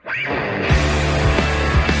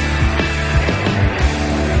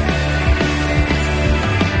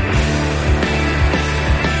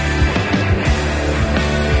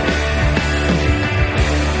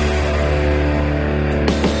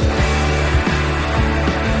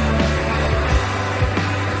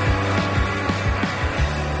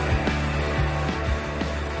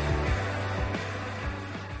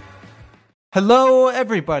Hello,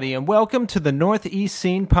 everybody, and welcome to the Northeast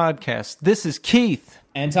Scene Podcast. This is Keith.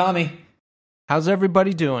 And Tommy. How's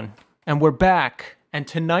everybody doing? And we're back, and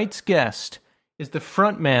tonight's guest is the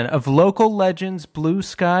frontman of local legends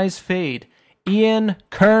Blueskiesfade, Ian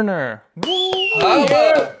Kerner. Oh,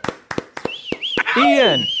 yeah.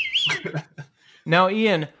 Ian! Now,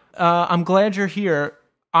 Ian, I'm glad you're here.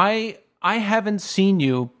 I haven't seen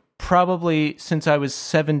you probably since I was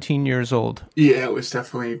 17 years old. Yeah, it was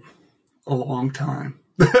definitely a long time.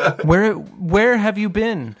 Where have you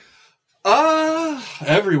been?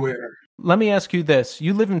 Everywhere. Let me ask you this.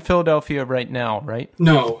 You live in Philadelphia right now, right?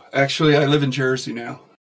 No, actually, I live in Jersey now.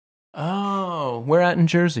 Oh, where at in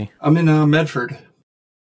Jersey? I'm in Medford.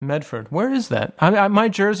 Medford. Where is that? My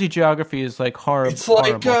Jersey geography is like horrible. It's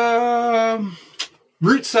like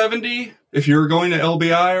Route 70, if you were going to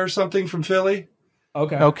LBI or something from Philly.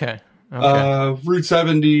 Okay. Route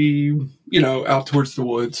 70, out towards the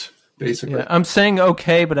woods. Basically. Yeah, I'm saying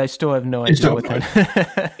okay, but I still have no idea what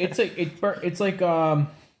that. It's like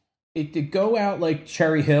it go out like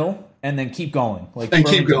Cherry Hill and then keep going, like and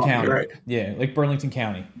Burlington keep going, County. Right? Yeah, like Burlington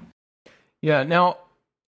County. Yeah. Now,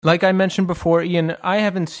 like I mentioned before, Ian, I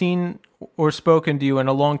haven't seen or spoken to you in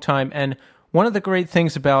a long time, and one of the great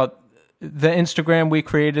things about the Instagram we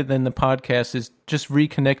created and the podcast is just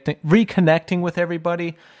reconnecting with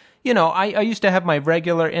everybody. You know, I used to have my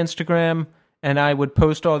regular Instagram, and I would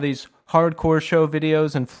post all these hardcore show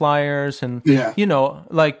videos and flyers, and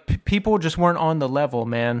like people just weren't on the level,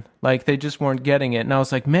 man. Like they just weren't getting it, and I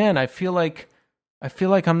was like, man, I feel like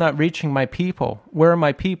I'm not reaching my people. Where are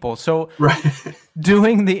my people? So,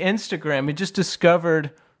 doing the Instagram, we just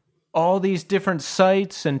discovered all these different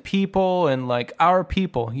sites and people, and like our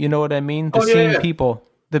people. You know what I mean? The same people,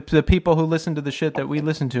 the people who listen to the shit that we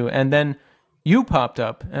listen to, and then you popped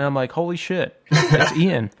up, and I'm like, holy shit, that's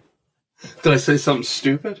Ian. Did I say something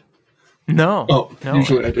stupid? No. Oh, no.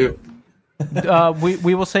 Usually I do.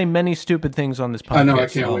 We will say many stupid things on this podcast. I know, I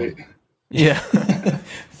can't wait. Yeah.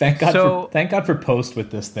 Thank God for post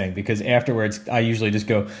with this thing, because afterwards I usually just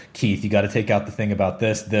go, Keith, you got to take out the thing about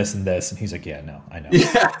this, this, and this, and he's like, yeah, no, I know.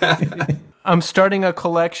 Yeah. I'm starting a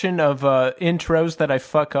collection of intros that I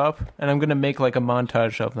fuck up, and I'm going to make like a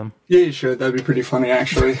montage of them. Yeah, you should. That'd be pretty funny,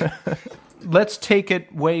 actually. Let's take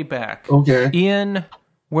it way back. Okay. Ian,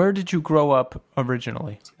 where did you grow up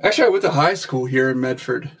originally? Actually, I went to high school here in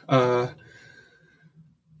Medford.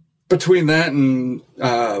 Between that and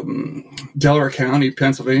Delaware County,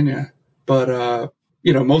 Pennsylvania. But,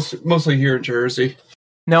 mostly here in Jersey.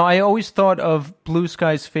 Now, I always thought of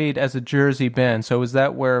Blueskiesfade as a Jersey band. So is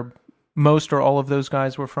that where most or all of those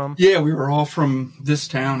guys were from? Yeah, we were all from this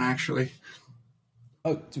town, actually.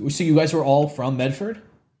 Oh, so you guys were all from Medford?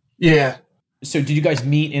 Yeah. So did you guys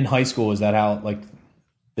meet in high school? Is that how, like,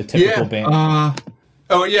 the typical band?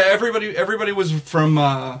 Everybody was from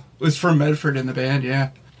Medford in the band.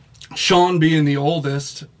 Yeah, Sean being the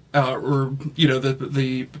oldest,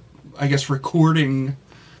 the I guess recording,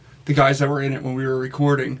 the guys that were in it when we were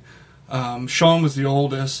recording. Sean was the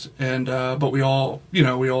oldest, and but we all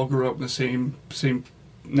grew up in the same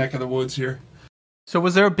neck of the woods here. So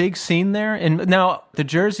was there a big scene there? And now the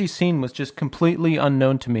Jersey scene was just completely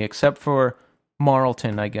unknown to me, except for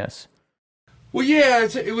Marlton, I guess. Well, yeah,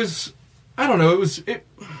 it was. I don't know.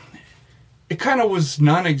 It kind of was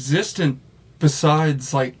non-existent.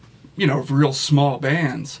 Besides, like, real small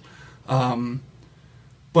bands,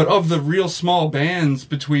 but of the real small bands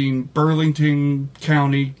between Burlington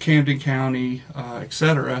County, Camden County,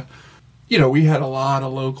 etc. We had a lot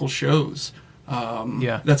of local shows.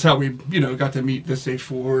 That's how we got to meet This Day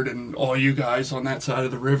Forward and all you guys on that side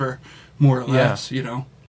of the river, more or less.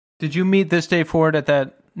 Did you meet This Day Forward at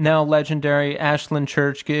that now legendary Ashland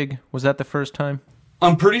Church gig? Was that the first time?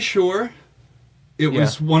 I'm pretty sure it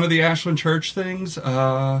was one of the Ashland Church things,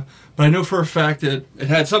 but I know for a fact that it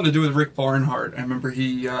had something to do with Rick Barnhart. I remember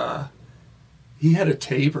he had a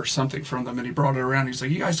tape or something from them, and he brought it around. He's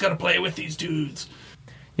like, "You guys got to play with these dudes."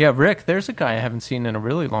 Yeah, Rick. There's a guy I haven't seen in a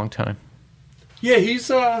really long time. Yeah, he's.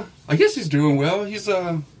 I guess he's doing well. He's.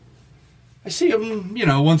 I see him,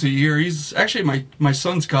 once a year. He's actually my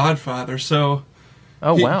son's godfather, so.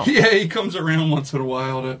 Oh, wow. Yeah, he comes around once in a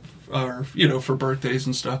while for birthdays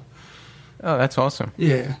and stuff. Oh, that's awesome.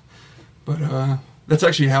 Yeah. But that's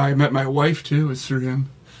actually how I met my wife, too, is through him.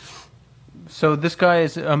 So this guy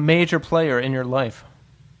is a major player in your life.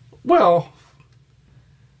 Well,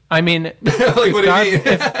 I mean,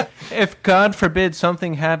 if God forbid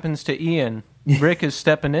something happens to Ian, Rick is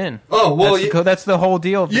stepping in. Oh, well, that's the whole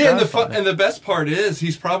deal. And the best part is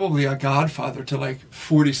he's probably a godfather to like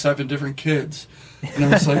 47 different kids. And I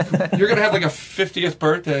was like, you're going to have like a 50th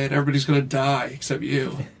birthday and everybody's going to die except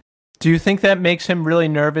you. Do you think that makes him really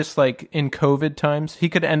nervous, like in COVID times? He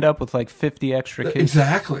could end up with like 50 extra kids.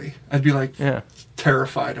 Exactly. I'd be like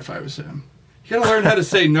terrified if I was him. You gotta learn how to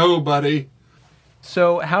say no, buddy.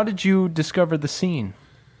 So how did you discover the scene?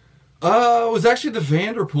 It was actually the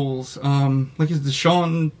Vanderpools. Like the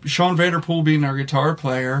Sean Vanderpool being our guitar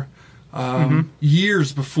player.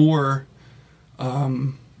 Years before,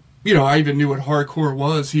 I even knew what hardcore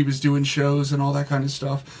was. He was doing shows and all that kind of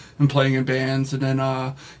stuff and playing in bands. And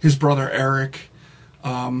then his brother Eric.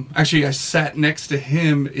 Actually, I sat next to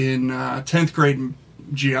him in 10th grade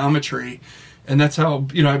geometry. And that's how,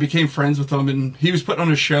 I became friends with him. And he was putting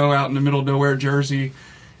on a show out in the middle of nowhere, Jersey.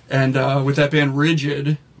 And with that band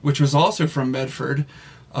Rigid, which was also from Medford,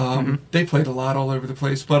 they played a lot all over the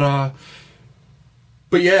place. But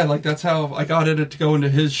yeah, like that's how I got it to go into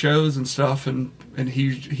his shows and stuff. And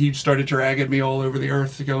he started dragging me all over the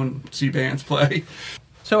earth to go and see bands play.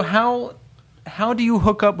 So how do you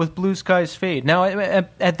hook up with Blueskiesfade? Now,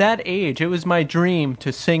 at that age, it was my dream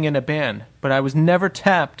to sing in a band, but I was never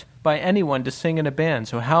tapped by anyone to sing in a band.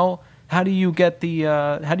 So how do you get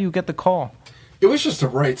the call? It was just the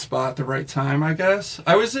right spot, the right time, I guess.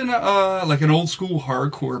 I was in like an old school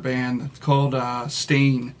hardcore band called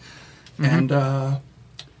Stain, and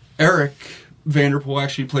Eric Vanderpool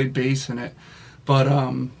actually played bass in it. But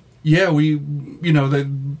yeah,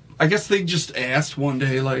 I guess they just asked one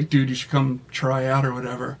day, like, dude, you should come try out or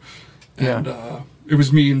whatever. And it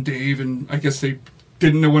was me and Dave, and I guess they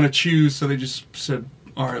didn't know when to choose, so they just said,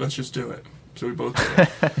 all right, let's just do it. So we both did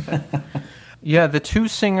it. Yeah, the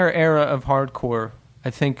two-singer era of hardcore,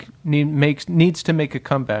 I think, needs to make a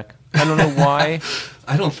comeback. I don't know why.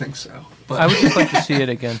 I don't think so. But I would just like to see it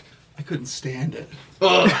again. I couldn't stand it.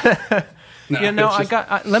 Let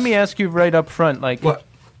me ask you right up front, like, what?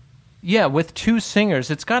 Yeah, with two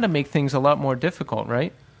singers, it's got to make things a lot more difficult,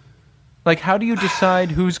 right? Like, how do you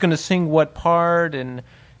decide who's going to sing what part, and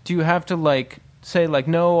do you have to, like, say, like,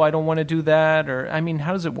 no, I don't want to do that, or, I mean,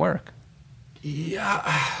 how does it work? Yeah,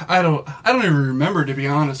 I don't even remember, to be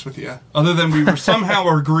honest with you, other than we were somehow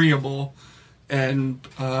agreeable, and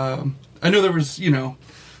I know there was,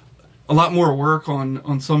 a lot more work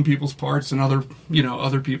on some people's parts and other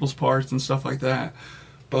people's parts and stuff like that,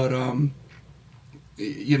 but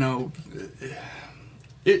it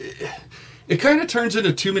kind of turns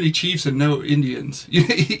into too many chiefs and no Indians.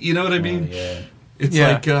 You know what I mean? Yeah. It's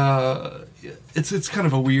like it's kind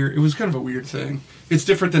of a weird. It was kind of a weird thing. It's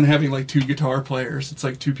different than having like two guitar players. It's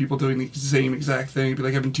like two people doing the same exact thing. It'd be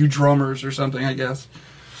like having two drummers or something, I guess.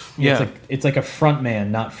 Yeah, it's like a front man,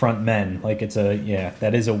 not front men. Like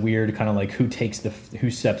that is a weird kind of like who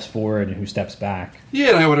steps forward and who steps back. Yeah,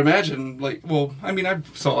 and I would imagine I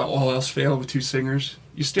saw all else fail with two singers.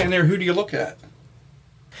 You stand there, who do you look at?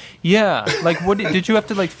 Yeah, like what did you have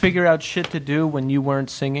to like figure out shit to do when you weren't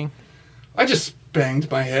singing? I just banged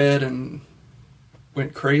my head and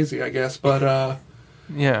went crazy, I guess. But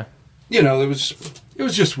yeah, it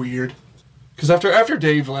was just weird. Because after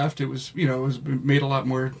Dave left, it made a lot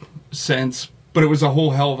more sense, but it was a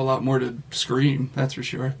whole hell of a lot more to scream. That's for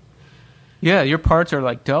sure. Yeah, your parts are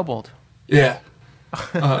like doubled. Yeah,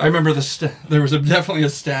 I remember there was definitely a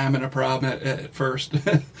stamina problem at first.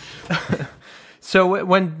 So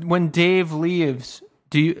when Dave leaves,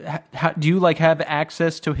 do you like have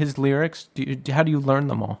access to his lyrics? How do you learn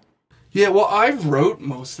them all? Yeah, well, I wrote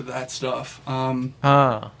most of that stuff.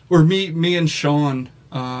 Or me and Sean.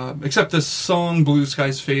 Except the song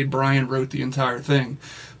Blueskiesfade, Brian wrote the entire thing.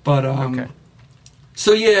 But,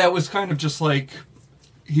 so yeah, it was kind of just like,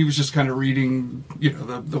 he was just kind of reading,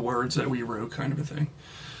 the words that we wrote kind of a thing.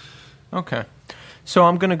 Okay. So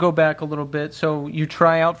I'm going to go back a little bit. So you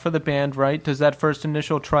try out for the band, right? Does that first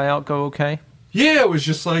initial tryout go okay? Yeah, it was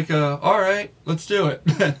just like, all right, let's do it.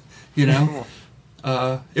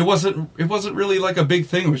 It wasn't really like a big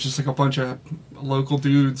thing. It was just like a bunch of local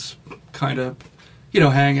dudes kind of,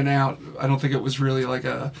 hanging out. I don't think it was really like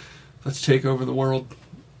a let's take over the world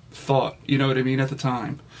thought, you know what I mean, at the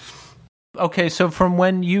time. Okay, so from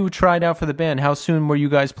when you tried out for the band, how soon were you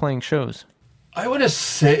guys playing shows? I would have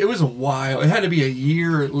said it was a while. It had to be a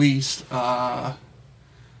year at least. I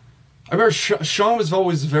remember Sean was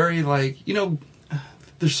always very like,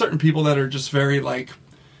 there's certain people that are just very like,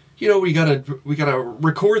 we gotta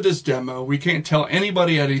record this demo. We can't tell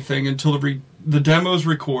anybody anything until the demo's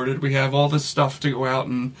recorded. We have all this stuff to go out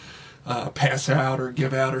and pass out or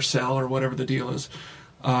give out or sell or whatever the deal is.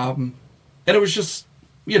 And it was just,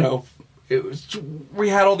 we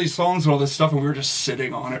had all these songs and all this stuff, and we were just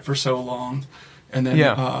sitting on it for so long. And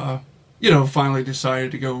then, finally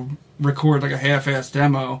decided to go record like a half-assed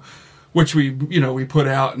demo. which we put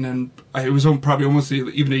out, and then it was probably almost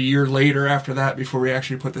even a year later after that before we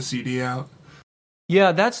actually put the CD out.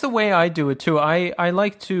 Yeah, that's the way I do it too. I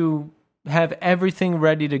like to have everything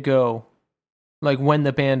ready to go, like when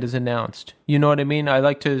the band is announced. You know what I mean? I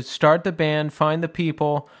like to start the band, find the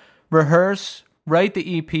people, rehearse, write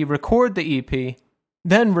the EP, record the EP,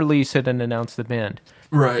 then release it and announce the band.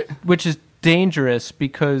 Right. Which is dangerous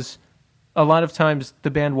because a lot of times the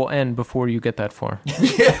band will end before you get that far.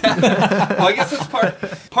 Yeah. Well, I guess that's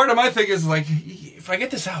part of my thing is like, if I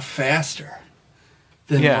get this out faster,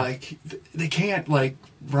 then like they can't like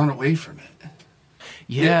run away from it.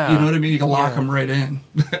 Yeah. You know what I mean? You can lock them right in.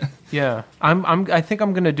 Yeah. I think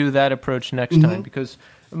I'm going to do that approach next time because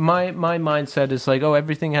my mindset is like, oh,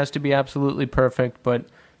 everything has to be absolutely perfect, but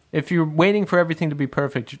if you're waiting for everything to be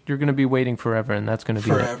perfect, you're going to be waiting forever, and that's going to be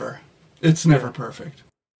forever. It's never perfect.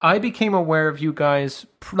 I became aware of you guys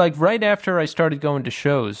like right after I started going to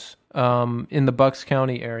shows in the Bucks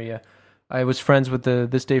County area. I was friends with the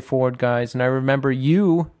This Day Forward guys, and I remember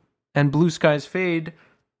you and Blueskiesfade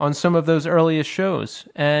on some of those earliest shows.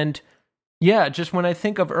 And yeah, just when I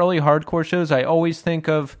think of early hardcore shows, I always think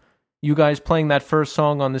of you guys playing that first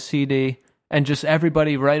song on the CD and just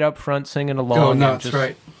everybody right up front singing along. Oh, nuts,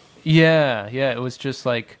 right. Yeah, it was just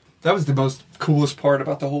like... That was the most coolest part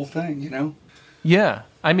about the whole thing, you know? Yeah.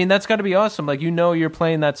 I mean, that's got to be awesome. Like, you're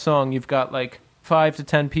playing that song, you've got like 5 to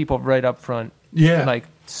 10 people right up front. Yeah. Like,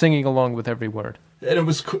 singing along with every word. And it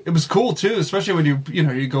was cool, too, especially when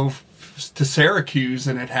you go to Syracuse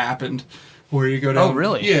and it happened, where you go down... Oh,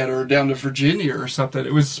 really? Yeah, or down to Virginia or something.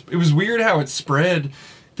 It was weird how it spread.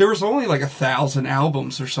 There was only like 1,000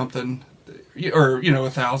 albums or something, or,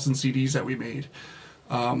 1,000 CDs that we made.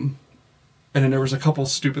 And then there was a couple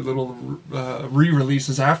stupid little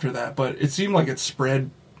re-releases after that, but it seemed like it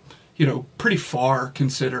spread, pretty far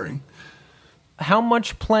considering. How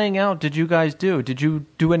much playing out did you guys do? Did you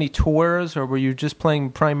do any tours, or were you just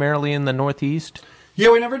playing primarily in the Northeast?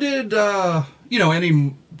 Yeah, we never did,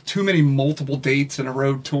 any too many multiple dates in a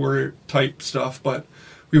road tour type stuff, but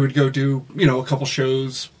we would go do, a couple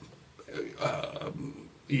shows,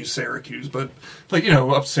 East Syracuse, but like,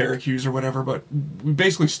 up Syracuse or whatever, but we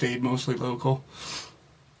basically stayed mostly local.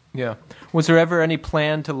 Yeah. Was there ever any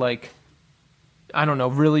plan to like, I don't know,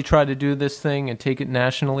 really try to do this thing and take it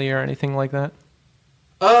nationally or anything like that?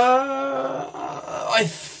 I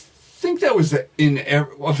think that was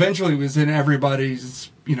eventually was in everybody's,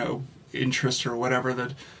 interest or whatever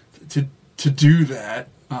that to do that.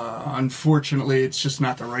 Unfortunately, it's just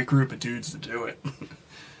not the right group of dudes to do it.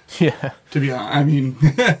 Yeah. To be honest, I mean,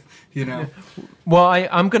 Well,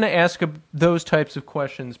 I'm going to ask those types of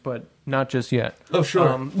questions, but not just yet. Oh,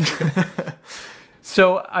 sure.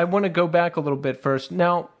 So I want to go back a little bit first.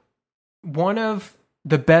 Now, one of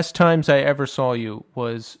the best times I ever saw you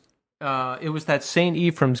was, it was that St.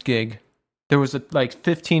 Ephraim's gig. There was like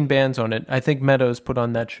 15 bands on it. I think Meadows put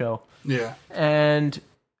on that show. Yeah. And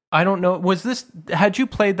I don't know, had you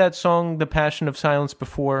played that song, The Passion of Silence,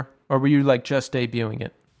 before, or were you like just debuting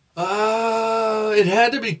it? It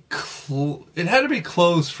had to be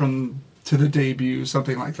close to the debut,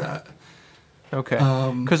 something like that. Okay.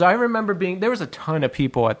 Because I remember there was a ton of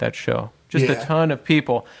people at that show, just a ton of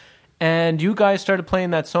people, and you guys started playing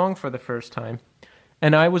that song for the first time,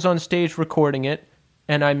 and I was on stage recording it,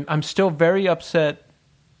 and I'm still very upset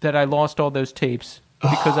that I lost all those tapes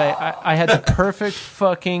because I had the perfect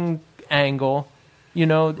fucking angle.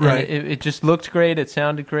 Right. It just looked great. It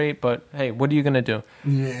sounded great, but hey, what are you going to do?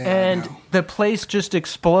 Yeah, and the place just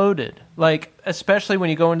exploded. Like, especially when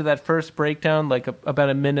you go into that first breakdown, like about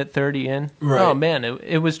a minute 30 in. Right. Oh, man,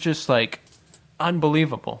 it was just like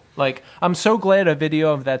unbelievable. Like, I'm so glad a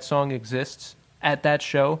video of that song exists at that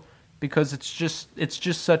show because it's just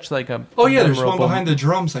such like a... Oh, yeah, there's one behind the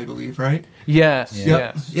drums, I believe, right? Yes, yeah.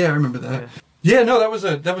 yes. Yeah, I remember that. Yeah, no, that was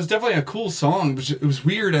definitely a cool song. It was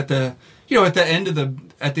weird at the end of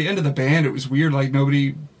the band. It was weird, like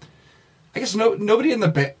nobody in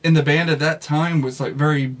the band at that time was like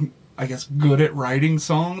very, I guess, good at writing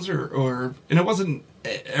songs or and it wasn't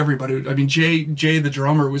everybody. I mean, Jay the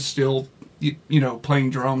drummer was still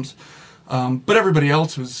playing drums, but everybody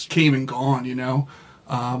else came and gone.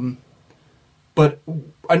 But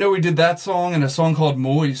I know we did that song and a song called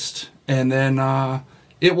Moist, and then.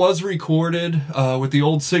 It was recorded with the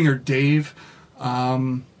old singer Dave,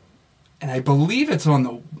 and I believe it's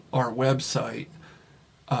on our website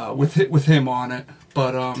with him on it.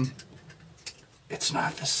 But it's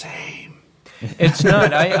not the same. It's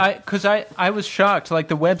not. Because I was shocked. Like,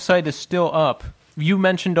 the website is still up. You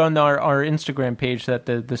mentioned on our Instagram page that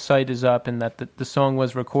the site is up and that the song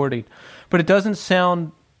was recorded, but it doesn't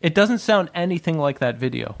sound anything like that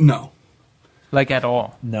video. No. like at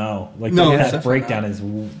all. No, like no, that breakdown is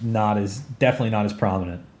definitely not as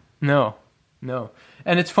prominent. No.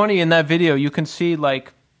 And it's funny, in that video, you can see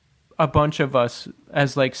like a bunch of us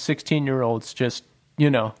as like 16-year-olds just,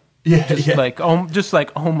 like,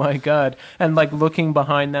 oh my God. And like looking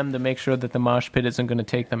behind them to make sure that the mosh pit isn't going to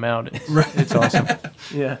take them out. It's awesome.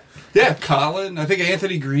 Yeah. Yeah, Colin, I think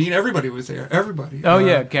Anthony Green, everybody was there. Everybody. Oh,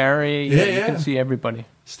 yeah, Gary. Yeah, you can see everybody.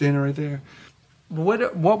 Standing right there.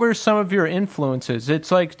 What were some of your influences?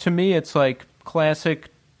 It's like, to me, it's like classic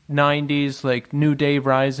 90s, like New Day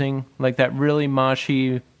Rising, like that really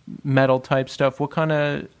moshy metal type stuff. What kind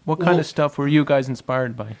of stuff were you guys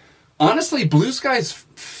inspired by? Honestly,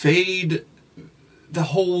 Blueskiesfade, the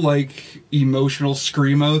whole like emotional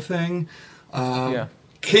screamo thing,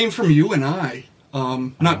 came from you and I.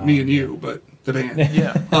 Not me and you, but the band.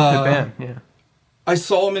 Yeah, the band. Yeah. I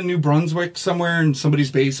saw them in New Brunswick somewhere in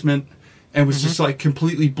somebody's basement, and was just like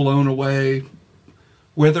completely blown away.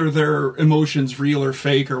 Whether their emotions real or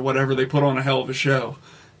fake or whatever, they put on a hell of a show.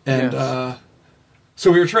 And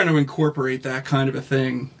so we were trying to incorporate that kind of a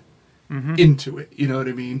thing into it. You know what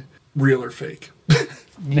I mean? Real or fake.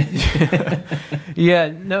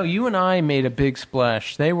 Yeah, no, you and I made a big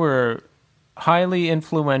splash. They were highly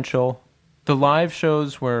influential. The live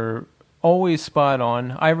shows were always spot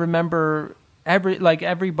on. I remember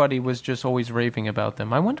everybody was just always raving about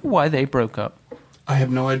them. I wonder why they broke up. I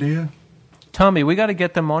have no idea. Tommy, we got to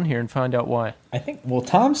get them on here and find out why. I think,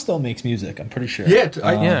 Tom still makes music, I'm pretty sure.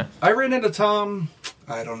 Yeah, I ran into Tom,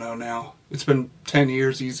 I don't know now. It's been 10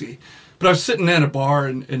 years easy. But I was sitting at a bar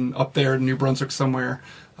in up there in New Brunswick somewhere.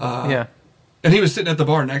 And he was sitting at the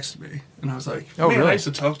bar next to me. And I was like, man, really? I used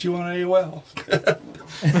to talk to you on AOL.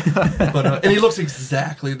 And he looks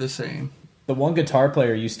exactly the same. The one guitar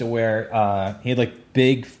player used to wear, he had like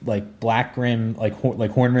big, like black rim, like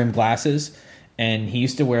horn rim glasses. And he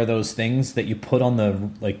used to wear those things that you put on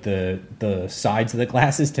the sides of the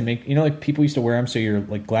glasses to make, like people used to wear them so your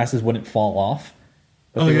like glasses wouldn't fall off.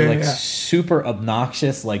 But they were super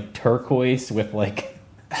obnoxious, like turquoise with like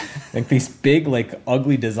these big like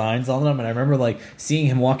ugly designs on them. And I remember like seeing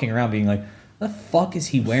him walking around being like, the fuck is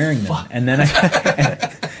he wearing them? And then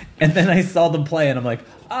I saw them play and I'm like,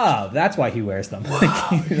 that's why he wears them. Wow,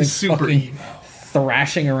 like, he's super emo.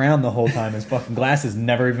 Thrashing around the whole time. His fucking glasses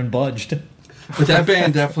never even budged. But that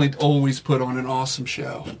band definitely always put on an awesome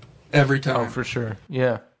show. Every time. Oh, for sure.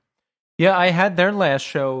 Yeah. Yeah, I had their last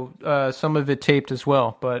show, some of it taped as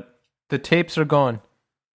well, but the tapes are gone.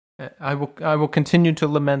 I will continue to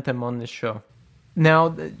lament them on this show.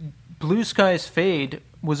 Now, Blueskiesfade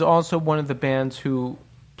was also one of the bands who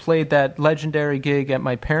played that legendary gig at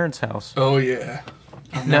my parents' house. Oh, yeah.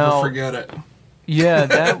 I'll never forget it. Yeah,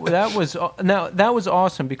 that was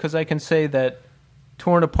awesome because I can say that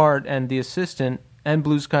Torn Apart and The Assistant and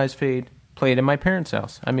Blueskiesfade played in my parents'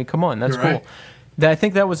 house. I mean, come on, that's cool. Right. I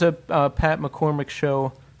think that was a Pat McCormick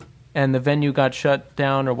show, and the venue got shut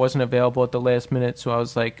down or wasn't available at the last minute, so I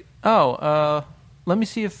was like, let me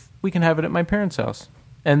see if we can have it at my parents' house.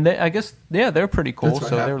 And I guess, they're pretty cool,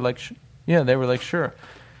 so they were like, sure.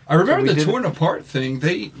 I remember the Torn Apart thing.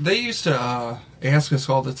 They used to ask us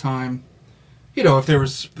all the time, if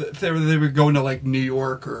they were going to like New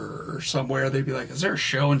York or somewhere, they'd be like, is there a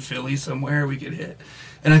show in Philly somewhere we could hit?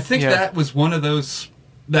 And I think that was one of those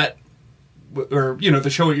the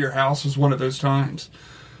show at your house was one of those times.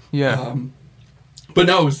 Yeah. But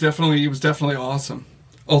no, it was definitely awesome.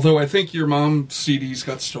 Although I think your mom's CDs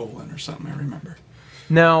got stolen or something, I remember.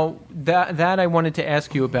 Now, that I wanted to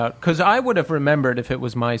ask you about, because I would have remembered if it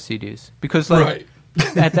was my CDs. Because, like,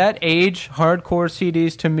 at that age, hardcore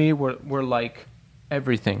CDs to me were like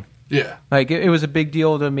everything. Yeah. Like, it was a big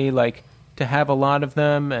deal to me, like, to have a lot of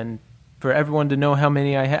them and for everyone to know how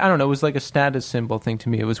many I had. I don't know, it was like a status symbol thing to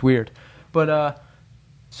me. It was weird. But,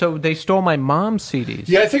 so they stole my mom's CDs.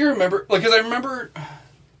 Yeah, I think I remember, like, because I remember,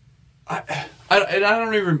 I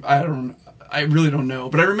really don't know,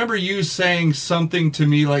 but I remember you saying something to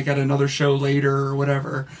me, like, at another show later or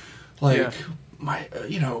whatever, like, my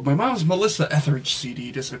mom's Melissa Etheridge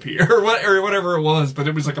CD disappeared, or whatever it was, but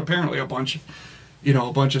it was, like, apparently a bunch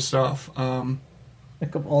of stuff.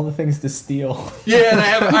 Like, of all the things to steal. Yeah, and I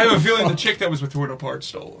have a feeling the chick that was with Torn Apart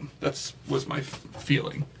stole them. Was my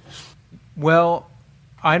feeling. Well,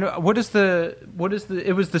 I know it was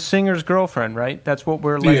the singer's girlfriend, right? That's what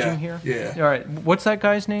we're alleging here? Yeah. All right. What's that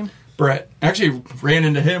guy's name? Brett. Actually ran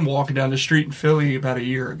into him walking down the street in Philly about a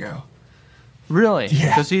year ago. Really?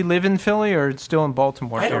 Yeah. Does he live in Philly or still in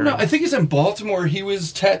Baltimore? I don't know. I think he's in Baltimore. He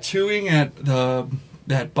was tattooing at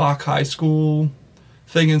that Bach High School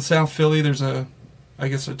thing in South Philly. There's a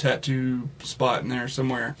tattoo spot in there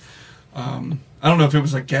somewhere. I don't know if it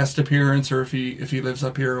was a guest appearance or if he lives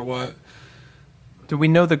up here or what. Do we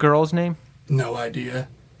know the girl's name? No idea.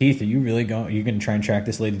 Heath, are you really going? You're going to try and track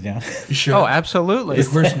this lady down? You sure? Oh, absolutely.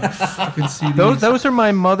 Where's my fucking CDs? Those are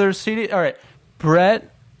my mother's CD. All right, Brett,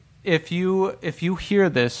 if you hear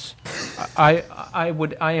this, I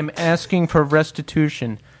am asking for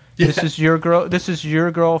restitution. Yeah. This is your girl. This is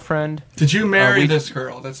your girlfriend. Did you marry this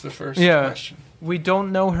girl? That's the first question. We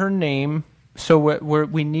don't know her name, so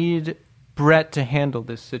we need Brett to handle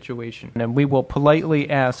this situation, and we will politely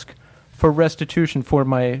ask for restitution for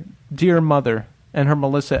my dear mother and her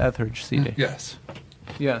Melissa Etheridge CD. Yes.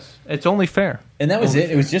 Yes, it's only fair. And that was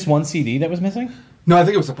it? It was just one CD that was missing? No, I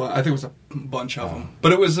think it was a bunch of them,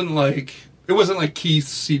 but it wasn't like Keith's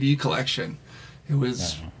CD collection. It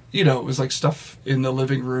was it was like stuff in the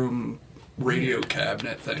living room radio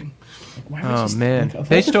cabinet thing. Oh man,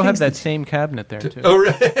 they still have that same cabinet there too. Oh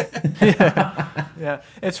really? Yeah.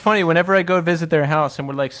 It's funny whenever I go visit their house and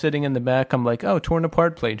we're like sitting in the back. I'm like, oh, torn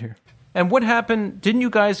apart played here. And what happened? Didn't you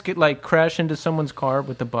guys get like crash into someone's car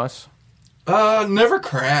with the bus? Never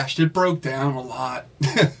crashed. It broke down a lot.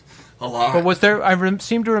 A lot. But was there? I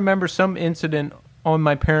seem to remember some incident on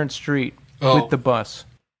my parents' street with the bus.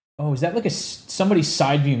 Oh, is that like somebody's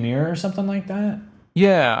side view mirror or something like that?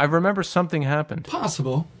 Yeah, I remember something happened.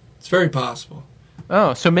 Possible. It's very possible.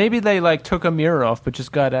 Oh, so maybe they like took a mirror off, but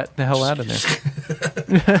just got the hell out of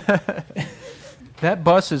there. That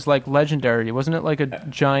bus is like legendary. Wasn't it like a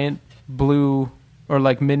giant blue or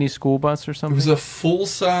like mini school bus or something? It was a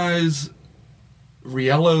full-size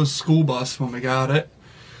yellow school bus when we got it.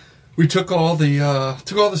 We took all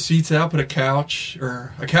the seats out, put a couch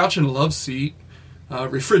and a love seat,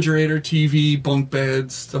 refrigerator, TV, bunk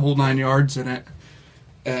beds, the whole 9 yards in it,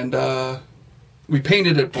 and we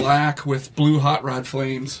painted it black with blue hot rod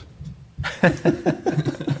flames.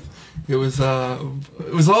 It was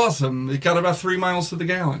awesome. It got about 3 miles to the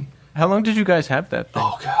gallon. How long did you guys have that thing?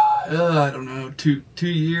 Oh God, I don't know, 2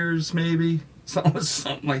 years maybe,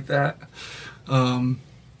 something like that.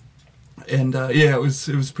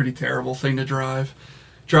 It was pretty terrible thing to drive.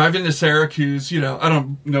 Driving to Syracuse, I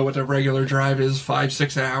don't know what the regular drive is,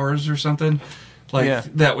 5-6 hours or something.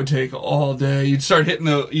 That would take all day. You'd start hitting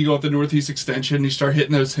you go up the Northeast Extension, you start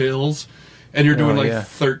hitting those hills, and you're doing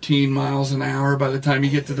 13 miles an hour by the time you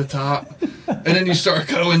get to the top. And then you start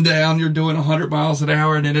going down, you're doing 100 miles an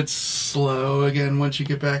hour, and then it's slow again once you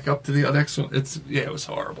get back up to the next one. It was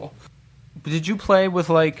horrible. Did you play with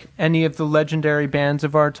like any of the legendary bands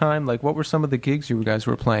of our time? Like, what were some of the gigs you guys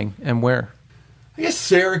were playing, and where? I guess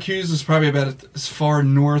Syracuse is probably about as far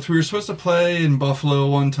north. We were supposed to play in Buffalo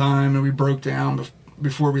one time, and we broke down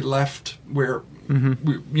before we left where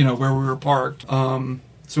where we were parked.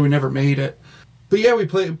 So we never made it. But yeah, we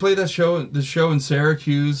played the show in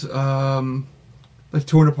Syracuse. Like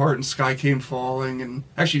Torn Apart and Sky Came Falling, and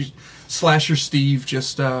actually Slasher Steve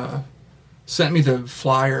just sent me the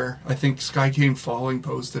flyer. I think Sky Came Falling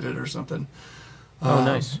posted it or something. Oh,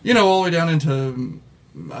 nice. All the way down into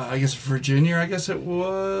I guess Virginia, I guess it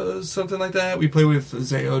was, something like that. We played with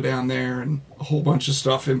Zayo down there and a whole bunch of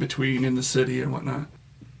stuff in between in the city and whatnot.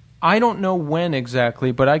 I don't know when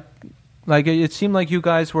exactly, but it seemed like you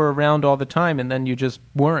guys were around all the time and then you just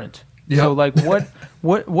weren't. Yep. So like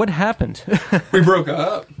what happened? We broke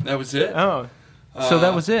up. That was it. Oh. So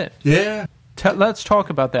that was it. Yeah. Let's talk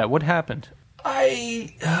about that. What happened?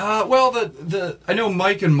 I know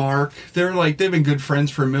Mike and Mark. They've been good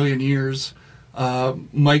friends for a million years.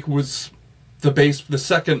 Mike was the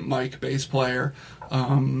second Mike bass player,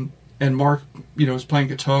 and Mark, was playing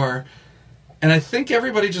guitar. And I think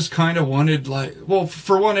everybody just kind of wanted,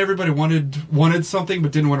 for one, everybody wanted something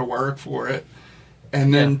but didn't want to work for it.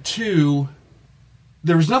 And then two,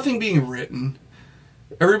 there was nothing being written.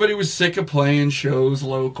 Everybody was sick of playing shows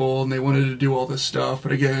local, and they wanted to do all this stuff.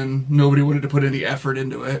 But again, nobody wanted to put any effort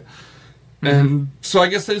into it. Mm-hmm. And so I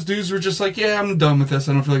guess those dudes were just like, yeah, I'm done with this.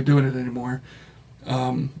 I don't feel like doing it anymore.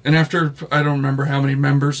 And after, I don't remember how many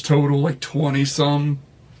members total, like 20-some,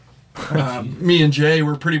 me and Jay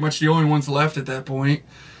were pretty much the only ones left at that point.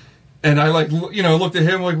 And I looked at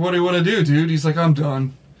him like, what do you want to do, dude? He's like, I'm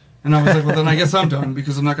done. And I was like, well, then I guess I'm done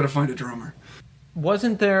because I'm not going to find a drummer.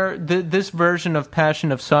 Wasn't there this version of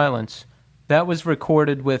Passion of Silence that was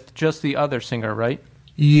recorded with just the other singer, right?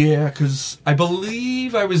 Yeah, because I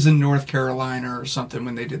believe I was in North Carolina or something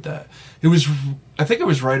when they did that. I think it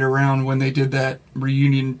was right around when they did that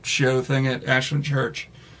reunion show thing at Ashland Church.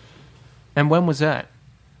 And when was that?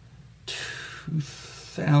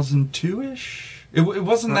 2002-ish? It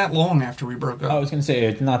wasn't that long after we broke up. I was going to say,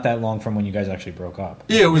 it's not that long from when you guys actually broke up.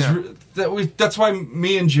 Yeah, it was. Yeah. That's why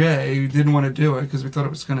me and Jay didn't want to do it, because we thought it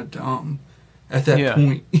was kind of dumb. at that Yeah.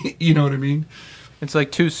 point. You know what I mean? It's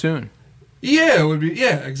like too soon. Yeah, it would be.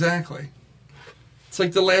 Yeah, exactly. It's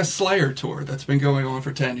like the last Slayer tour that's been going on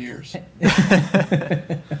for 10 years.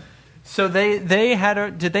 So they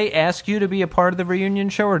had did they ask you to be a part of the reunion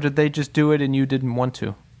show, or did they just do it and you didn't want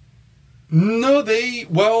to? No,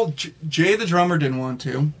 Jay the drummer didn't want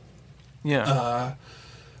to. Yeah.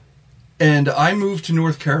 And I moved to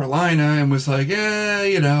North Carolina and was like, yeah,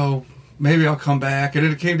 you know, maybe I'll come back. And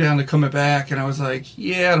it came down to coming back, and I was like,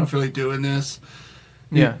 yeah, I don't feel like doing this.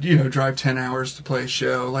 Yeah. You know, drive 10 hours to play a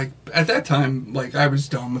show. Like, at that time, like, I was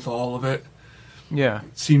done with all of it. Yeah.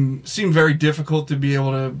 It seemed very difficult to be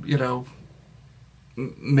able to, you know,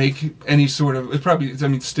 make any sort of, it probably, I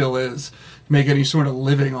mean, still is, make any sort of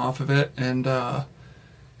living off of it. And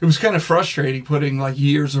it was kind of frustrating putting, like,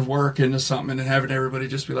 years of work into something and having everybody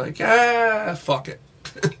just be like, fuck it.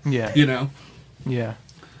 Yeah. You know? Yeah.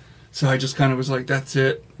 So I just kind of was like, that's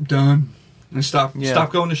it, done. And I stopped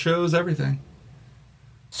going to shows, everything.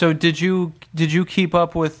 So did you keep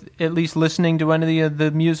up with at least listening to any of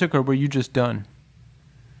the music, or were you just done?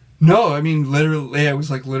 No, I mean, literally, I was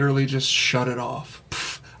like, literally just shut it off.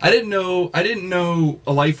 I didn't know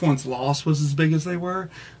A Life Once Lost was as big as they were.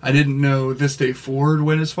 I didn't know This Day Forward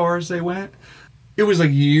went as far as they went. It was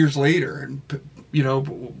like years later, and, you know,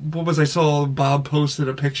 what was, I saw Bob posted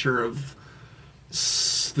a picture of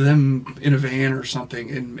them in a van or something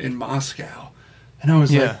in Moscow, and I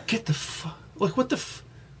was like, get the fuck, like, what are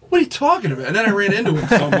you talking about? And then I ran into him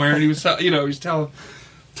somewhere, and he was, you know, he was telling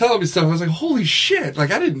me stuff. I was like, holy shit,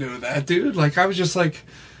 like, I didn't know that, dude. Like, I was just like,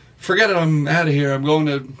 forget it, I'm out of here. I'm going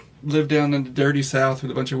to live down in the dirty South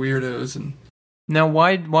with a bunch of weirdos. And now,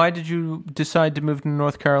 why did you decide to move to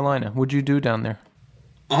North Carolina? What'd you do down there?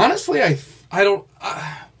 Honestly, I don't,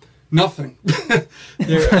 nothing.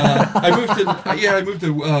 I moved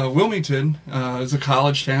to Wilmington. It's a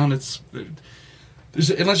college town.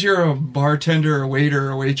 Unless you're a bartender, a waiter,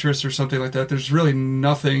 or a waitress, or something like that, there's really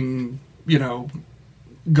nothing, you know,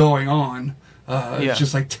 going on. It's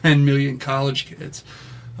just like 10 million college kids.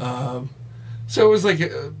 So it was like,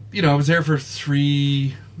 you know, I was there for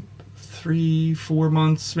 3-4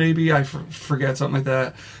 months, maybe. I forget, something like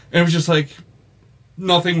that. And it was just like,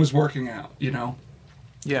 nothing was working out, you know?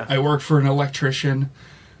 Yeah. I worked for an electrician,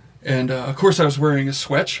 and of course I was wearing a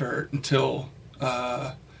sweatshirt until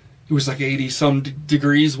it was like 80-some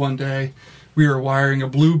degrees one day. We were wiring a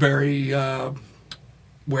Blueberry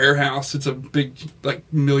warehouse. It's a big, like,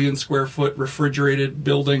 1 million square foot refrigerated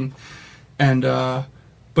building, and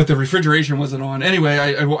but the refrigeration wasn't on. Anyway,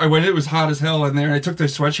 I went. It was hot as hell in there. And I took the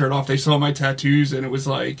sweatshirt off. They saw my tattoos, and it was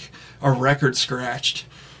like a record scratched.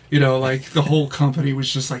 You know, like, the whole company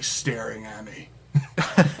was just like staring at me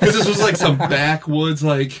because this was like some backwoods,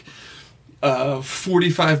 like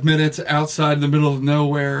 45 minutes outside in the middle of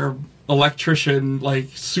nowhere, electrician, like,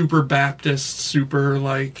 super Baptist, super,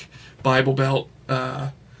 like, Bible Belt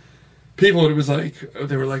people. It was like,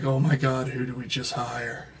 they were like, oh my God, who did we just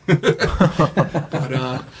hire?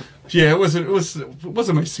 But yeah, it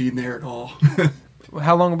wasn't my scene there at all.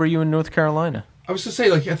 How long were you in North Carolina? I was to say,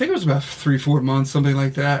 like, I think it was about 3-4 months, something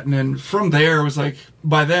like that. And then from there, it was like,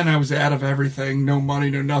 by then I was out of everything, no money,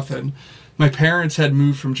 no nothing. My parents had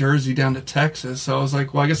moved from Jersey down to Texas, so I was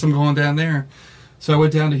like, well, I guess I'm going down there. So I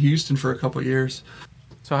went down to Houston for a couple of years.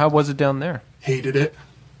 So how was it down there? Hated it.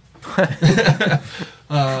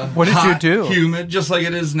 What did you do? Humid, just like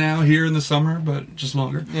it is now here in the summer, but just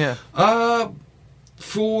longer. Yeah.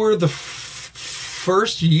 For the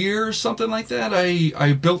first year or something like that,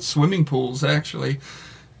 I built swimming pools, actually.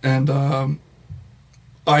 And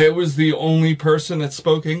I was the only person that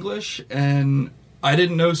spoke English, and I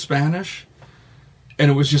didn't know Spanish. And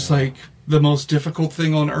it was just like the most difficult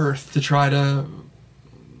thing on earth to try to,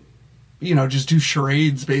 you know, just do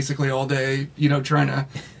charades basically all day, you know, trying to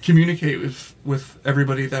communicate with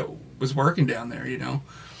everybody that was working down there, you know.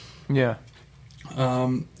 Yeah.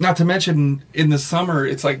 Not to mention, in the summer,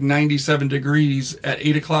 it's like 97 degrees at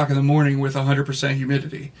 8 o'clock in the morning with 100%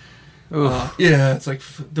 humidity. Yeah, it's like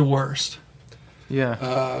the worst.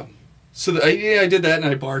 Yeah. So I did that, and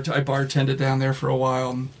I bartended down there for a while,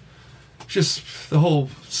 and just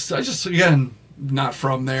again, not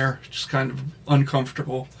from there, just kind of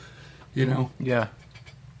uncomfortable, you know. Yeah.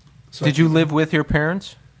 So Did you live with your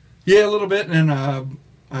parents? Yeah, a little bit, and then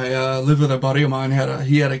I lived with a buddy of mine.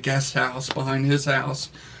 He had a guest house behind his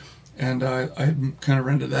house, and I kind of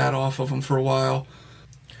rented that off of him for a while.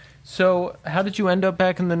 So, how did you end up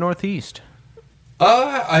back in the Northeast?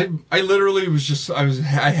 I literally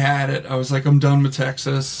I had it. I was like, I'm done with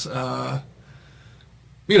Texas.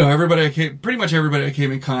 You know, pretty much everybody I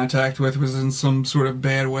came in contact with was in some sort of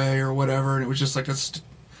bad way or whatever, and it was just like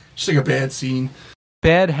just like a bad scene.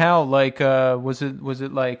 Bad how? Like, was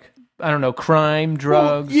it like, I don't know, crime,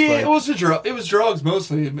 drugs? Well, yeah, like... it was drugs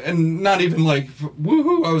mostly, and not even like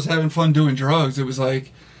woohoo. I was having fun doing drugs. It was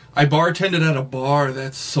like I bartended at a bar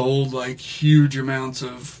that sold like huge amounts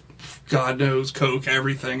of God knows coke,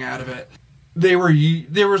 everything out of it.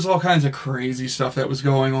 There was all kinds of crazy stuff that was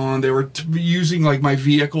going on. They were using like my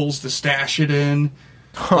vehicles to stash it in.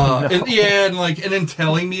 No. And then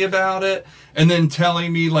telling me about it, and then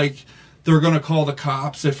telling me like they're gonna call the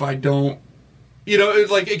cops if I don't.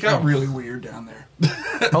 It got really weird down there.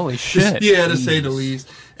 Holy shit! To say the least.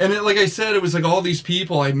 And like I said, it was like all these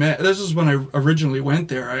people I met. This is when I originally went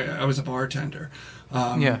there. I was a bartender.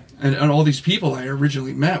 And all these people I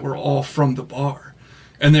originally met were all from the bar,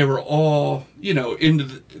 and they were all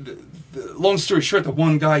into the long story short, the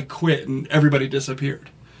one guy quit and everybody disappeared.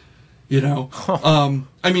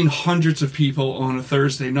 Hundreds of people on a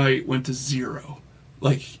Thursday night went to zero.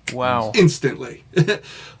 Like, wow. Instantly.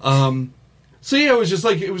 So yeah, it was just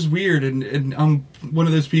like, it was weird, and I'm one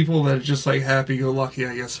of those people that are just like happy-go-lucky,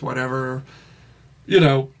 I guess, whatever,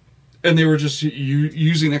 and they were just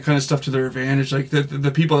using that kind of stuff to their advantage. Like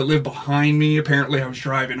the people that lived behind me, apparently I was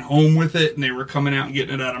driving home with it, and they were coming out and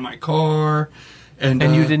getting it out of my car, and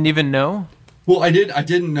you didn't even know? Well, I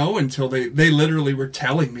didn't know until they literally were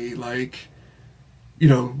telling me, like,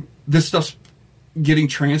 this stuff's getting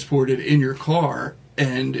transported in your car,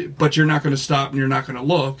 but you're not going to stop and you're not going to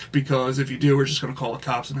look, because if you do, we're just going to call the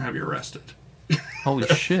cops and have you arrested. Holy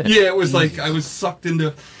shit. Yeah, it was like I was sucked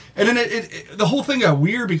into... And then the whole thing got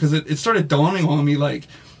weird because it started dawning on me, like,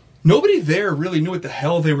 nobody there really knew what the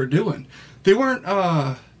hell they were doing. They weren't,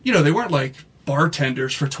 they weren't like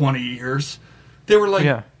bartenders for 20 years. They were like...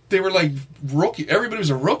 Yeah. They were like rookie. Everybody was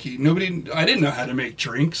a rookie. I didn't know how to make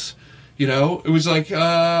drinks. It was like,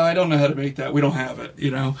 I don't know how to make that. We don't have it.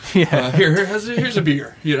 Yeah. Here's a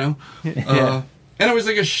beer. Yeah. And it was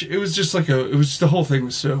like the whole thing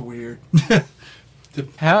was so weird.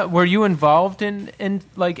 How were you involved in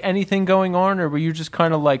like anything going on, or were you just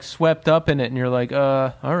kind of like swept up in it and you're like,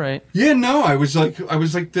 all right? Yeah, no, I was like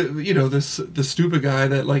the the stupid guy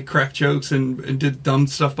that like cracked jokes and did dumb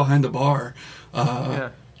stuff behind the bar.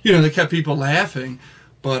 They kept people laughing,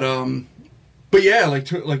 but yeah,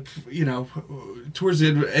 towards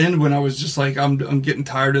the end when I was just like, I'm getting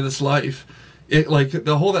tired of this life. It like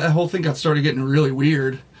that whole thing started getting really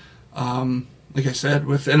weird. Like I said,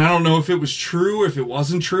 and I don't know if it was true, if it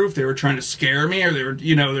wasn't true, if they were trying to scare me, or they were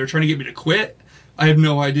trying to get me to quit. I have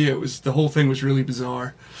no idea. The whole thing was really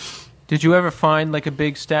bizarre. Did you ever find like a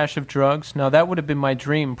big stash of drugs? Now that would have been my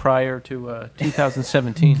dream prior to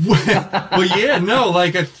 2017. Well, yeah, no,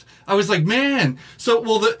 like I was like, man. So,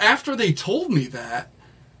 after they told me that,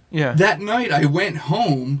 that night I went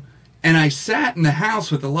home and I sat in the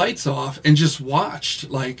house with the lights off and just watched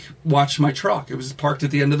my truck. It was parked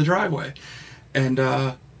at the end of the driveway, and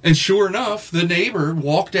sure enough, the neighbor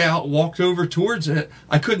walked over towards it.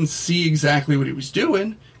 I couldn't see exactly what he was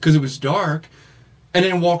doing because it was dark. And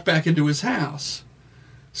then walked back into his house.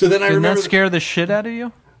 So then I remember. Did that scare the shit out of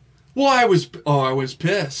you? Well, I was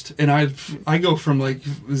pissed, and I go from like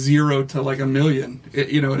 0 to like 1 million.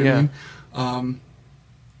 You know what I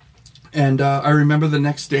mean? I remember the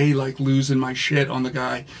next day like losing my shit on the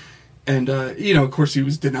guy, and of course he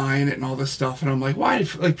was denying it and all this stuff, and I'm like, why?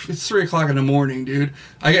 Like it's 3 o'clock in the morning, dude.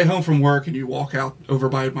 I get home from work and you walk out over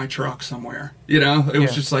by my truck somewhere. It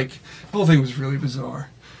was just like the whole thing was really bizarre.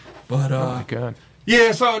 But oh my god.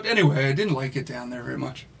 Yeah, so anyway, I didn't like it down there very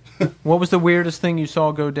much. What was the weirdest thing you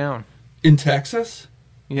saw go down? In Texas?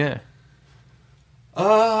 Yeah.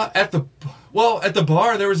 At the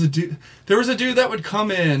bar there was a dude that would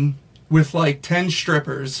come in with like 10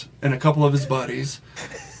 strippers and a couple of his buddies.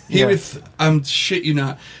 I'm shit you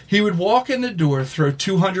not. He would walk in the door, throw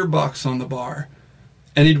 $200 on the bar,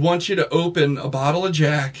 and he'd want you to open a bottle of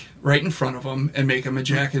Jack right in front of him and make him a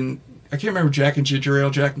Jack and I can't remember, Jack and ginger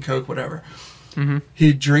ale, Jack and Coke, whatever. Mm-hmm.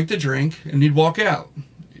 He'd drink the drink and he'd walk out.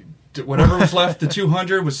 Whatever was left, the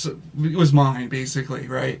 200 was mine, basically,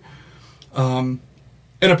 right? And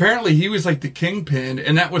apparently he was like the kingpin,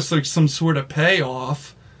 and that was like some sort of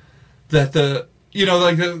payoff that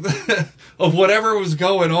of whatever was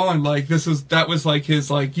going on. Like that was like his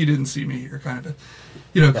like you didn't see me here kind of.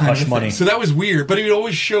 Kind hush of money. So that was weird, but he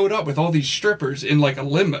always showed up with all these strippers in like a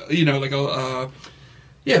limo, like a.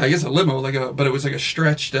 I guess a limo, but it was like a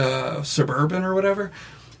stretched Suburban or whatever,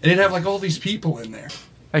 and it'd have like all these people in there.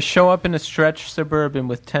 I show up in a stretched Suburban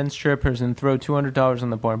with 10 strippers and throw $200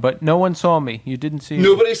 on the bar, but no one saw me. You didn't see me.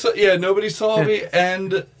 Nobody saw me,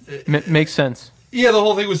 and makes sense. Yeah, the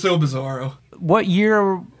whole thing was so bizarro. What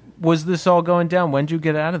year was this all going down? When did you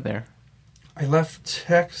get out of there? I left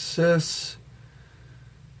Texas,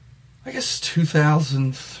 I guess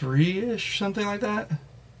 2003-ish, something like that.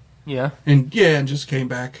 Yeah. And just came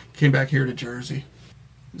back here to Jersey.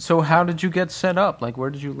 So how did you get set up? Like,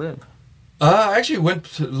 where did you live? I actually went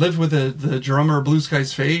to live with the drummer of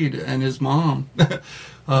Blueskiesfade and his mom.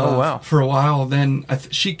 Oh, wow. For a while. Then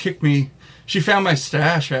she kicked me. She found my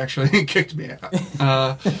stash, actually, and kicked me out.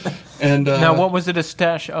 Now, what was it a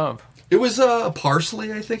stash of? It was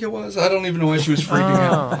parsley, I think it was. I don't even know why she was freaking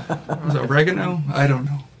out. Was it oregano? I don't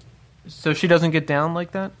know. So she doesn't get down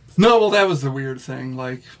like that? No, well, that was the weird thing.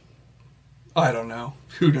 Like, I don't know.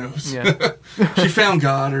 Who knows? Yeah. She found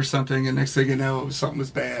God or something, and next thing you know, something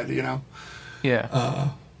was bad, you know? Yeah.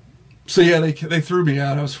 So, yeah, they threw me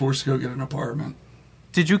out. I was forced to go get an apartment.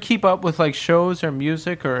 Did you keep up with, like, shows or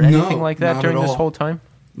music or anything like that during this whole time?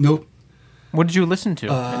 Nope. What did you listen to?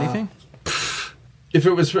 Anything? If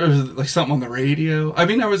it was like something on the radio, I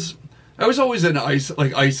mean, I was always in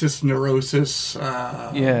ISIS, Neurosis,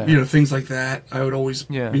 things like that. I would always,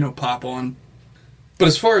 pop on. But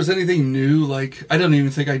as far as anything new, like, I don't even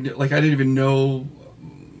think I didn't even know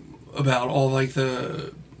about all, like,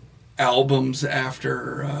 the albums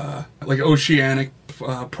after, like, Oceanic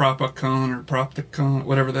Propicon or Propticon,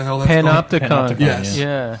 whatever the hell that's called. Panopticon. Yes.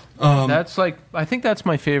 Yeah. That's like, I think that's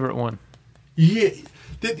my favorite one. Yeah.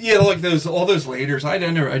 Like all those laters, I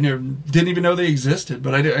never didn't even know they existed.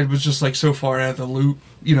 But I was just like so far out of the loop,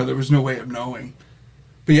 there was no way of knowing.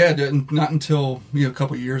 But yeah, not until a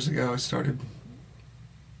couple of years ago I started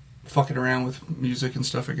fucking around with music and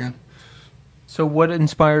stuff again. So what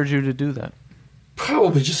inspired you to do that?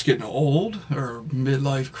 Probably just getting old or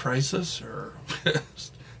midlife crisis, or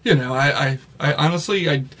I honestly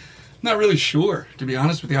I'm not really sure, to be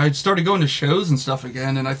honest with you. I started going to shows and stuff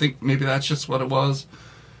again, and I think maybe that's just what it was.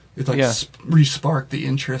 It re-sparked the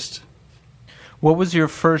interest. What was your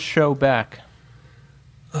first show back?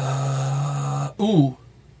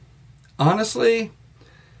 Honestly,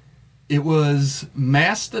 it was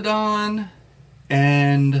Mastodon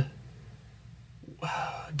and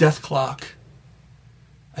Death Clock.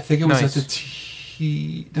 I think it was at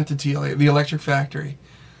the Electric Factory.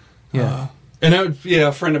 Yeah. And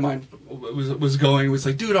a friend of mine was going. Was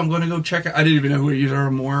like, dude, I'm going to go check it. I didn't even know who either of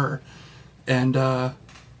them were, and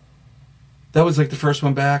that was like the first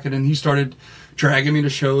one back. And then he started dragging me to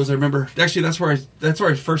shows. I remember actually that's where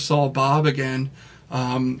I first saw Bob again.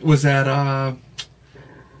 Was at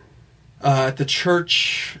the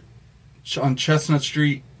church on Chestnut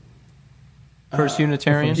Street. First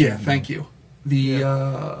Unitarian. Yeah, thank you.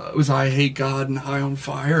 It was I Hate God and High on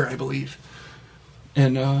Fire, I believe,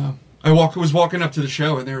 and I was walking up to the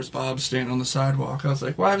show, and there was Bob standing on the sidewalk. I was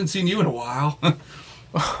like, well, I haven't seen you in a while.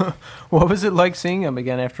 What was it like seeing him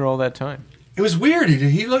again after all that time? It was weird.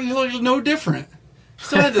 He looked no different.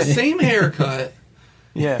 Still had the same haircut.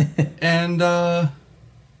 Yeah. And,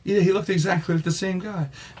 he looked exactly like the same guy.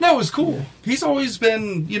 No, it was cool. Yeah. He's always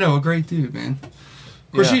been, a great dude, man.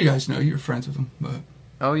 Of course, you guys know you're friends with him, but...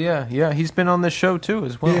 Oh, yeah. He's been on this show, too,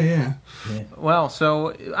 as well. Yeah. Well,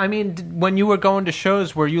 so, I mean, when you were going to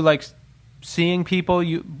shows, were you, like, seeing people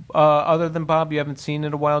other than Bob you haven't seen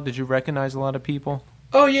in a while? Did you recognize a lot of people?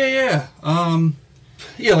 Oh, yeah.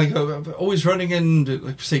 Always running into,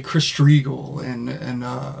 like, say, Chris Striegel, and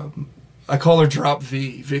I call her Drop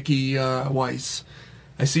V, Vicky Weiss.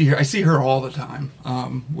 I see her all the time.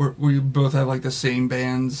 We both have, like, the same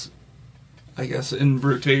bands, I guess, in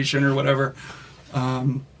rotation or whatever. A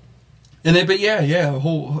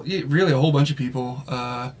whole bunch of people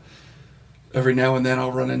every now and then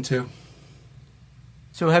I'll run into.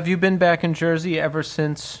 So have you been back in Jersey ever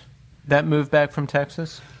since that move back from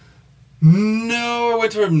Texas? No, I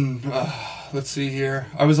went from, let's see here.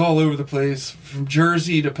 I was all over the place, from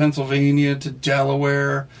Jersey to Pennsylvania to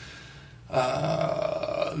Delaware,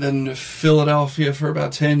 then to Philadelphia for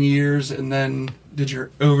about 10 years, and then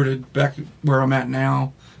over to back where I'm at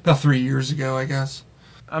now. About 3 years ago, I guess.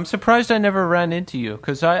 I'm surprised I never ran into you,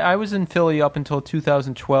 because I was in Philly up until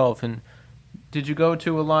 2012, and did you go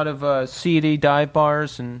to a lot of seedy dive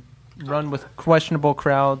bars and run with questionable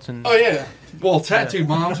crowds? And oh, yeah. Well, Tattoo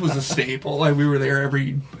Moms was a staple. Like, we were there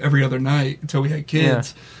every other night until we had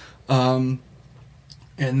kids. Yeah.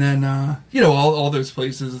 And then, all those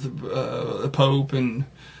places, the Pope and...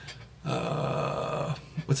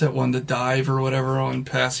 what's that one, the Dive or whatever on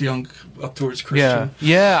Passyunk up towards Christian.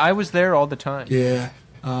 Yeah, I was there all the time. Yeah.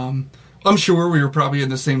 I'm sure we were probably in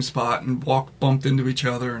the same spot and bumped into each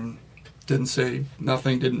other and didn't say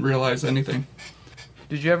nothing, didn't realize anything.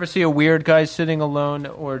 Did you ever see a weird guy sitting alone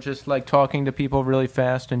or just like talking to people really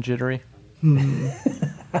fast and jittery?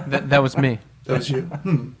 That was me. That was you?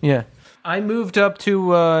 Yeah. I moved up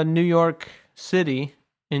to New York city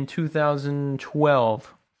in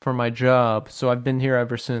 2012 for my job, so I've been here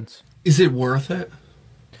ever since. Is it worth it?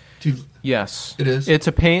 Yes, it is. It's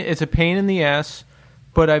a pain in the ass,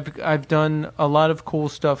 but I've done a lot of cool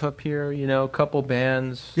stuff up here. You know, a couple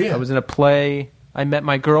bands. Yeah. I was in a play. I met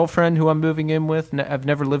my girlfriend, who I'm moving in with. I've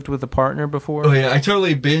never lived with a partner before. Oh yeah, I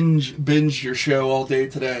totally binge your show all day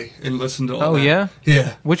today and listened to all that. Oh yeah,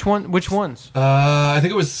 yeah. Which ones? I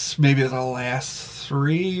think it was maybe the last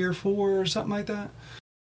 3 or 4 or something like that.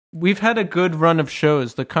 We've had a good run of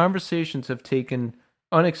shows. The conversations have taken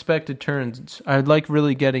unexpected turns. I like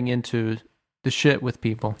really getting into the shit with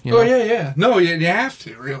people. You know? Oh yeah. No, you have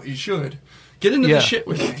to. Really, you should get into the shit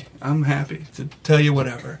with me. I'm happy to tell you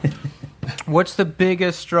whatever. What's the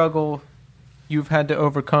biggest struggle you've had to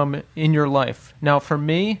overcome in your life? Now, for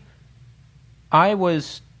me, I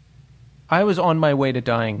was on my way to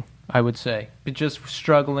dying, I would say. But just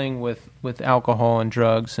struggling with alcohol and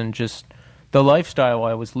drugs and just the lifestyle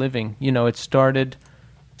I was living. You know, it started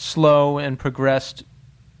slow and progressed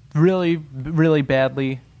really, really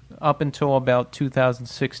badly up until about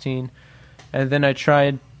 2016. And then I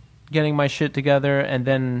tried getting my shit together, and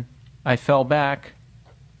then I fell back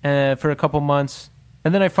for a couple months,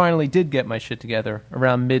 and then I finally did get my shit together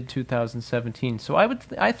around mid 2017. So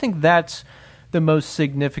I think that's the most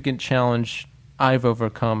significant challenge I've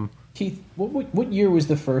overcome. Keith, what year was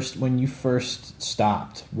the first when you first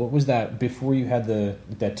stopped? What was that before you had that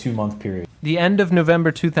 2-month period? The end of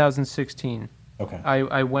November 2016. Okay.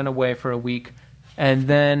 I went away for a week, and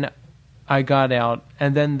then I got out,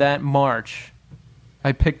 and then that March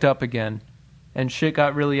I picked up again, and shit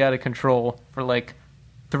got really out of control for like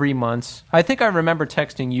 3 months. I think I remember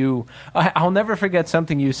texting you. I'll never forget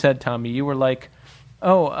something you said, Tommy. You were like,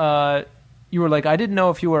 I didn't know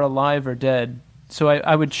if you were alive or dead. So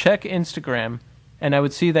I would check Instagram, and I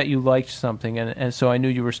would see that you liked something, and so I knew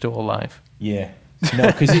you were still alive. Yeah. No,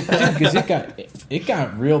 because it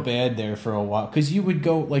got real bad there for a while. Because you would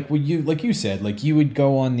go, like you said, like you would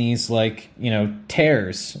go on these, like, you know,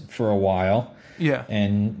 tears for a while. Yeah.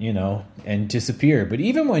 And, you know, and disappear. But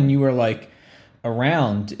even when you were, like,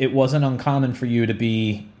 around, it wasn't uncommon for you to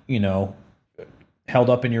be, you know, held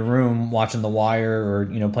up in your room watching The Wire or,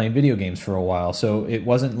 you know, playing video games for a while. So it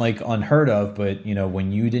wasn't like unheard of, but, you know,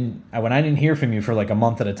 when I didn't hear from you for like a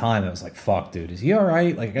month at a time, I was like, fuck, dude, is he all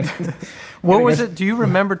right? Like, what was it? Do you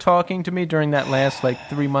remember talking to me during that last like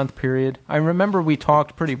 3-month period? I remember we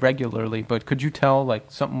talked pretty regularly, but could you tell like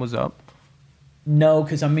something was up? No,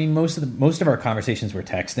 because I mean, most of our conversations were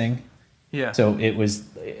texting. Yeah. So it was,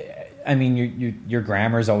 I mean, your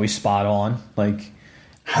grammar is always spot on. Like,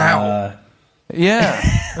 how? Yeah.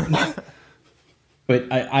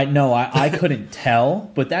 But I couldn't tell.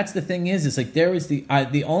 But that's the thing is like there was the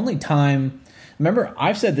only time. Remember,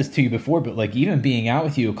 I've said this to you before, but like even being out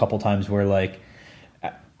with you a couple times where like,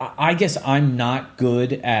 I guess I'm not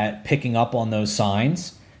good at picking up on those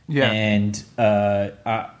signs. Yeah. And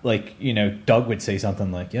like, you know, Doug would say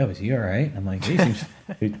something like, "Yo, is he all right?" I'm like,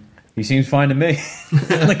 he seems fine to me.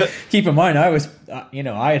 Like, keep in mind, I was, you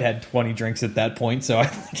know, I had 20 drinks at that point, so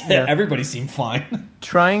everybody seemed fine.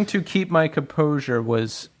 Trying to keep my composure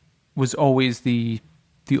was always the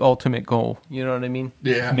ultimate goal. You know what I mean?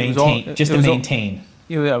 Yeah. Maintain.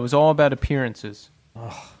 Yeah, it was all about appearances.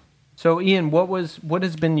 Ugh. So, Ian, what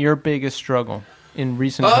has been your biggest struggle in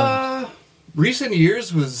recent times? Recent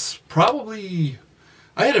years was probably,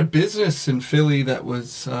 I had a business in Philly that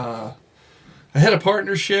was, I had a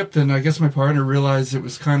partnership, and I guess my partner realized it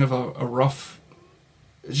was kind of a rough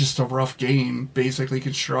game, basically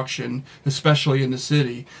construction, especially in the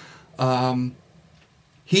city.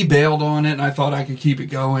 He bailed on it, and I thought I could keep it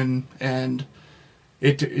going, and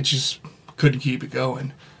it just couldn't keep it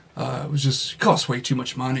going. It cost way too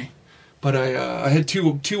much money. But I had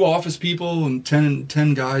two office people and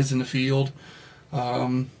 10 guys in the field,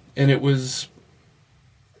 and it's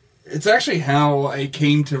actually how I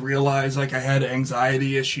came to realize like I had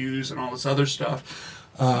anxiety issues and all this other stuff,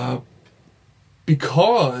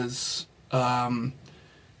 because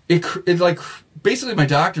it like basically my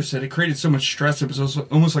doctor said it created so much stress. It was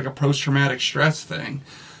almost like a post-traumatic stress thing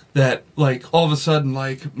that like all of a sudden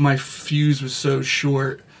like my fuse was so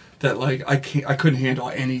short that like I couldn't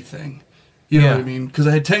handle anything. You know what I mean? Because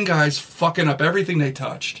I had 10 guys fucking up everything they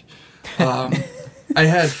touched. I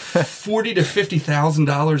had $40,000 to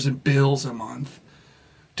 $50,000 in bills a month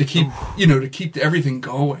to keep everything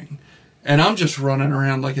going, and I'm just running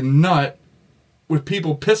around like a nut with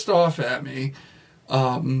people pissed off at me,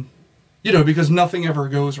 because nothing ever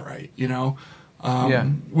goes right,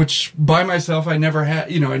 Which by myself I never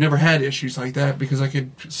had issues like that because I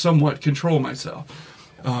could somewhat control myself.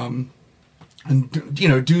 and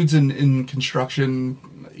dudes in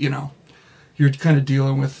construction, you're kind of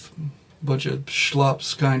dealing with a bunch of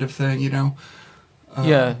schlups kind of thing,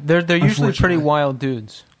 Yeah, they're usually pretty wild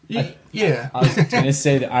dudes. Yeah. I was going to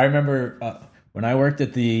say that I remember when I worked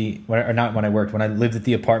at when I lived at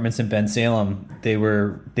the apartments in Ben Salem, they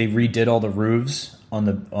redid all the roofs on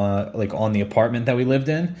the apartment that we lived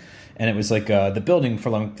in, and it was like the building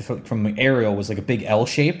from aerial was like a big L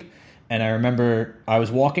shape. And I remember I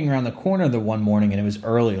was walking around the corner the one morning, and it was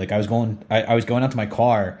early. Like I was going out to my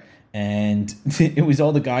car, and it was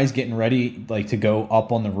all the guys getting ready like to go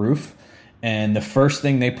up on the roof. And the first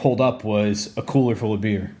thing they pulled up was a cooler full of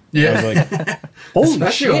beer. Yeah. I was like, holy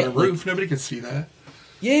Especially shit. on a roof. Nobody could see that.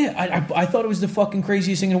 Yeah, I thought it was the fucking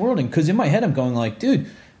craziest thing in the world. Because in my head, I'm going like, dude,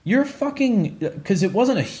 you're fucking... Because it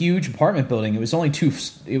wasn't a huge apartment building. It was only two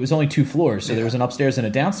floors. So there was an upstairs and a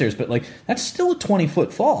downstairs. But, like, that's still a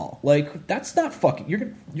 20-foot fall. Like, that's not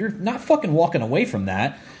fucking... You're not fucking walking away from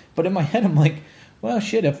that. But in my head, I'm like... Well,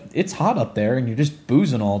 shit, if it's hot up there and you're just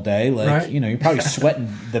boozing all day, like, right. You're probably sweating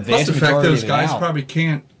the Plus vast the fact majority those of it guys out. probably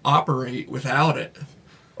can't operate without it.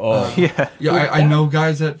 Oh. Yeah. Yeah, I know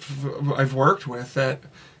guys that I've worked with that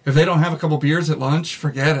if they don't have a couple beers at lunch,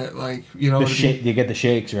 forget it. Like, You get the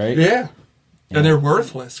shakes, right? Yeah. And they're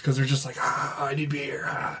worthless because they're just like, I need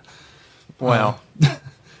beer. Wow.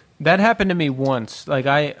 That happened to me once. Like,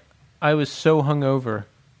 I was so hungover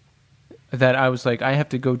that I was like, I have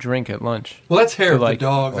to go drink at lunch. Well, that's hair of like, the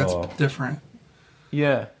dog. That's different.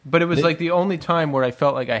 Yeah, but it was like the only time where I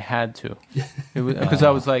felt like I had to. It was because I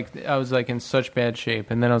was like in such bad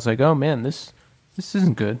shape, and then I was like, oh man, this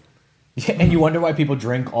isn't good. Yeah, and you wonder why people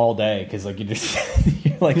drink all day because like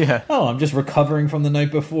you're like, oh, I'm just recovering from the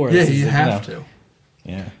night before. Yeah, you have to.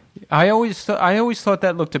 Yeah, I always thought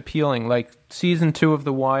that looked appealing. Like season 2 of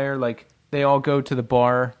The Wire, like they all go to the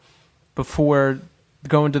bar before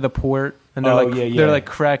going to the port. And they're they're like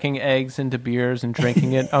cracking eggs into beers and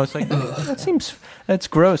drinking it. I was like, that's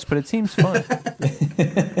gross, but it seems fun.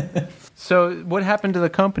 So what happened to the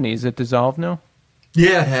company? Is it dissolved now?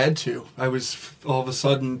 Yeah, it had to. I was all of a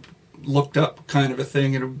sudden looked up kind of a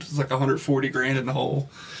thing, and it was like $140,000 in the hole.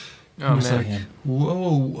 Oh man! Like,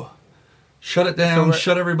 whoa! Shut it down.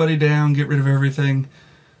 Shut everybody down. Get rid of everything.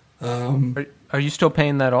 Are you still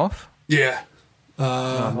paying that off? Yeah.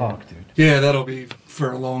 Fuck, dude. Yeah, that'll be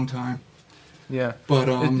for a long time. Yeah. But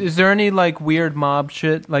is there any like weird mob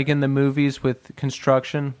shit like in the movies with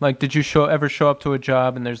construction? Like, did you ever show up to a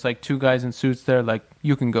job and there's like 2 guys in suits there, like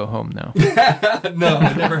you can go home now? No,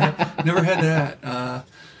 I never had that.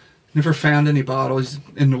 Never found any bottles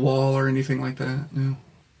in the wall or anything like that. No.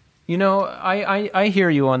 You know, I hear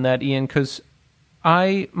you on that, Ian, because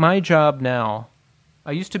my job now,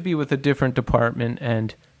 I used to be with a different department,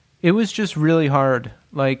 and it was just really hard.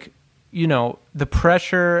 Like, the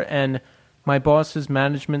pressure and my boss's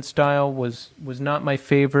management style was not my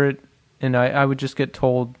favorite, and I would just get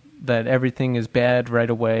told that everything is bad right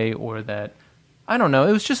away, or that, I don't know,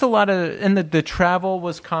 it was just a lot of, and the travel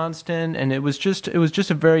was constant, and it was just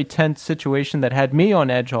a very tense situation that had me on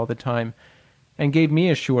edge all the time and gave me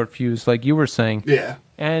a short fuse, like you were saying. Yeah.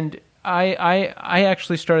 And I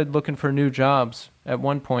actually started looking for new jobs at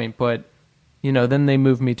one point, but then they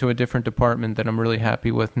moved me to a different department that I'm really happy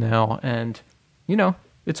with now, and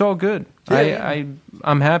it's all good. Yeah.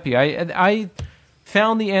 I'm happy. I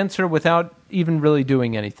found the answer without even really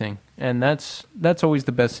doing anything, and that's always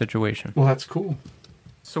the best situation. Well, that's cool.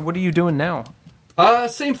 So what are you doing now?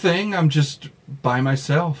 Same thing. I'm just by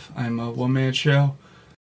myself. I'm a one-man show.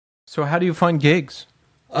 So how do you find gigs?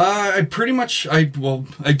 I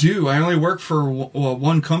do. I only work for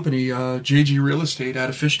one company, JG Real Estate out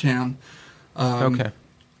of Fishtown. Okay.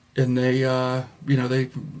 And they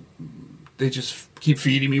just keep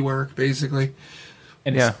feeding me work, basically.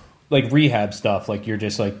 And it's like rehab stuff. Like you're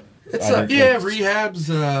just like it's rehabs.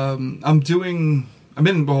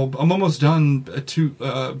 I'm almost done at 2.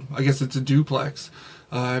 I guess it's a duplex.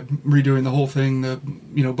 Redoing the whole thing.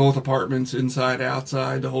 Both apartments, inside,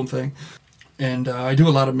 outside, the whole thing. And I do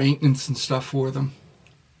a lot of maintenance and stuff for them.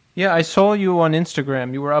 Yeah, I saw you on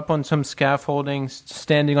Instagram. You were up on some scaffolding,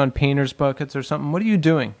 standing on painter's buckets or something. What are you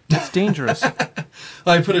doing? It's dangerous.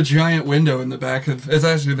 I put a giant window in the back of... It's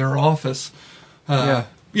actually their office. Put a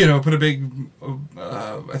big...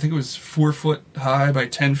 I think it was 4 foot high by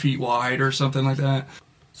 10 feet wide or something like that.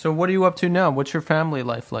 So what are you up to now? What's your family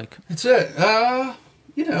life like? That's it.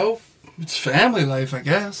 It's family life, I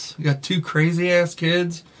guess. I got 2 crazy-ass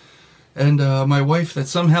kids. And my wife that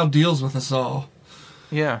somehow deals with us all.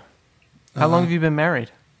 Yeah. How long have you been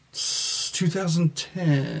married?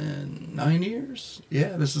 2010. 9 years?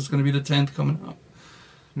 Yeah, this is going to be the 10th coming up.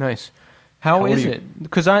 Nice. How is it?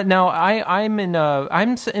 Because I'm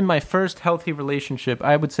in my first healthy relationship,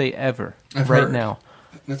 I would say ever. I've right heard. now.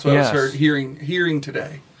 That's what I was hearing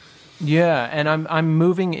today. Yeah, and I'm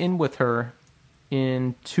moving in with her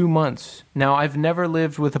in 2 months. Now, I've never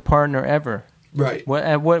lived with a partner ever. Right.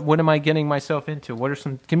 What am I getting myself into?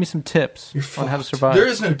 Give me some tips on how to survive. There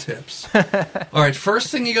is no tips. All right, first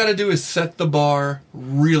thing you got to do is set the bar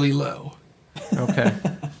really low. Okay.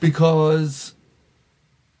 Because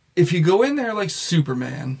if you go in there like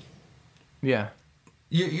Superman, yeah,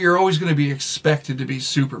 you're always going to be expected to be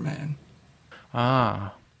Superman.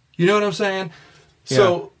 Ah. You know what I'm saying?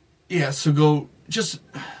 Yeah. So go just,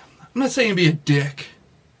 I'm not saying be a dick.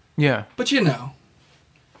 Yeah. But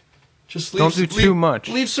just don't do too much.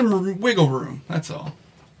 Leave some wiggle room, that's all.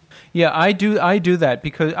 Yeah, I do that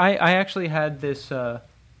because I actually had this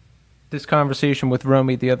this conversation with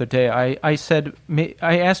Romy the other day. I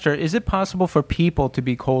asked her, is it possible for people to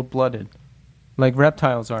be cold-blooded like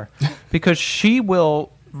reptiles are? Because she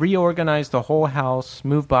will reorganize the whole house,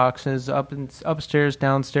 move boxes upstairs,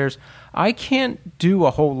 downstairs. I can't do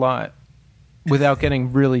a whole lot without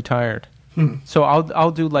getting really tired. So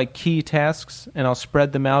I'll do like key tasks and I'll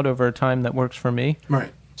spread them out over a time that works for me.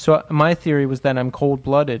 Right. So my theory was that I'm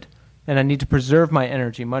cold-blooded and I need to preserve my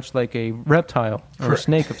energy, much like a reptile or a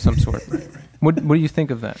snake of some sort. Right. What do you think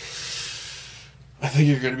of that? I think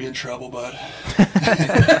you're going to be in trouble, bud.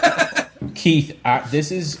 Keith,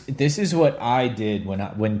 this is what I did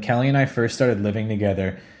when Kelly and I first started living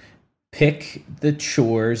together. Pick the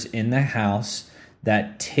chores in the house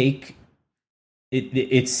that take.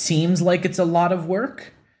 It seems like it's a lot of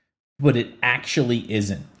work, but it actually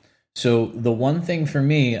isn't. So the one thing for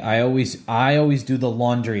me, I always do the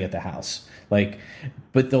laundry at the house.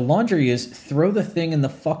 But the laundry is throw the thing in the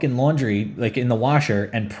fucking laundry, like in the washer,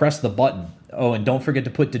 and press the button. Oh, and don't forget to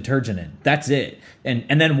put detergent in. That's it.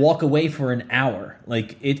 And then walk away for an hour.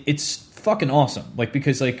 Like it's fucking awesome.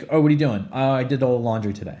 Because oh, what are you doing? I did all the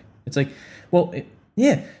laundry today. It's like, well,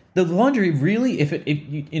 yeah. The laundry really, if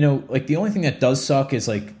the only thing that does suck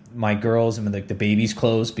is my girls and the baby's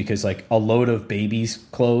clothes, because a load of baby's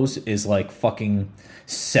clothes is fucking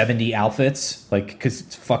 70 outfits, because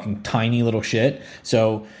it's fucking tiny little shit.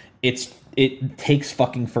 So it takes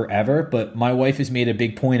fucking forever. But my wife has made a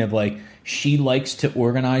big point of she likes to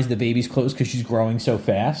organize the baby's clothes because she's growing so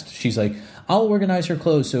fast. She's like, I'll organize her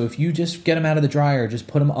clothes. So if you just get them out of the dryer, just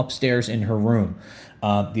put them upstairs in her room.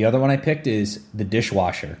 The other one I picked is the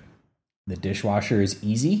dishwasher. The dishwasher is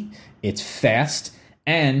easy, it's fast,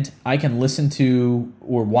 and I can listen to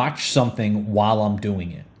or watch something while I'm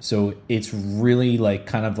doing it. So it's really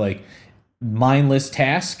mindless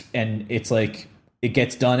task, and it's it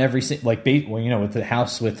gets done every with the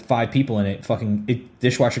house with 5 people in it,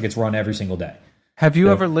 dishwasher gets run every single day. Have you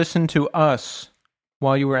ever listened to us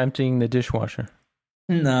while you were emptying the dishwasher?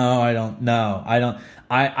 No, I don't. No, I don't.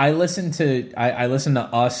 I listen to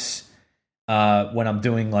us when I'm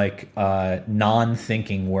doing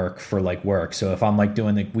non-thinking work for work. So if I'm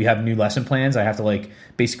doing we have new lesson plans, I have to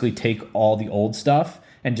basically take all the old stuff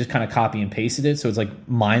and just kind of copy and paste it. So it's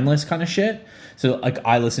mindless kind of shit. So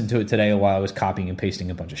I listened to it today while I was copying and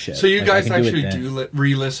pasting a bunch of shit. So you guys actually do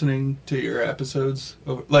re-listening to your episodes?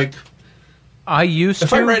 I used to.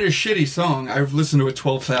 If I write a shitty song, I've listened to it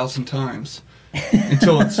 12,000 times.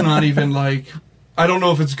 Until it's not even I don't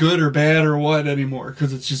know if it's good or bad or what anymore,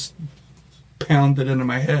 because it's just pounded into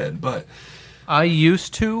my head. But I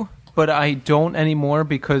used to, but I don't anymore,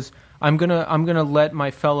 because I'm gonna let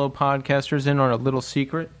my fellow podcasters in on a little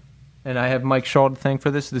secret, and I have Mike Shaw to thank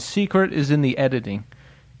for this. The secret is in the editing,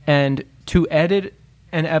 and to edit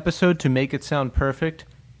an episode to make it sound perfect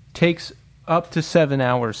takes up to 7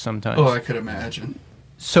 hours sometimes. Oh, I could imagine.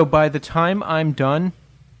 So by the time I'm done,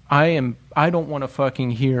 I don't want to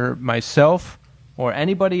fucking hear myself or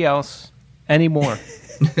anybody else anymore.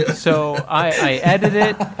 So I edit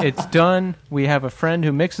it. It's done. We have a friend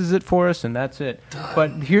who mixes it for us, and that's it. Done.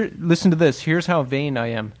 But listen to this. Here's how vain I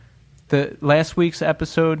am. The last week's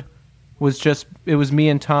episode was me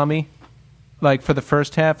and Tommy, for the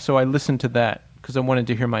first half. So I listened to that because I wanted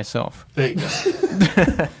to hear myself. There you go.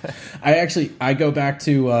 I go back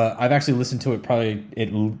to. I've actually listened to it probably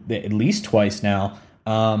at least twice now.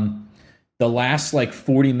 The last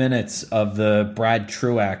 40 minutes of the Brad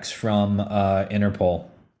Truax from Interpol.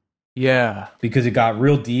 Yeah, because it got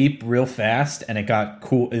real deep, real fast, and it got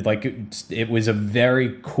cool. It was a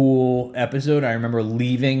very cool episode. I remember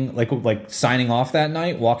leaving, signing off that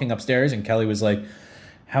night, walking upstairs, and Kelly was like,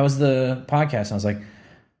 "How was the podcast?" And I was like,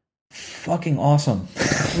 "Fucking awesome."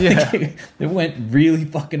 Yeah, it went really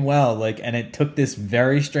fucking well. And it took this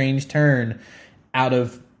very strange turn out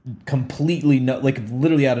of completely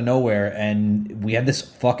literally out of nowhere, and we had this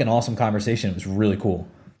fucking awesome conversation. It was really cool.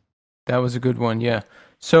 That was a good one, yeah.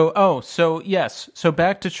 So yes. So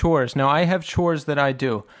back to chores. Now I have chores that I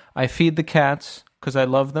do. I feed the cats because I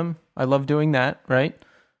love them. I love doing that, right?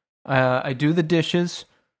 I do the dishes.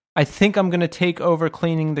 I think I'm going to take over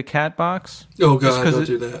cleaning the cat box. Oh, God, don't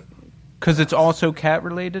do that. Because it's also cat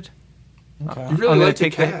related. Okay. You really like the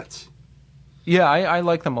cats. Yeah, I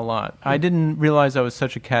like them a lot. I didn't realize I was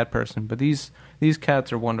such a cat person, but these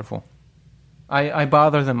cats are wonderful. I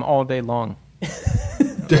bother them all day long.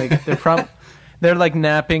 Like they're like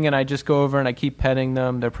napping, and I just go over and I keep petting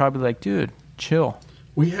them. They're probably like, dude, chill.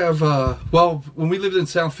 We have, when we lived in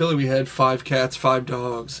South Philly, we had 5 cats, 5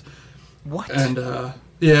 dogs. What? And,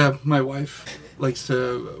 yeah, my wife likes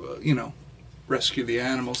to, rescue the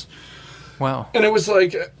animals. Wow. And it was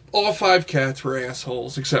like all 5 cats were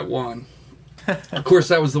assholes except one. Of course,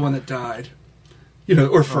 that was the one that died.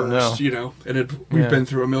 Or first, and we've been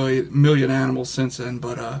through a million animals since then,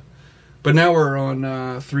 but now we're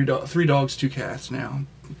on 3 dogs, 2 cats now,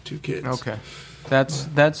 2 kids. Okay,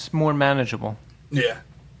 that's more manageable. Yeah.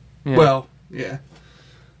 Well, yeah.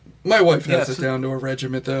 My wife has it down to a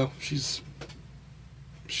regiment, though. She's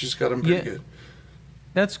got them pretty good.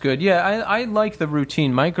 That's good. Yeah, I like the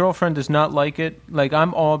routine. My girlfriend does not like it. Like,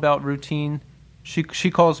 I'm all about routine. She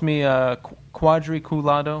calls me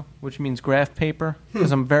quadriculado, which means graph paper,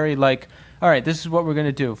 because I'm very like, all right, this is what we're going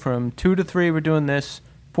to do. From 2 to 3, we're doing this.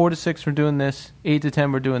 4 to 6, we're doing this. 8 to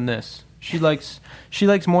 10, we're doing this. She likes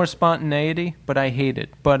more spontaneity, but I hate it.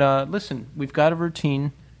 But listen, we've got a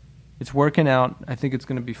routine. It's working out. I think it's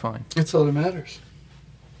going to be fine. That's all that matters.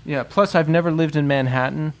 Yeah, plus I've never lived in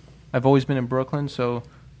Manhattan. I've always been in Brooklyn, so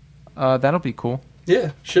that'll be cool.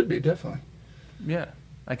 Yeah, should be, definitely. Yeah,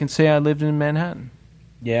 I can say I lived in Manhattan.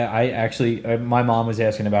 Yeah, I actually, my mom was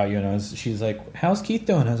asking about you, and she's like, how's Keith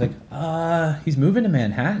doing? I was like, he's moving to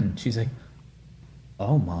Manhattan. She's like,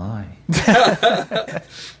 oh my.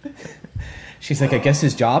 She's like, I guess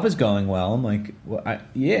his job is going well. I'm like, well,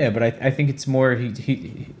 yeah, but I think it's more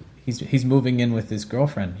he's moving in with his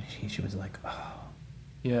girlfriend. She was like, oh.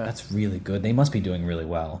 Yeah, that's really good. They must be doing really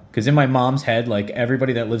well. Because in my mom's head, like,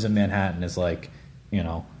 everybody that lives in Manhattan is like,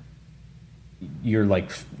 you're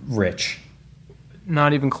like rich.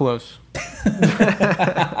 Not even close. Well,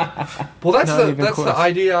 that's the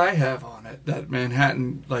idea I have on it. That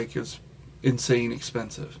Manhattan is insane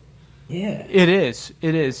expensive. Yeah, it is.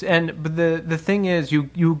 But the thing is,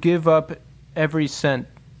 you give up every cent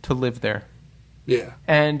to live there. Yeah,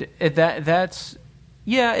 and that's.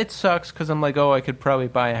 Yeah, it sucks because I'm like, oh, I could probably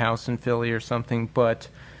buy a house in Philly or something. But,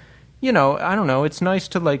 I don't know. It's nice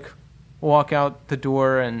to, walk out the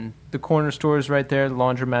door and the corner store is right there, the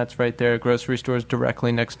laundromat's right there, grocery store's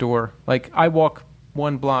directly next door. I walk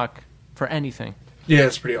 1 block for anything. Yeah,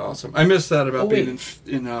 it's pretty awesome. I miss that about being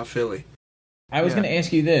in Philly. I was going to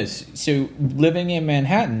ask you this. So, living in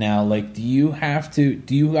Manhattan now, do you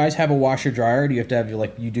guys have a washer dryer? Or do you have to have,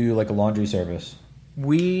 you do a laundry service?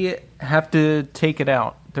 We have to take it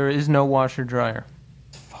out. There is no washer dryer.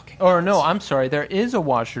 I'm sorry. There is a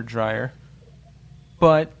washer dryer,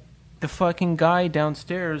 but the fucking guy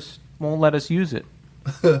downstairs won't let us use it.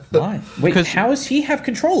 Why? Wait, how does he have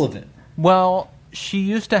control of it? Well, she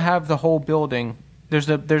used to have the whole building. There's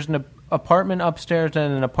an apartment upstairs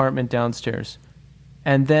and an apartment downstairs,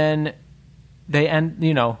 and then they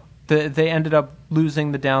ended up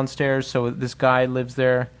losing the downstairs. So this guy lives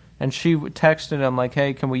there. And she texted him like,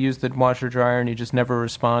 hey, can we use the washer dryer? And he just never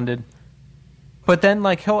responded. But then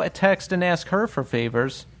he'll text and ask her for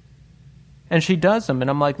favors. And she does them.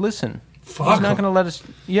 And I'm like, listen, he's not going to let us.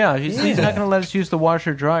 Yeah, he's not going to let us use the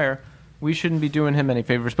washer dryer. We shouldn't be doing him any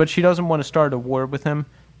favors. But she doesn't want to start a war with him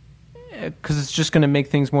because it's just going to make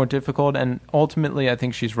things more difficult. And ultimately, I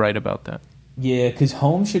think she's right about that. Yeah, because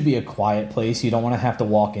home should be a quiet place. You don't want to have to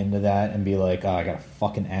walk into that and be like, oh, I got a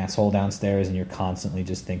fucking asshole downstairs, and you're constantly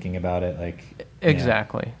just thinking about it.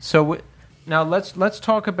 Exactly. Yeah. So now let's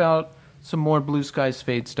talk about some more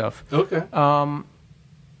Blueskiesfade stuff. Okay.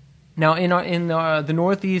 Now in the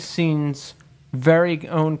Northeast scene's very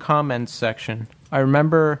own comments section, I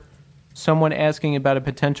remember someone asking about a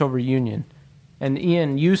potential reunion, and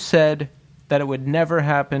Ian, you said that it would never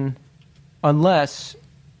happen unless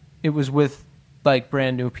it was with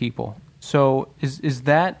brand new people. So is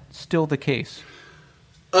that still the case?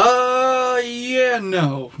 Yeah,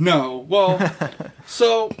 no. Well,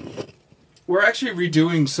 so we're actually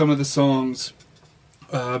redoing some of the songs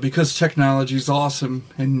because technology is awesome,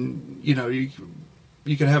 and you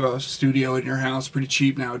can have a studio in your house pretty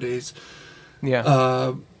cheap nowadays.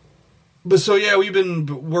 Yeah. but so yeah, we've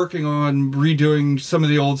been working on redoing some of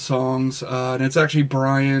the old songs, and it's actually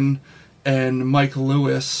Brian and Mike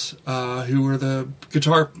Lewis, who were the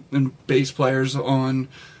guitar and bass players on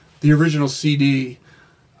the original CD.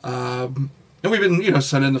 And we've been,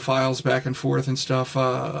 sending the files back and forth and stuff.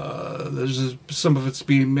 There's some of it's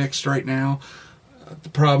being mixed right now. The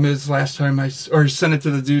problem is, last time I sent it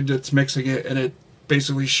to the dude that's mixing it, and it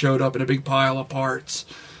basically showed up in a big pile of parts.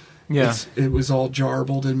 Yeah, it was all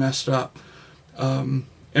jarbled and messed up.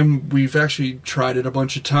 And we've actually tried it a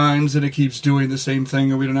bunch of times, and it keeps doing the same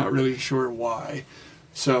thing, and we're not really sure why.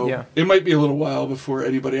 So It might be a little while before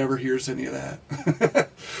anybody ever hears any of that.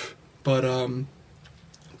 But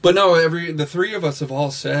no, the three of us have all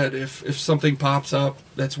said if something pops up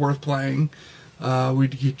that's worth playing,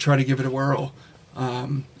 we'd try to give it a whirl.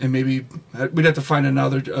 And maybe we'd have to find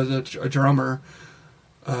a drummer,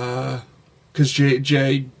 because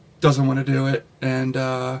Jay doesn't want to do it, and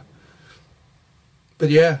but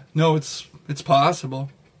yeah, no, it's possible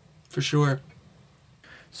for sure.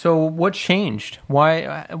 So what changed?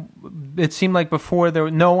 Why? It seemed like before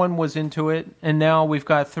no one was into it, and now we've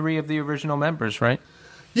got 3 of the original members, right?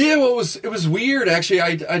 Yeah, well, it was weird actually.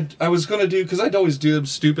 I was gonna do, because I'd always do them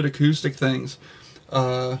stupid acoustic things,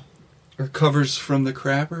 or covers from the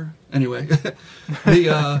Crapper. Anyway,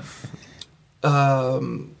 I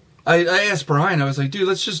asked Brian. I was like, dude,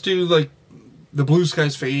 let's just do like the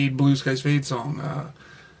Blueskiesfade song.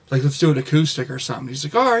 Like, let's do an acoustic or something. He's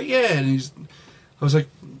like, all right, yeah. And I was like,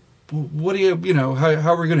 what do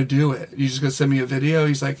how are we gonna do it? You just gonna send me a video?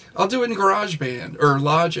 He's like, I'll do it in GarageBand or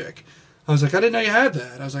Logic. I was like, I didn't know you had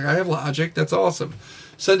that. I was like, I have Logic. That's awesome.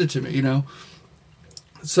 Send it to me,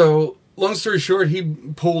 So, long story short, he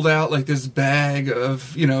pulled out like this bag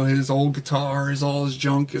of, his old guitars, all his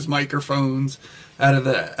junk, his microphones out of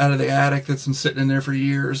the attic that's been sitting in there for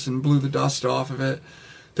years, and blew the dust off of it.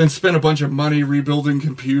 Then spent a bunch of money rebuilding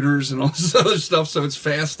computers and all this other stuff so it's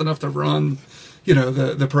fast enough to run,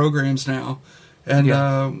 the programs now. And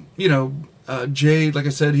Jay, like I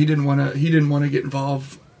said, he didn't want to get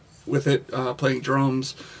involved with it, playing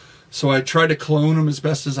drums. So I tried to clone him as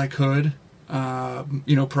best as I could,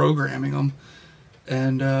 programming them.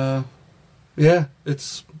 And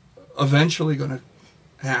it's eventually going to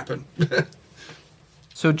happen.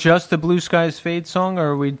 So just the Blueskiesfade song,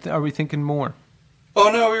 or are we thinking more?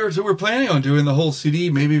 Oh no, we're planning on doing the whole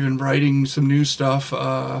CD, maybe even writing some new stuff.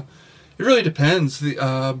 It really depends.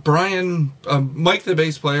 The Brian, Mike, the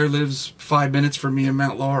bass player, lives 5 minutes from me in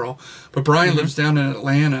Mount Laurel, but Brian lives down in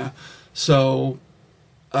Atlanta, so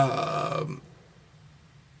it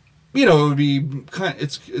would be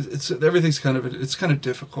everything's kind of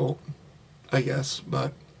difficult, I guess,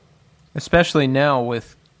 but especially now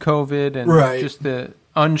with COVID and just the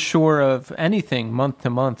unsure of anything month to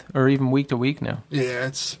month or even week to week now. Yeah,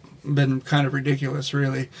 it's been kind of ridiculous,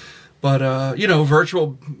 really. But,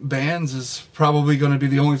 virtual bands is probably going to be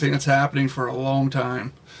the only thing that's happening for a long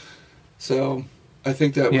time. So I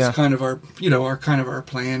think that was kind of our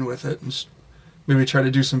plan with it. And maybe try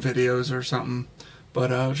to do some videos or something.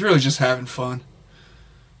 But it's really just having fun.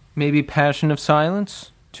 Maybe Passion of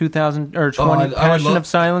Silence 2020. Passion of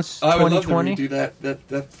Silence 2020. I would love to redo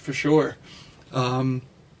that for sure. And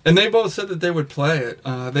they both said that they would play it.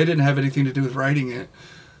 They didn't have anything to do with writing it.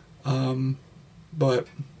 But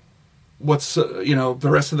what's the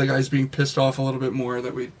rest of the guys being pissed off a little bit more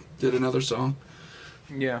that we did another song.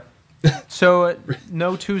 Yeah. So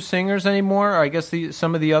no 2 singers anymore? I guess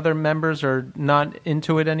some of the other members are not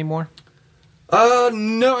into it anymore?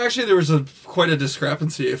 No, actually there was quite a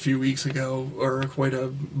discrepancy a few weeks ago, or quite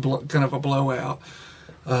a kind of a blowout.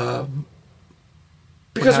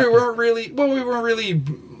 Because we weren't really,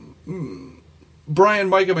 Brian,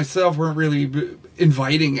 Mike, and myself weren't really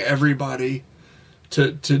inviting everybody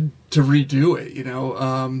to redo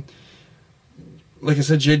it, Like I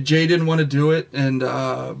said, Jay didn't want to do it, and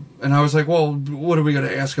I was like, well, what are we going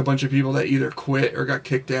to ask a bunch of people that either quit or got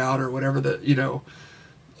kicked out or whatever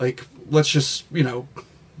like, let's just,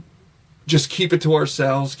 just keep it to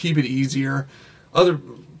ourselves, keep it easier.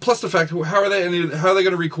 Plus the fact, how are they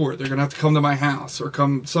going to record? They're going to have to come to my house or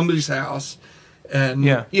come somebody's house. And,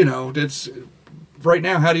 it's right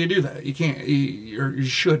now, how do you do that? You can't, you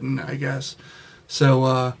shouldn't, I guess.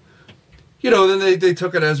 So, then they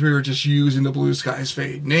took it as we were just using the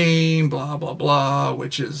Blueskiesfade name, blah, blah, blah,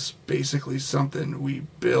 which is basically something we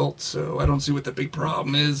built. So I don't see what the big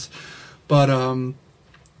problem is. But,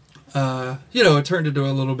 it turned into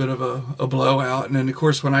a little bit of a blowout. And then, of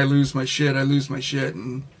course, when I lose my shit,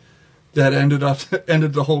 and that ended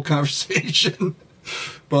the whole conversation.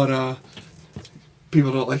 But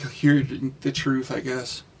people don't like hear the truth, I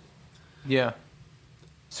guess. Yeah.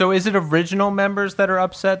 So is it original members that are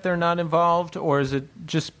upset they're not involved, or is it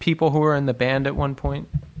just people who were in the band at one point?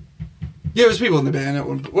 Yeah, it was people in the band at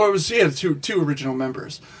one. Well, it was two original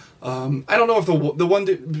members. I don't know if the one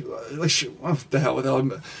like what the hell with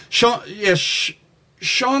them. Sean. Yeah,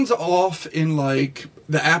 Sean's off in like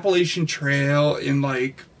the Appalachian Trail in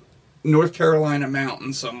like North Carolina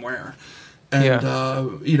mountain somewhere, and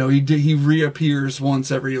he reappears once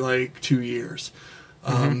every like 2 years.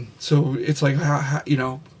 So it's like how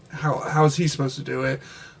is he supposed to do it?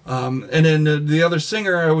 And then the other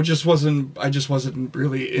singer, I just wasn't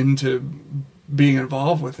really into being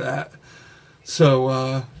involved with that. So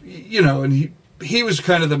and he was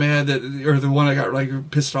kind of the man the one I got like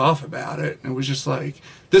pissed off about it, and was just like,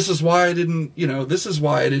 this is why I didn't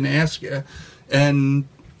ask you, and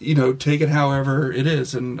take it however it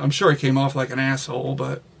is. And I'm sure I came off like an asshole,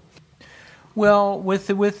 but well, with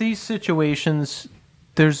these situations,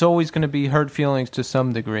 there's always going to be hurt feelings to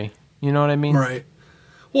some degree. You know what I mean? Right.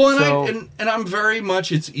 Well, and I'm very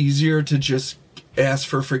much, it's easier to just ask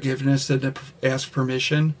for forgiveness than to ask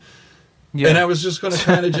permission. Yeah. And I was just going to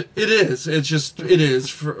kind of, it is,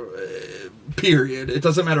 period. It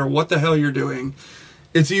doesn't matter what the hell you're doing.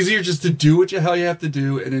 It's easier just to do what the hell you have to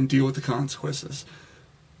do and then deal with the consequences.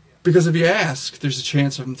 Because if you ask, there's a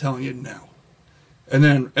chance of them telling you no. And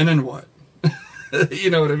then what? You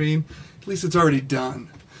know what I mean? At least it's already done.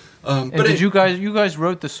 But you guys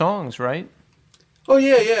wrote the songs, right? Oh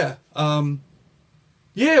yeah. I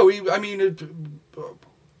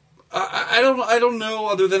don't know,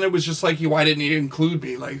 other than it was just like, why didn't you include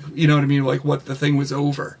me? Like, you know what I mean? Like, what the thing was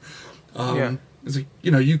over. It's like,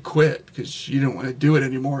 you quit because you didn't want to do it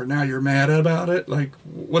anymore. Now you're mad about it. Like,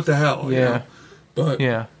 what the hell? Yeah. But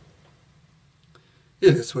yeah,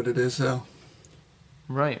 it is what it is, though.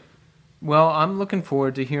 Right. Well, I'm looking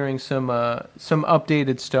forward to hearing some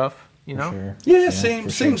updated stuff. Sure. Yeah,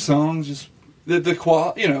 same songs. Just the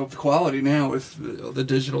quality now with the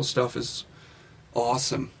digital stuff is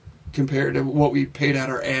awesome compared to what we paid out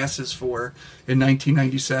our asses for in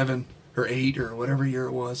 1997 or 8 or whatever year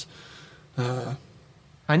it was.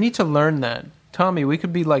 I need to learn that, Tommy. We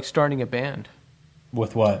could be like starting a band.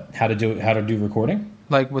 With what? How to do recording?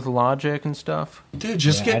 Like with Logic and stuff. Dude,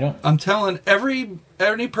 I'm telling every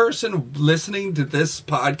person listening to this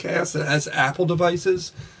podcast that has Apple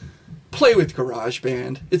devices, play with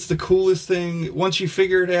GarageBand. It's the coolest thing. Once you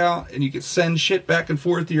figure it out and you can send shit back and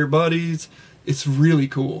forth to your buddies, it's really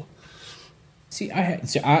cool. See, I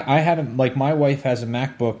haven't, like, my wife has a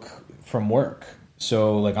MacBook from work,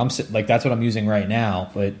 so like like that's what I'm using right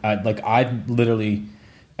now. But I've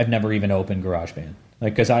never even opened GarageBand.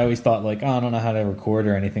 Like, because I always thought, like, I don't know how to record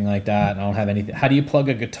or anything like that, and I don't have anything. How do you plug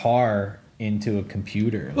a guitar into a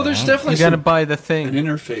computer? Well, there's definitely you got to buy the thing, an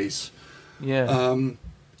interface. Yeah.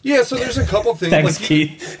 Yeah. So there's a couple things. Thanks, like,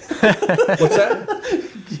 Keith. What's that?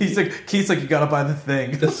 Keith's like, you got to buy the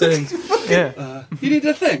thing. The thing. Yeah. You need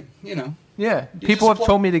the thing. Yeah. People have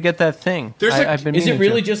told me to get that thing. I've been. Is it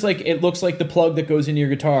really just like, it looks like the plug that goes into your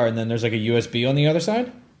guitar, and then there's like a USB on the other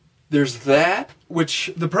side? There's that,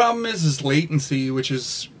 which the problem is latency, which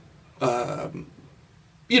is, like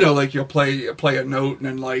you'll play a note and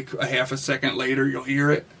then like a half a second later you'll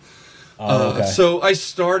hear it. Oh, okay. So I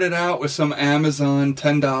started out with some Amazon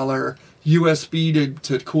 $10 USB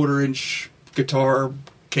to quarter-inch guitar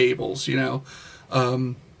cables,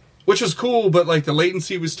 which was cool, but like the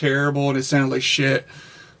latency was terrible and it sounded like shit.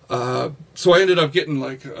 So I ended up getting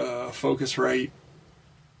like Focusrite,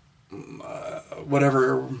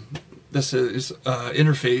 whatever this is,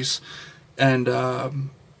 interface, and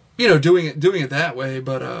doing it that way.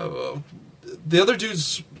 But the other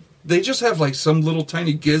dudes, they just have like some little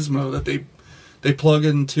tiny gizmo that they plug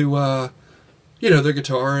into their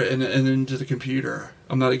guitar and into the computer.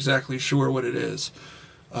 I'm not exactly sure what it is,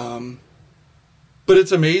 but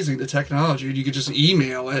it's amazing, the technology. You could just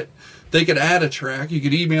email it. They could add a track. You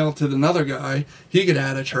could email it to another guy. He could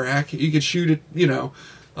add a track. You could shoot it,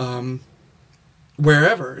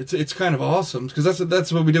 wherever. It's kind of awesome, because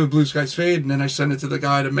that's what we did with Blueskiesfade, and then I sent it to the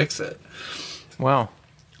guy to mix it. Wow.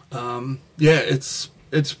 Yeah, it's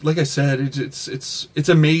like I said, it's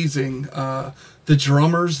amazing. The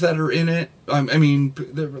drummers that are in it, I mean,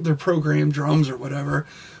 they're programmed drums or whatever.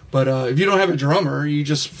 But if you don't have a drummer, you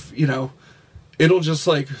just it'll just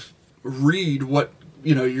like read what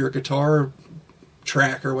your guitar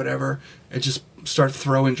track or whatever, and just start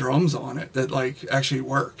throwing drums on it that like actually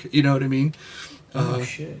work. You know what I mean? Oh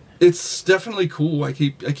shit! It's definitely cool. I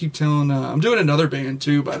keep telling. I'm doing another band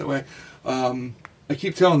too, by the way. I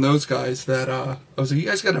keep telling those guys that I was like, you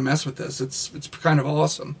guys got to mess with this. It's kind of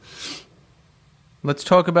awesome. Let's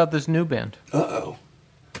talk about this new band. Uh-oh.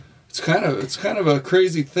 It's kind of a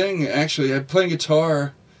crazy thing, actually. I'm playing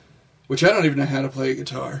guitar, which I don't even know how to play a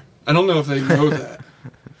guitar. I don't know if they know that.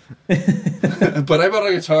 But I bought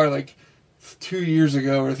a guitar like 2 years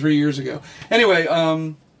ago or 3 years ago. Anyway,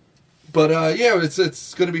 it's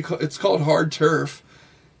going to be it's called Hard Turf,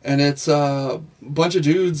 and it's a bunch of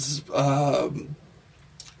dudes.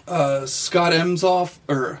 Scott Emhoff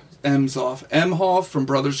from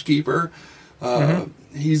Brothers Keeper.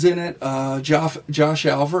 He's in it. Josh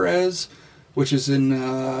Alvarez, which is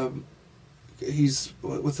in. He's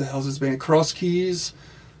what's the hell's his band? Cross Keys.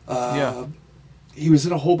 He was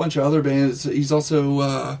in a whole bunch of other bands. He's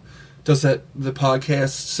also does the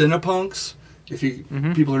podcast Cinepunks. If you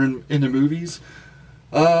people are into movies,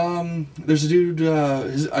 there's a dude.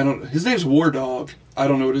 His name's War Dog. I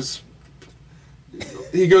don't know what his.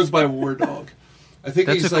 He goes by War Dog. I think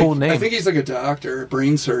That's he's a like cool name. I think he's like a doctor, a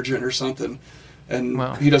brain surgeon or something, and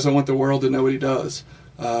wow. he doesn't want the world to know what he does.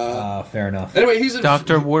 Fair enough. Anyway, he's a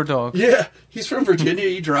Dr. War Dog. Yeah, he's from Virginia.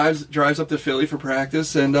 He drives up to Philly for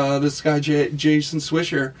practice, and this guy Jason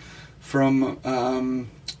Swisher from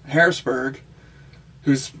Harrisburg,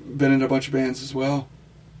 who's been in a bunch of bands as well.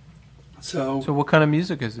 So what kind of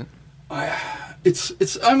music is it? It's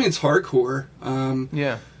hardcore.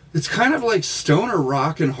 Yeah. It's kind of like stoner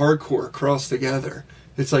rock and hardcore crossed together.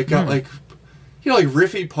 It's like got like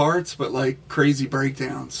riffy parts, but like crazy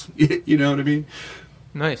breakdowns. You know what I mean?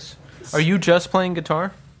 Nice. Are you just playing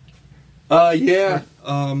guitar? Yeah.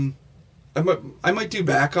 I might do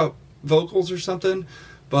backup vocals or something,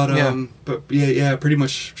 but pretty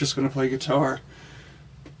much just gonna play guitar.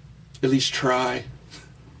 At least try.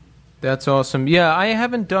 That's awesome. Yeah, I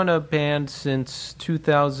haven't done a band since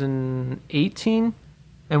 2018,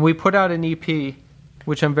 and we put out an EP,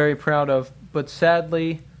 which I'm very proud of. But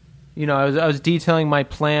sadly, I was detailing my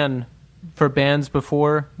plan for bands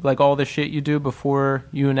before, like all the shit you do before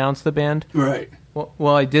you announce the band. Right.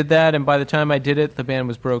 Well, I did that, and by the time I did it, the band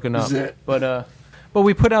was broken up. Is it? But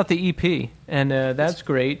we put out the EP, and that's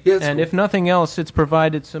great. Yeah, and cool. if nothing else, it's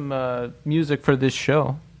provided some music for this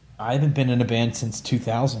show. I haven't been in a band since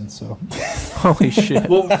 2000, so Holy shit.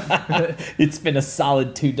 Well, it's been a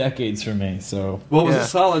solid 2 decades for me. So what was Yeah. a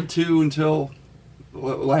solid 2 until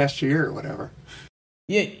last year or whatever.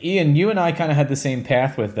 yeah, Ian, you and I kind of had the same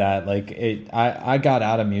path with that. Like, I got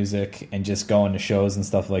out of music and just going to shows and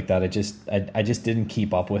stuff like that. I just didn't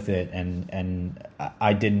keep up with it, and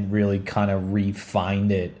I didn't really kind of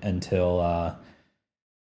refine it until.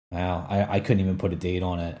 Wow, I couldn't even put a date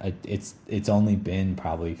on it. It's only been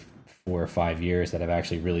probably 4 or 5 years that I've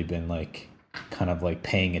actually really been like kind of like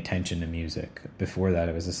paying attention to music. Before that,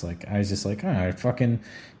 I was just like, all right, fucking,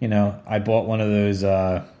 I bought one of those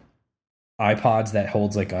iPods that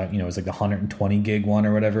holds like it's like the 120 gig one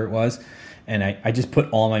or whatever it was, and I just put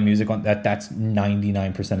all my music on that. That's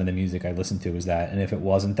 99% of the music I listened to was that, and if it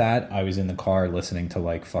wasn't that, I was in the car listening to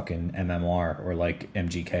like fucking MMR or like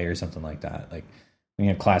MGK or something like that, like.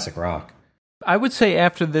 Classic rock. I would say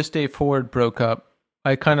after This Day Forward broke up,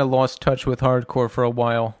 I kind of lost touch with hardcore for a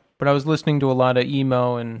while. But I was listening to a lot of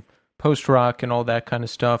emo and post-rock and all that kind of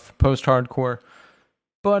stuff, post-hardcore.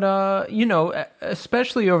 But,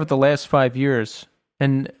 especially over the last 5 years,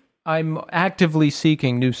 and I'm actively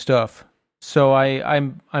seeking new stuff. So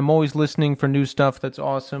I'm always listening for new stuff that's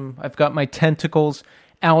awesome. I've got my tentacles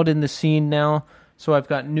out in the scene now, so I've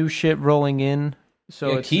got new shit rolling in.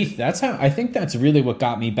 So yeah, Keith, I think that's really what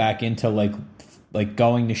got me back into like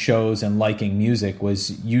going to shows and liking music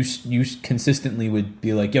was you consistently would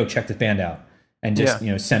be like, yo, check the band out, and just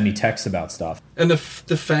send me texts about stuff. And the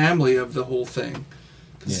family of the whole thing.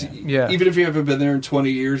 Yeah. Even if you haven't been there in 20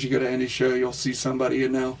 years, you go to any show, you'll see somebody you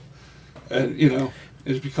know. And,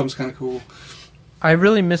 it becomes kind of cool. I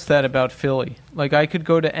really miss that about Philly. Like, I could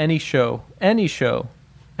go to any show, and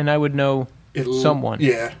I would know someone.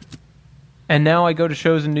 Yeah. And now I go to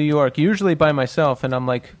shows in New York, usually by myself, and I'm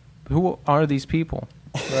like, who are these people?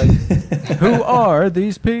 Like, who are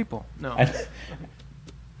these people? No.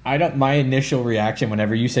 I don't. My initial reaction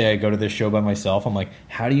whenever you say I go to this show by myself, I'm like,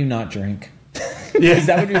 how do you not drink? Yeah.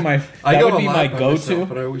 That would be my go-to. Myself,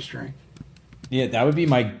 but I always drink. Yeah, that would be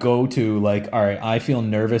my go-to. Like, all right, I feel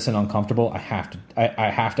nervous and uncomfortable. I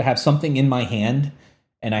have to have something in my hand,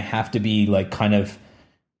 and I have to be like kind of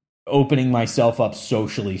opening myself up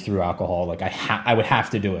socially through alcohol. Like I would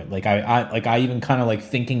have to do it. Like I even kind of like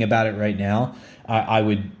thinking about it right now. I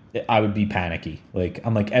would be panicky. Like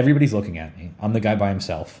I'm like, everybody's looking at me. I'm the guy by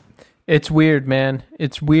himself. It's weird, man.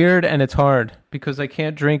 It's weird and it's hard because I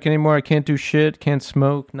can't drink anymore. I can't do shit. Can't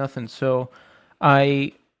smoke. Nothing. So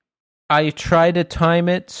I try to time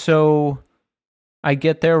it so I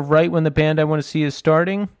get there right when the band I want to see is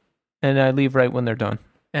starting, and I leave right when they're done.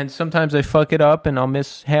 And sometimes I fuck it up and I'll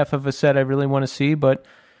miss half of a set I really want to see. But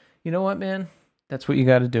you know what, man? That's what you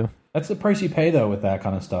got to do. That's the price you pay, though, with that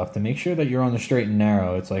kind of stuff. To make sure that you're on the straight and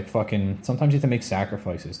narrow, it's like fucking... Sometimes you have to make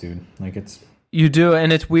sacrifices, dude. Like, it's... You do,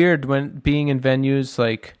 and it's weird when being in venues,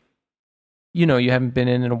 like, you know, you haven't been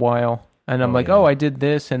in a while. And I'm yeah. I did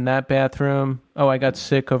this in that bathroom. Oh, I got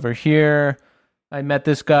sick over here. I met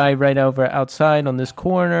this guy right over outside on this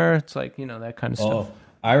corner. It's like, you know, that kind of stuff.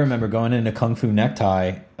 I remember going into Kung Fu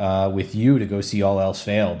Necktie with you to go see All Else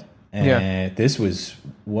Failed. And this was,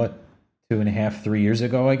 2.5, 3 years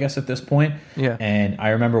ago, I guess, at this point. Yeah. And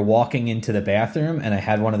I remember walking into the bathroom and I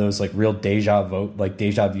had one of those like real deja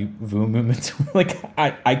vu moments. Like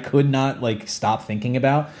I could not like stop thinking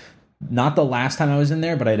about, not the last time I was in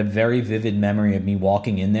there, but I had a very vivid memory of me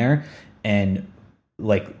walking in there and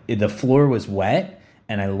like the floor was wet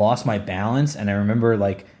and I lost my balance. And I remember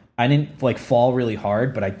like, I didn't like fall really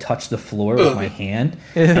hard, but I touched the floor with my hand.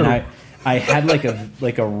 Ew. And I had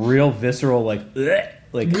like a real visceral like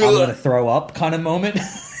I'm gonna throw up kind of moment.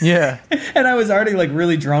 Yeah. And I was already like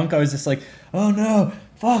really drunk. I was just like, oh no,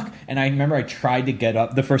 fuck. And I remember I tried to get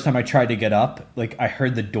up. The first time I tried to get up, like I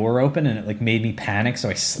heard the door open and it like made me panic. So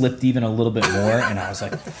I slipped even a little bit more and I was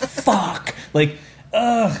like, fuck. Like,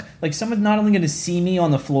 ugh. Like someone's not only gonna see me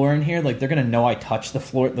on the floor in here, like they're gonna know I touched the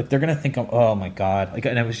floor. Like they're gonna think oh my God. Like,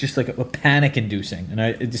 and it was just like a panic inducing. And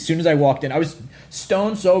as soon as I walked in, I was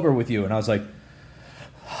stone sober with you and I was like,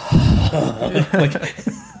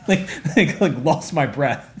 like lost my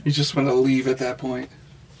breath. You just want to leave at that point.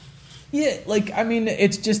 Yeah, like I mean,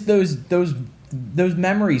 it's just those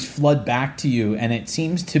memories flood back to you, and it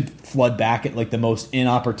seems to flood back at like the most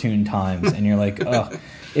inopportune times, and you're like, oh,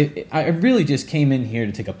 I really just came in here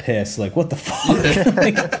to take a piss. Like, what the fuck?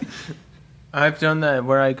 Like, I've done that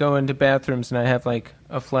where I go into bathrooms and I have like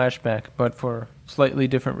a flashback, but for slightly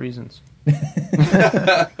different reasons.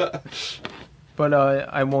 But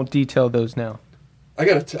I won't detail those now. I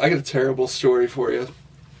got a terrible story for you.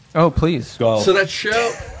 Oh, please. go. So that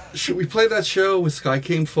show, we played that show with Sky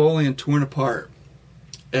Came Falling and Torn Apart.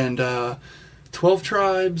 And 12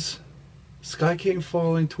 Tribes, Sky Came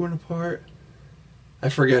Falling, Torn Apart. I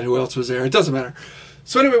forget who else was there. It doesn't matter.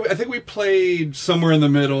 So anyway, I think we played somewhere in the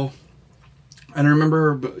middle. And I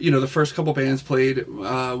remember, you know, the first couple bands played.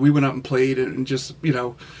 We went out and played and just, you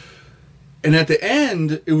know... And at the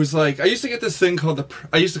end, it was like, I used to get this thing called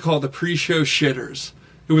I used to call it the pre-show shitters.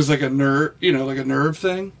 It was like a nerve, you know, like a nerve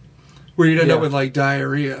thing, where you'd end up with like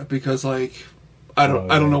diarrhea because like, I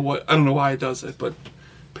don't know why it does it, but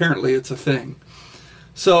apparently it's a thing.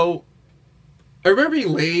 So I remember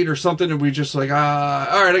being late or something and we just like, all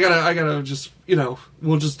right, I gotta just, you know,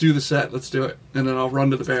 we'll just do the set. Let's do it. And then I'll run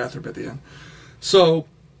to the bathroom at the end. So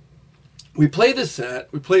we played the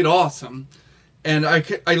set. We played awesome. And I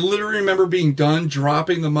literally remember being done,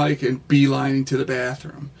 dropping the mic, and beelining to the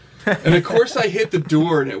bathroom. And of course I hit the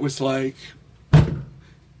door, and it was like,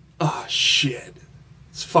 oh, shit.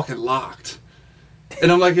 It's fucking locked.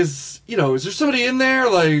 And I'm like, is there somebody in there?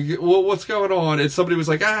 Like, what's going on? And somebody was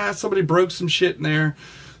like, somebody broke some shit in there.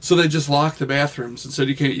 So they just locked the bathrooms and said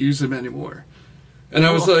you can't use them anymore. And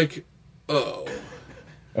I was like, oh.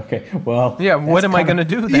 Okay, well... Yeah, what am I going to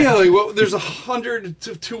do then? Yeah, like, well, there's 100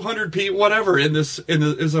 to 200 people, whatever, is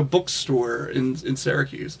a bookstore in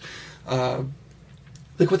Syracuse.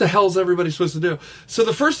 Like, what the hell is everybody supposed to do? So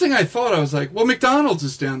the first thing I thought, I was like, well, McDonald's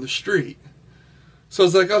is down the street. So I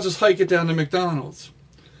was like, I'll just hike it down to McDonald's.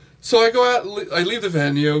 So I go out, I leave the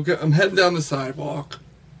venue, I'm heading down the sidewalk,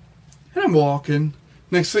 and I'm walking.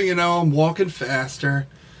 Next thing you know, I'm walking faster,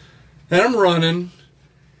 and I'm running.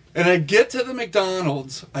 And I get to the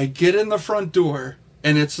McDonald's, I get in the front door,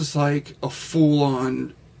 and it's just like a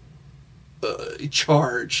full-on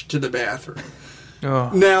charge to the bathroom.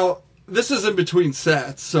 Oh. Now, this is in between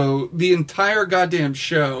sets, so the entire goddamn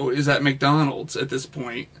show is at McDonald's at this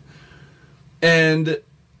point. And,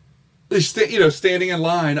 standing in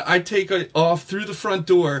line, I take off through the front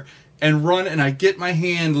door and run, and I get my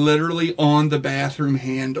hand literally on the bathroom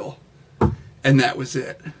handle. And that was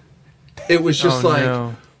it. It was just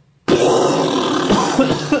no.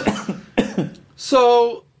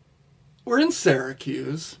 So, we're in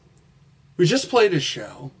Syracuse. We just played a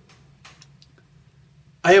show.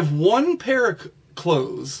 I have one pair of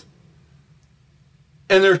clothes,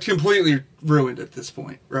 and they're completely ruined at this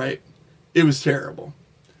point, right? It was terrible.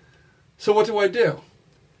 So what do?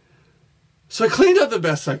 So I cleaned up the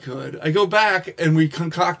best I could. I go back, and we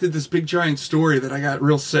concocted this big giant story that I got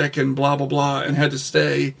real sick and blah, blah, blah, and had to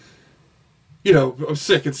stay... I'm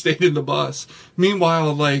sick and stayed in the bus.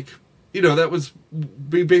 Meanwhile,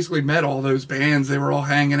 we basically met all those bands. They were all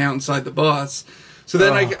hanging out inside the bus. So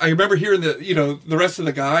then I remember hearing the rest of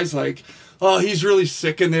the guys like, oh, he's really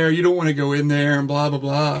sick in there. You don't want to go in there and blah, blah,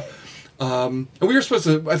 blah. And I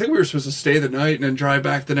think we were supposed to stay the night and then drive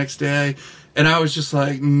back the next day. And I was just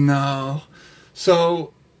like, no.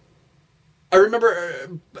 So I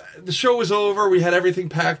remember the show was over. We had everything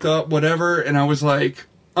packed up, whatever. And I was like,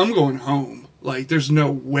 I'm going home. Like, there's no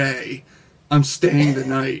way I'm staying the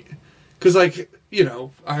night. Because, like, I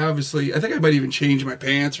think I might even change my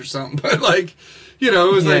pants or something. But, like, it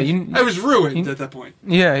was I was ruined at that point.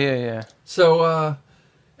 Yeah. So,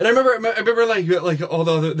 and I remember like all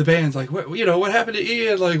the bands, like, what happened to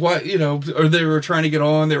Ian? Like, what, or they were trying to get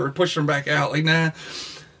on, they were pushing him back out, like, nah,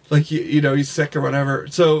 like, he's sick or whatever.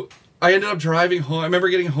 So I ended up driving home. I remember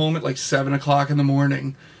getting home at like 7:00 in the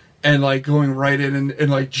morning and like going right in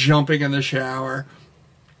and like jumping in the shower.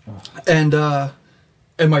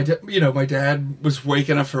 And my dad was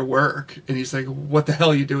waking up for work and he's like, what the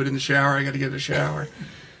hell are you doing in the shower? I got to get in the shower.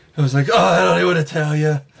 I was like, oh, I don't know what to tell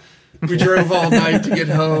you. We drove all night to get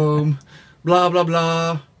home, blah, blah,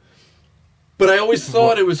 blah. But I always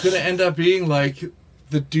thought it was going to end up being like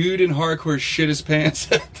the dude in hardcore shit his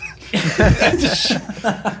pants at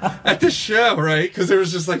the show, right? Because there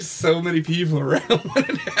was just like so many people around when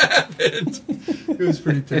it happened. It was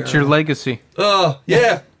pretty terrible. It's your legacy. Oh,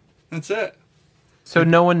 yeah. That's it. So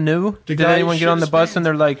no one knew? Did anyone get on the bus and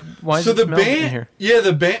they're like, why is it smelling in here? Yeah,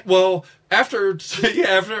 the band, well, after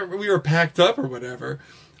we were packed up or whatever,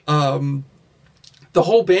 the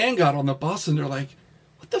whole band got on the bus and they're like,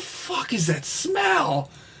 what the fuck is that smell?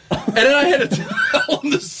 And then I had to tell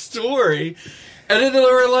them the story. And then they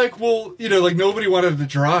were like, well, like nobody wanted to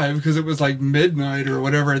drive because it was like midnight or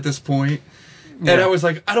whatever at this point. Yeah. And I was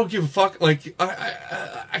like, I don't give a fuck. Like,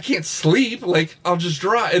 I can't sleep. Like, I'll just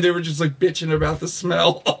drive. And they were just like bitching about the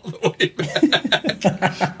smell all the way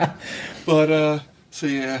back. But, so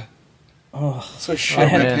yeah. Oh, so I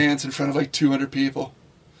shit my pants in front of like 200 people.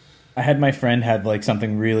 I had my friend had like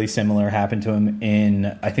something really similar happen to him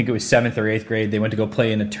in, I think it was 7th or 8th grade. They went to go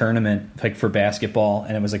play in a tournament like for basketball,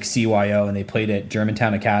 and it was like CYO, and they played at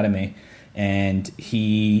Germantown Academy. And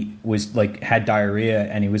he was like had diarrhea,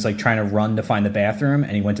 and he was like trying to run to find the bathroom,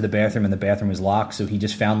 and he went to the bathroom, and the bathroom was locked. So he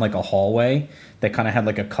just found like a hallway that kind of had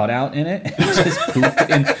like a cutout in it, and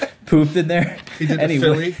just pooped in there. He did the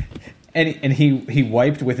Philly. And he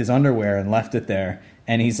wiped with his underwear and left it there.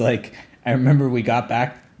 And he's like, I remember we got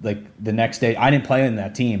back like the next day. I didn't play in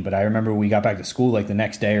that team, but I remember we got back to school like the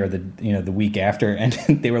next day or the week after, and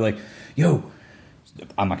they were like, yo,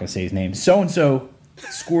 I'm not gonna say his name, so and so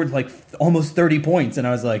scored like almost 30 points. And I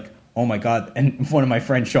was like, oh my god. And one of my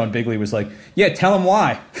friends, Sean Bigley, was like, yeah, tell him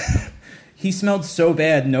why. He smelled so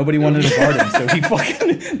bad, nobody wanted to guard him. So he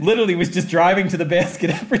fucking literally was just driving to the basket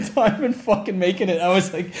every time and fucking making it. I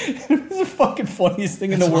was like, it was the fucking funniest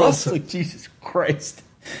thing in the world. Awesome. It's like, Jesus Christ.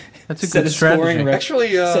 That's a good strategy.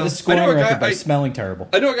 Actually, set a scoring record by smelling terrible.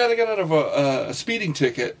 I know a guy that got out of a speeding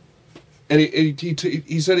ticket, and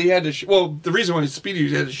he said he had to. Well, the reason why he's speeding,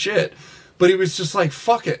 he had to shit, but he was just like,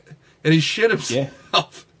 "Fuck it," and he shit himself. Yeah.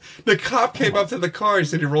 The cop came up to the car. He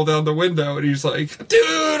said he rolled down the window, and he was like,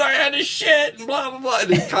 "Dude, I had to shit," and blah blah blah. And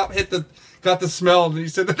the cop got the smell, and he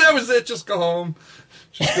said, "That was it. Just go home.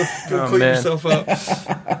 Just go clean yourself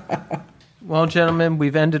up." Well, gentlemen,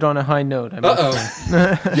 we've ended on a high note.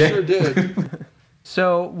 Yeah, sure did.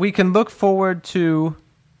 So we can look forward to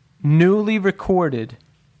newly recorded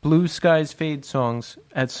Blueskiesfade songs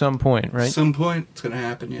at some point, right? At some point, it's going to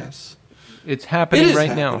happen, yes. It's happening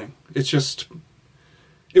right now. It's just...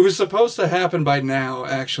 It was supposed to happen by now,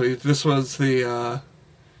 actually. This was the,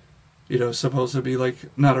 supposed to be,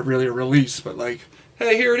 like, not really a release, but like,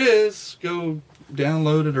 hey, here it is. Go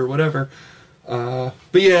download it or whatever.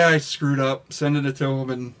 But yeah, I screwed up sending it to him,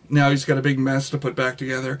 and now he's got a big mess to put back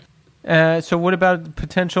together. So what about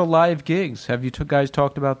potential live gigs? Have you guys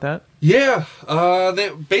talked about that? Yeah.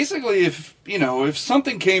 Basically, if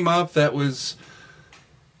something came up that was,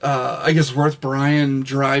 I guess, worth Brian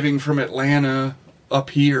driving from Atlanta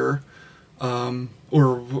up here,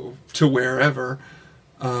 or to wherever,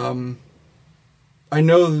 I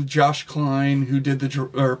know Josh Klein, who did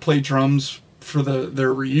played drums for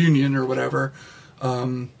their reunion or whatever.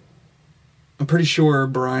 I'm pretty sure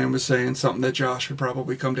Brian was saying something that Josh would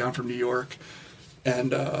probably come down from New York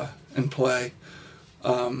and play,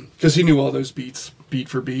 because he knew all those beats beat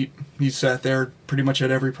for beat. He sat there pretty much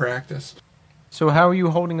at every practice. So how are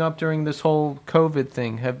you holding up during this whole COVID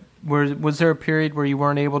thing? Was there a period where you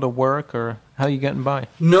weren't able to work, or how are you getting by?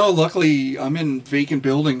 No, luckily I'm in vacant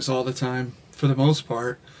buildings all the time for the most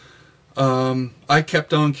part. I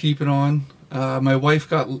kept on keeping on. My wife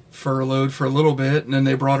got furloughed for a little bit, and then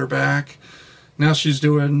they brought her back. Now she's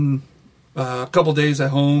doing A couple days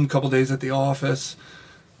at home, a couple days at the office.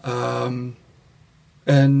 And,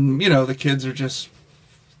 the kids are just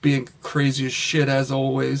being crazy as shit as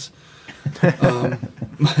always.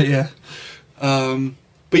 Yeah.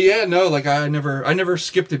 But yeah, no, like I never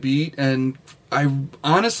skipped a beat, and I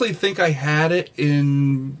honestly think I had it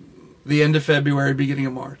in the end of February, beginning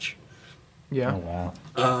of March. Yeah. Oh,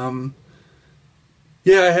 wow.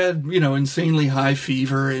 Yeah, I had, insanely high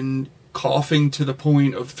fever and coughing to the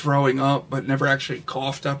point of throwing up, but never actually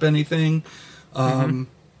coughed up anything. For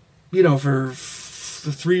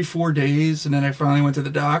 3-4 days, and then I finally went to the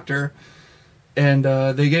doctor, and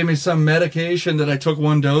they gave me some medication that I took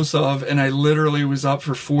one dose of, and I literally was up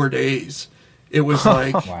for 4 days. It was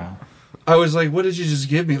like, Wow. I was like, what did you just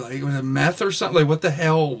give me? Like, was it meth or something? Like, what the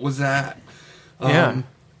hell was that? Yeah.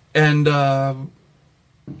 And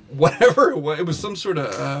whatever it was some sort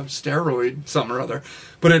of steroid, something or other.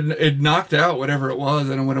 But it knocked out whatever it was,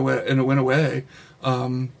 and it went away.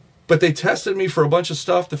 But they tested me for a bunch of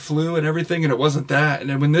stuff, the flu and everything, and it wasn't that. And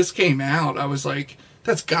then when this came out, I was like,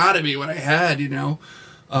 that's got to be what I had,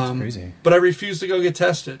 That's crazy. But I refused to go get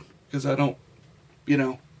tested because I don't,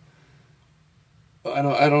 I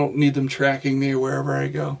don't need them tracking me wherever I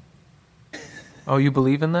go. Oh, you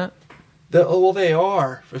believe in that? Well, they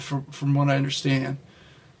are, from what I understand.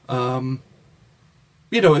 It's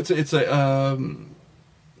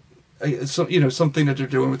something that they're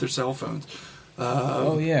doing with their cell phones.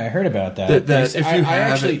 Oh yeah, I heard about that. That if you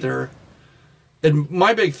have actually, it, they're. And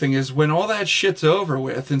my big thing is when all that shit's over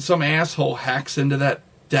with, and some asshole hacks into that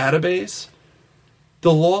database,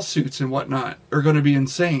 the lawsuits and whatnot are going to be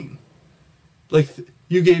insane. Like,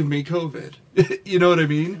 you gave me COVID. You know what I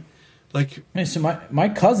mean? Like, so my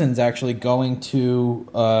cousin's actually going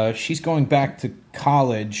to. She's going back to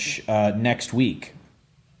college next week.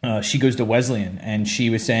 She goes to Wesleyan, and she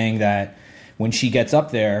was saying that when she gets up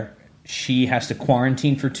there, she has to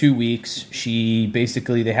quarantine for 2 weeks.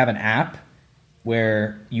 They have an app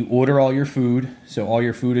where you order all your food, so all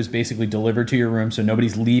your food is basically delivered to your room, so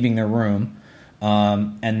nobody's leaving their room.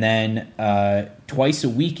 And then twice a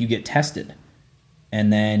week you get tested.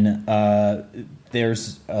 And then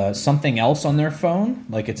there's something else on their phone,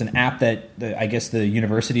 like it's an app that I guess the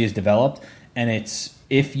university has developed, and it's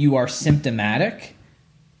if you are symptomatic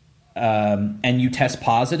and you test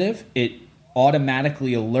positive, it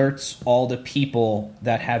automatically alerts all the people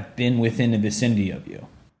that have been within the vicinity of you.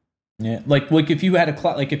 Yeah, like if you had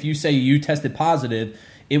if you say you tested positive,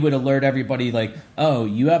 it would alert everybody like, oh,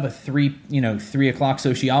 you have a 3 o'clock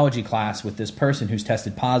sociology class with this person who's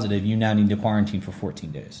tested positive. You now need to quarantine for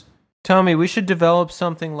 14 days. Tommy, we should develop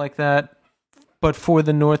something like that, but for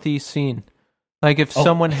the Northeast scene. Like if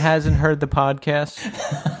someone hasn't heard the podcast,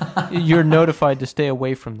 you're notified to stay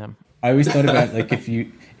away from them. I always thought about like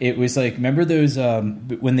it was like, remember those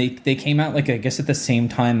when they came out, like I guess at the same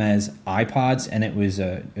time as iPods, and it was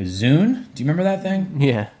a Zune. Do you remember that thing?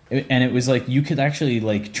 Yeah. And it was like you could actually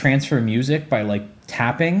like transfer music by like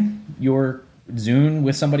tapping your Zune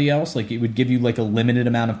with somebody else. Like it would give you like a limited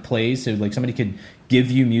amount of plays, so like somebody could give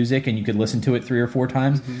you music and you could listen to it 3 or 4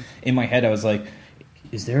 times. Mm-hmm. In my head, I was like,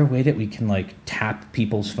 is there a way that we can like tap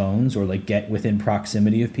people's phones or like get within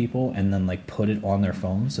proximity of people and then like put it on their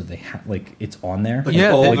phone so they like it's on there? Like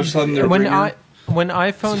all of a sudden they're when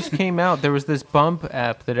iPhones came out, there was this bump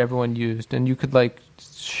app that everyone used, and you could like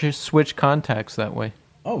switch contacts that way.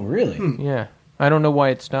 Oh, really? Yeah. I don't know why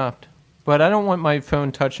it stopped, but I don't want my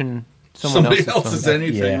phone touching somebody else's phone.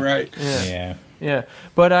 Anything, yeah. Right? Yeah.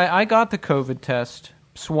 But I got the COVID test,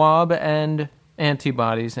 swab and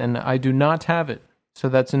antibodies, and I do not have it. So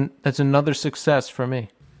that's another success for me.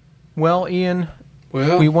 Well, Ian,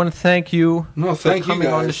 we want to thank you for coming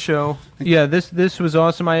on the show. Yeah, this was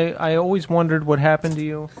awesome. I always wondered what happened to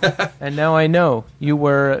you, and now I know. You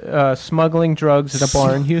were smuggling drugs at a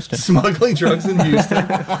bar in Houston. Smuggling drugs in Houston.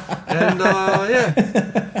 And,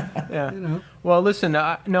 yeah. Well, listen,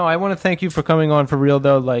 I want to thank you for coming on for real,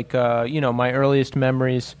 though. Like, my earliest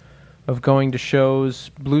memories of going to shows,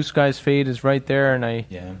 Blueskiesfade is right there, and I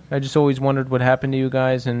just always wondered what happened to you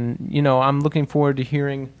guys, and I'm looking forward to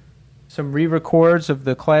hearing some re-records of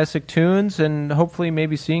the classic tunes, and hopefully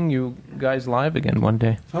maybe seeing you guys live again one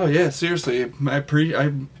day. Oh yeah, seriously, I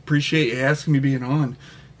appreciate you asking me being on,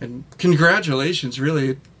 and congratulations.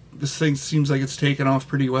 Really, this thing seems like it's taken off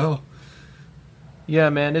pretty well. Yeah,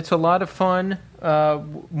 man, it's a lot of fun.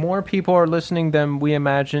 More people are listening than we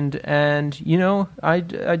imagined, and I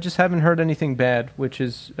just haven't heard anything bad, which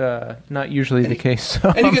is not usually the case. So.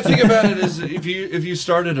 And you can think about it as if you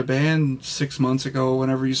started a band 6 months ago,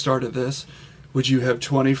 whenever you started this, would you have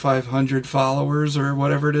 2,500 followers or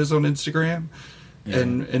whatever it is on Instagram?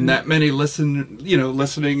 and that many listening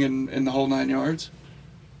in the whole 9 yards.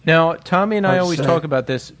 Now, Tommy and I always talk about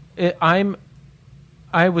this.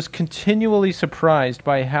 I was continually surprised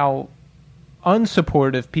by how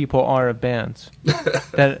unsupportive people are of bands.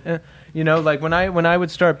 That like when I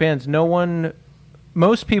would start bands,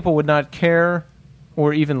 most people would not care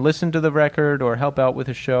or even listen to the record or help out with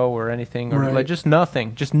a show or anything, or like just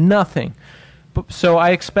nothing. So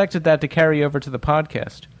I expected that to carry over to the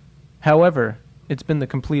podcast. However, it's been the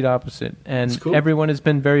complete opposite, and cool. Everyone has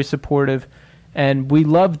been very supportive, and we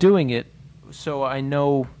love doing it. So I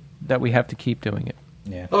know that we have to keep doing it.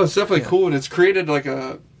 Yeah. Oh, it's definitely cool, and it's created like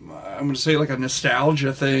I'm going to say like a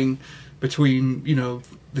nostalgia thing between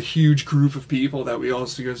the huge group of people that we all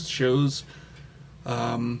see at shows.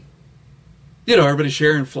 Everybody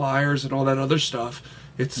sharing flyers and all that other stuff.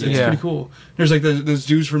 It's pretty cool. There's like those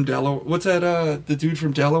dudes from Delaware. What's that? The dude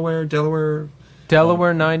from Delaware 90s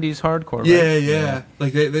hardcore. Right? Yeah.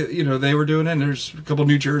 Like they were doing it. And there's a couple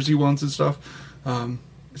New Jersey ones and stuff.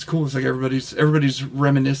 It's cool. It's like everybody's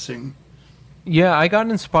reminiscing. Yeah, I got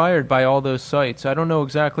inspired by all those sites. I don't know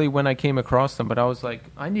exactly when I came across them, but I was like,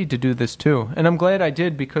 I need to do this too. And I'm glad I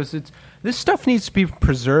did, because this stuff needs to be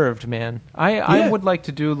preserved, man. I would like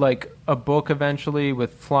to do like a book eventually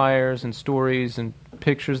with flyers and stories and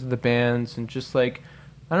pictures of the bands, and just like,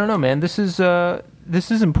 I don't know, man. This is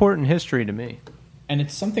important history to me. And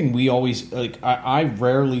it's something we always like. I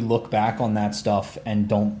rarely look back on that stuff and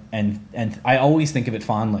don't, and I always think of it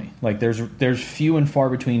fondly. Like there's few and far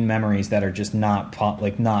between memories that are just not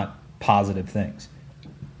positive things.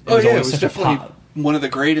 It was definitely one of the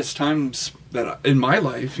greatest times in my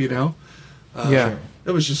life. That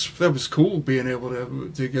was cool being able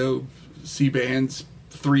to go see bands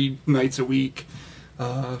 3 nights a week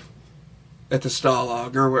at the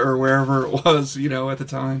Stalag or wherever it was. At the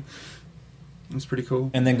time. It's pretty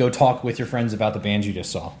cool. And then go talk with your friends about the bands you just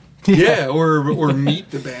saw. Yeah, or meet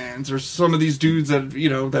the bands, or some of these dudes that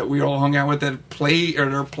that we all hung out with that play or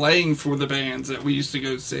are playing for the bands that we used to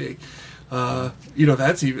go see.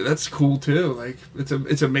 That's cool too. Like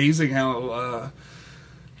it's amazing how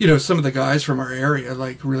some of the guys from our area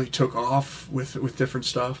like really took off with different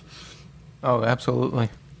stuff. Oh, absolutely.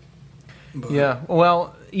 But, yeah.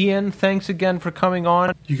 Well, Ian, thanks again for coming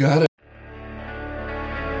on. You got it.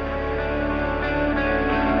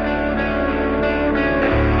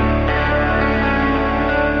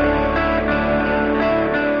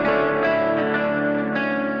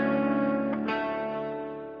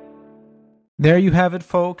 There you have it,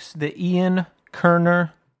 folks. The Ian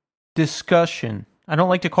Kerner discussion. I don't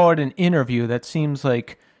like to call it an interview. That seems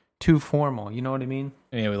like too formal. You know what I mean?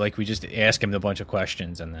 Yeah, we just ask him a bunch of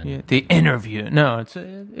questions and then the interview. No,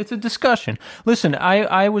 it's a discussion. Listen,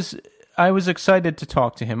 I was excited to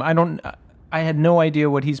talk to him. I had no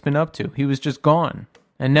idea what he's been up to. He was just gone,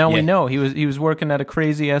 and now we know he was working at a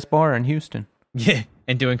crazy ass bar in Houston. Yeah,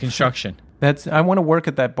 and doing construction. I want to work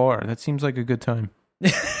at that bar. That seems like a good time.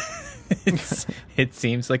 It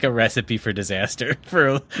seems like a recipe for disaster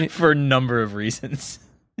for a number of reasons.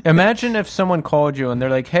 Imagine if someone called you and they're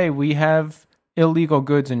like, "Hey, we have illegal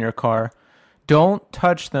goods in your car. Don't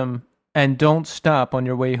touch them and don't stop on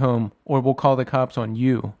your way home, or we'll call the cops on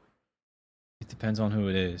you." It depends on who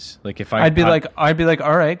it is. Like if I'd be like,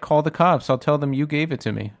 "All right, call the cops. I'll tell them you gave it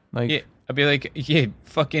to me." Like, yeah, I'd be like, "Yeah,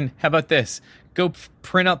 fucking, how about this? Go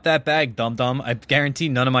print up that bag, dum-dum. I guarantee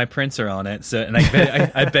none of my prints are on it. So, and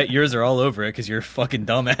I bet yours are all over it because you're a fucking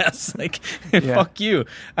dumbass. Like, fuck you.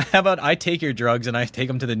 How about I take your drugs and I take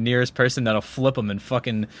them to the nearest person that'll flip them and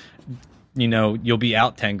fucking, you'll be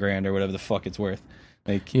out 10 grand or whatever the fuck it's worth.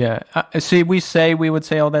 Like, yeah. See, we would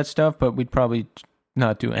say all that stuff, but we'd probably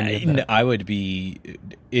not do any of that. I would be,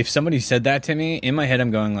 if somebody said that to me, in my head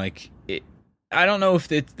I'm going like, I don't know if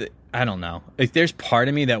it's, I don't know. Like, there's part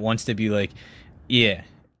of me that wants to be like, yeah,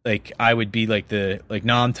 like I would be like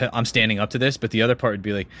no, I'm standing up to this, but the other part would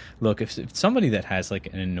be like, look, if somebody that has like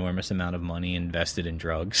an enormous amount of money invested in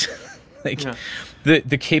drugs, like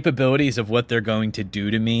the capabilities of what they're going to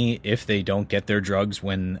do to me if they don't get their drugs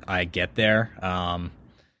when I get there, I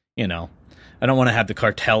don't want to have the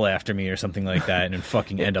cartel after me or something like that and then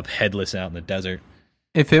fucking end up headless out in the desert.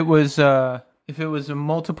 If it was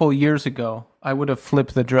multiple years ago, I would have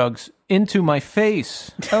flipped the drugs into my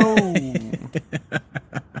face. Oh,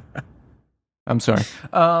 I'm sorry.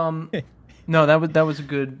 No, that was a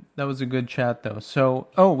good chat though.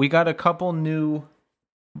 So, we got a couple new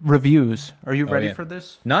reviews. Are you ready for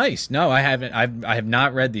this? Nice. No, I haven't. I have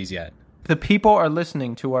not read these yet. The people are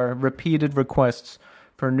listening to our repeated requests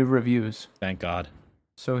for new reviews. Thank God.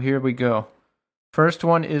 So here we go. First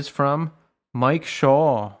one is from Mike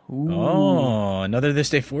Shaw. Ooh. Oh, another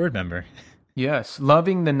This Day Forward member. Yes,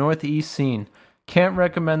 loving the Northeast scene. Can't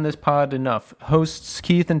recommend this pod enough. Hosts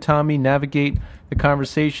Keith and Tommy navigate the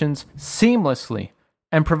conversations seamlessly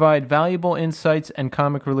and provide valuable insights and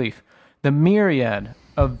comic relief. The myriad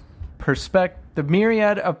of perspectives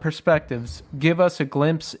give us a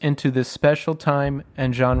glimpse into this special time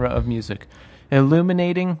and genre of music.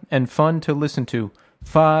 Illuminating and fun to listen to.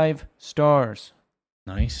 5 stars.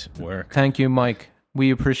 Nice work. Thank you, Mike.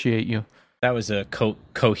 We appreciate you. That was a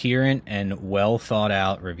coherent and well thought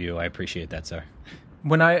out review. I appreciate that, sir.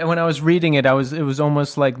 When I was reading it, it was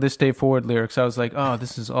almost like This Day Forward lyrics. I was like, oh,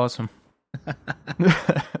 this is awesome.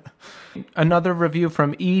 Another review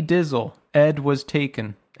from E. Dizzle. Ed was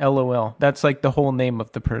taken. LOL. That's like the whole name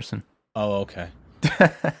of the person. Oh, okay.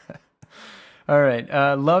 All right.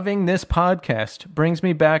 Loving this podcast brings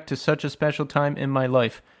me back to such a special time in my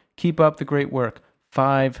life. Keep up the great work.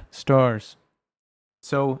 5 stars.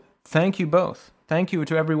 So thank you both. Thank you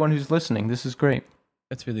to everyone who's listening. This is great.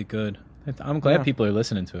 That's really good. I'm glad people are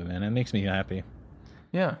listening to it, man. It makes me happy.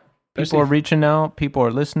 Yeah. People are reaching out. People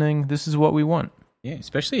are listening. This is what we want. Yeah,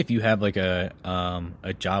 especially if you have like a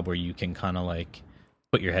job where you can kind of like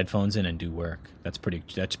put your headphones in and do work. That's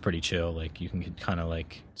pretty chill. Like you can kind of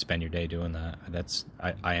like spend your day doing that.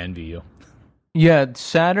 I envy you. Yeah,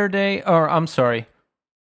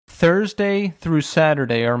 Thursday through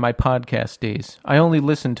Saturday are my podcast days. I only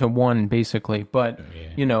listen to one basically, but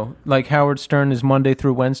you know, like Howard Stern is Monday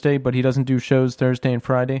through Wednesday, but he doesn't do shows Thursday and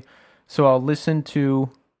Friday. So I'll listen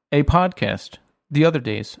to a podcast the other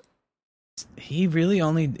days. He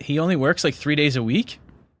only works like 3 days a week?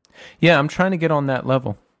 Yeah, I'm trying to get on that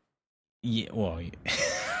level. Yeah, well,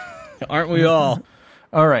 aren't we all?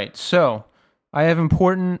 All right, so I have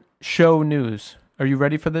important show news. Are you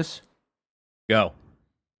ready for this? Go.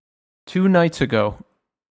 2 nights ago,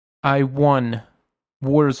 I won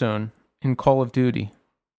Warzone in Call of Duty.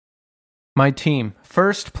 My team,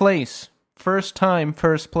 first place. First time,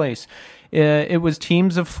 first place. It was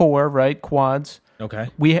teams of 4, right? Quads. Okay.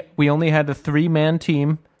 We only had a 3-man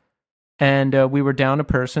team, and we were down a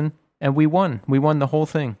person, and we won. We won the whole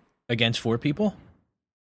thing. Against 4 people?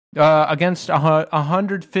 Against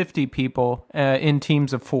 150 people in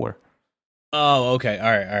teams of 4. Oh, okay. All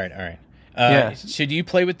right. Yeah. Should you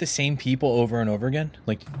play with the same people over and over again?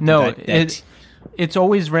 Like no, it's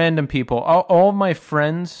always random people. All of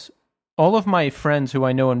my friends who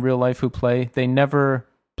I know in real life who play, they never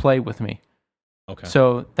play with me. Okay.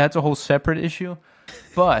 So that's a whole separate issue.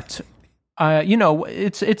 But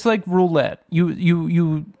it's like roulette.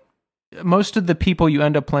 You most of the people you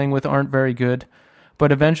end up playing with aren't very good,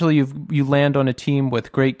 but eventually you land on a team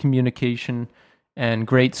with great communication and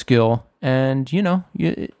great skill, and you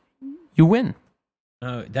win.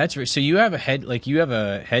 That's so you have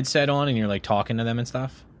a headset on and you're like talking to them and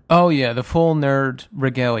stuff. Oh yeah, the full nerd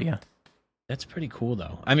regalia. That's pretty cool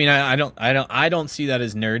though. I mean, I don't see that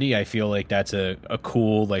as nerdy. I feel like that's a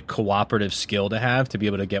cool like cooperative skill to have, to be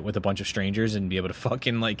able to get with a bunch of strangers and be able to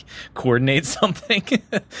fucking like coordinate something.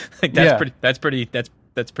 Like that's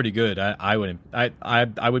pretty good.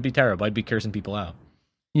 I would be terrible. I'd be cursing people out.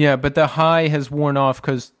 Yeah, but the high has worn off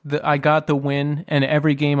because I got the win, and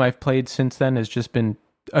every game I've played since then has just been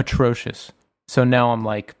atrocious. So now I'm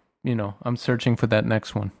like, I'm searching for that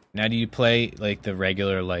next one. Now, do you play like the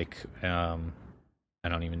regular, like, I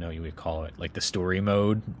don't even know what you would call it, like the story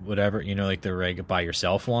mode, whatever, like the by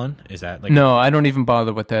yourself one? Is that like... No, I don't even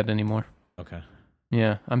bother with that anymore. Okay.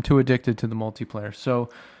 Yeah, I'm too addicted to the multiplayer. So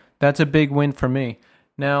that's a big win for me.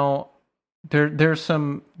 Now, there's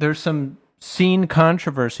some scene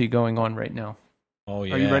controversy going on right now. Oh,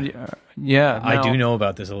 yeah. Are you ready? Yeah. I do know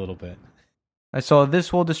about this a little bit. I saw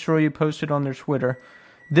This Will Destroy You posted on their Twitter.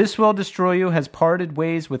 This Will Destroy You has parted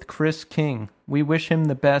ways with Chris King. We wish him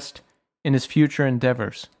the best in his future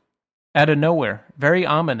endeavors. Out of nowhere. Very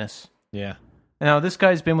ominous. Yeah. Now, this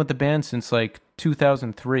guy's been with the band since like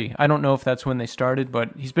 2003. I don't know if that's when they started,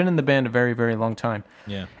 but he's been in the band a very, very long time.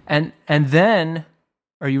 Yeah. And then,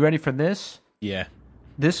 are you ready for this? Yeah.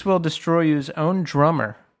 This Will Destroy You's own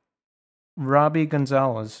drummer, Robbie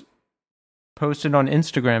Gonzalez, posted on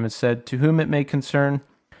Instagram and said, "To whom it may concern,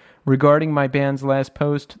 regarding my band's last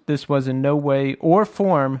post, this was in no way or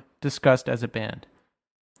form discussed as a band."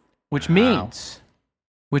 Which means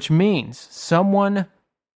someone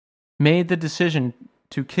made the decision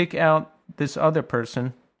to kick out this other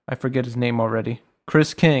person, I forget his name already,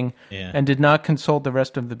 Chris King, and did not consult the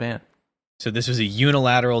rest of the band. So this was a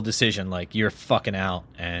unilateral decision, like, you're fucking out,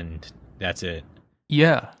 and that's it.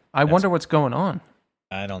 Yeah. I wonder what's going on.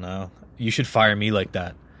 I don't know. You should fire me like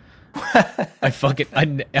that. I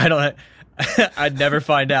I'd never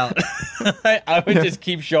find out. I would just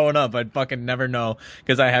keep showing up. I'd fucking never know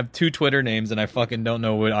because I have 2 Twitter names and I fucking don't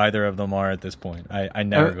know what either of them are at this point. I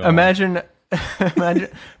never go. Imagine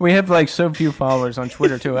we have like so few followers on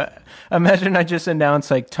Twitter too. Imagine I just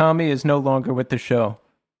announced like Tommy is no longer with the show.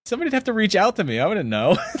 Somebody'd have to reach out to me. I wouldn't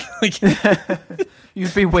know. Like,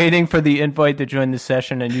 you'd be waiting for the invite to join the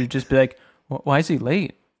session, and you'd just be like, "Why is he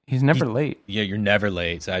late? He's never late." Yeah, you're never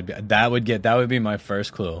late. So that would be my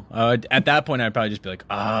first clue. At that point, I'd probably just be like,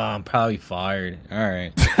 I'm probably fired. All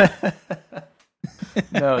right.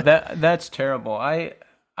 No, that's terrible. I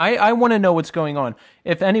want to know what's going on.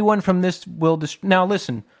 If anyone from this will now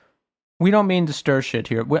listen. We don't mean to stir shit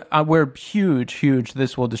here. We're huge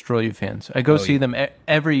This Will Destroy You fans. I go see them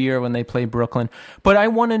every year when they play Brooklyn. But I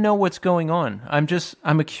want to know what's going on.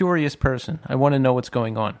 I'm a curious person. I want to know what's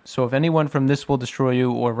going on. So if anyone from This Will Destroy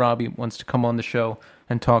You or Robbie wants to come on the show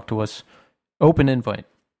and talk to us, open invite.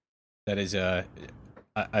 That is a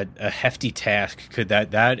hefty task. Could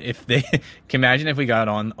that if they can imagine if we got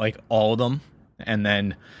on like all of them and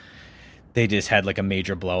then they just had like a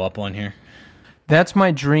major blow up on here. That's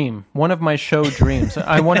my dream. One of my show dreams.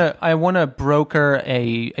 I want to broker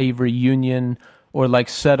a reunion or like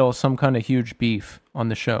settle some kind of huge beef on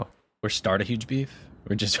the show. Or start a huge beef.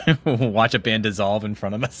 Or just watch a band dissolve in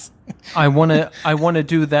front of us. I want to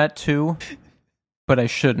do that too, but I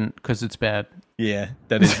shouldn't because it's bad. Yeah,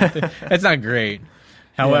 that's not great.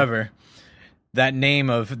 However, that name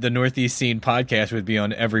of the Northeast Scene podcast would be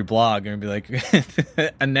on every blog and be like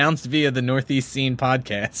announced via the Northeast Scene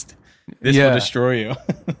podcast. This will destroy you.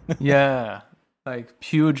 Yeah. Like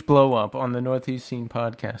huge blow up on the Northeast Scene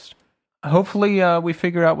podcast. Hopefully we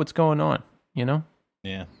figure out what's going on, you know?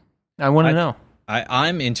 Yeah. I want to know.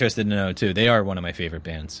 I'm interested to know too. They are one of my favorite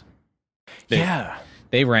bands.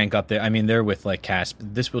 They rank up there. I mean, they're with like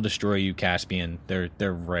This Will Destroy You, Caspian.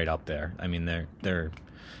 They're right up there. I mean, they're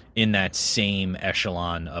in that same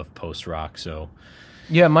echelon of post rock. So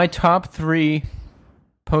yeah, my top 3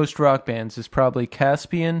 post rock bands is probably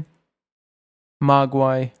Caspian,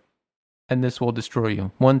 Mogwai, and This Will Destroy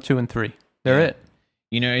You. 1, 2, and 3. They're it.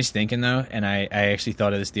 You know what I was thinking, though? And I actually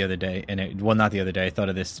thought of this the other day. Not the other day. I thought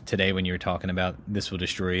of this today when you were talking about This Will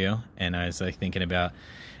Destroy You. And I was like thinking about,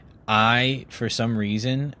 for some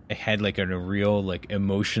reason, I had like a real like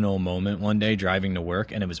emotional moment one day driving to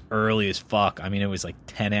work. And it was early as fuck. I mean, it was like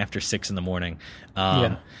 10 after 6 in the morning.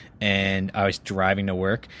 And I was driving to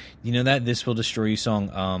work. You know that This Will Destroy You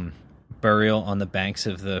song, Burial on the Banks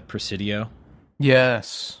of the Presidio?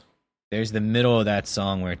 Yes. There's the middle of that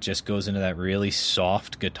song where it just goes into that really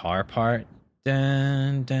soft guitar part.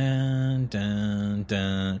 Dun, dun, dun,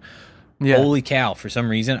 dun. Yeah. Holy cow. For some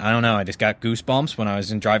reason, I don't know, I just got goosebumps when I was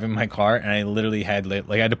driving my car, and I literally had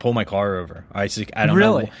I had to pull my car over. I don't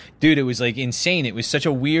know. Dude, it was like insane. It was such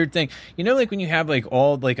a weird thing. You know, like when you have like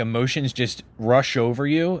all like emotions just rush over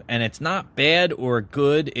you, and it's not bad or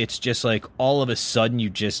good. It's just like all of a sudden you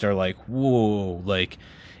just are like, whoa, like...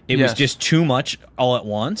 It was just too much all at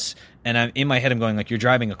once, and in my head I'm going like, you're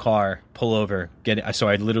driving a car, pull over, get it. So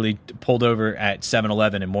I literally pulled over at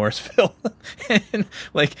 7-Eleven in Morrisville and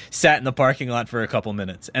like sat in the parking lot for a couple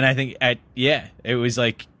minutes. And I think it was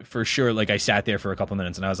like for sure like I sat there for a couple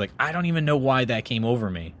minutes and I was like, I don't even know why that came over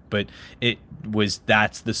me, but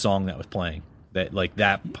that's the song that was playing. That like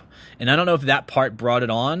that, and I don't know if that part brought it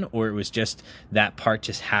on or it was just that part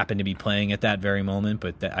just happened to be playing at that very moment,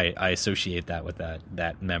 but I associate that with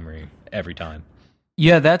that memory every time.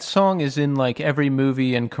 Yeah, that song is in like every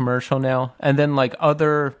movie and commercial now, and then like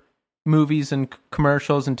other movies and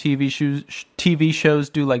commercials and TV shows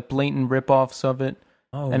do like blatant rip-offs of it.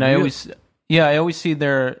 Oh, and really? I always see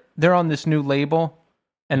they're on this new label,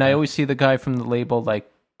 and I always see the guy from the label like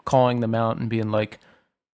calling them out and being like,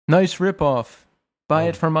 nice rip-off. Buy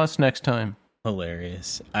it from us next time.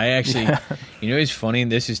 Hilarious. I actually, you know, it's funny.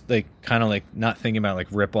 This is like kind of like not thinking about like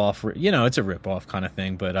rip-off. You know, it's a rip-off kind of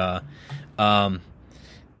thing. But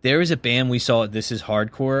there was a band we saw at This Is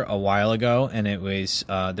Hardcore a while ago, and it was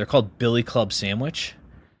they're called Billy Club Sandwich.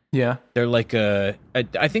 Yeah, they're like I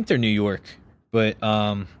think they're New York, but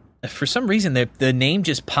for some reason the name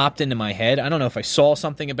just popped into my head. I don't know if I saw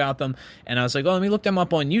something about them, and I was like, oh, let me look them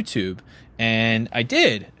up on YouTube. And I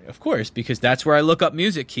did, of course, because that's where I look up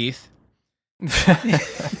music, Keith.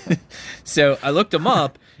 So I looked them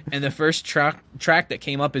up, and the first track that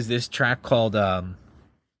came up is this track called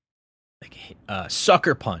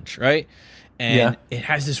Sucker Punch, right? And it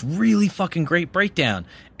has this really fucking great breakdown.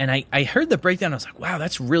 And I heard the breakdown, I was like, wow,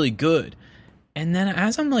 that's really good. And then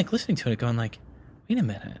as I'm like listening to it, going like, wait a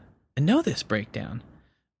minute, I know this breakdown.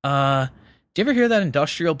 Did you ever hear that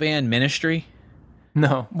industrial band Ministry?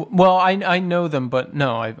 No. Well, I know them, but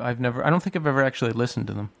no, I've never. I don't think I've ever actually listened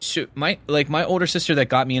to them. So my older sister that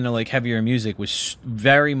got me into like heavier music was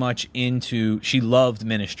very much into. She loved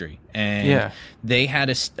Ministry, and they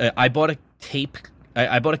had I bought a tape.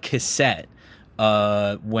 I bought a cassette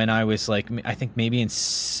when I was like, I think maybe in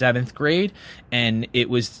 7th grade, and it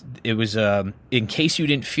was in case you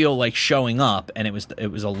didn't feel like showing up, and it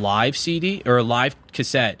was a live CD or a live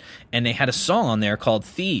cassette, and they had a song on there called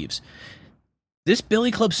Thieves. This Billy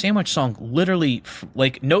Club Sandwich song, literally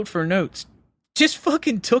like note for note, just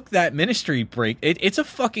fucking took that Ministry break. It's a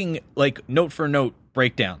fucking like note for note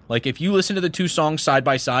breakdown. Like if you listen to the two songs side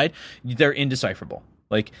by side, they're indecipherable.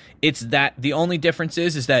 Like it's that the only difference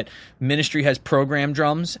is that Ministry has program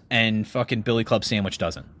drums and fucking Billy Club Sandwich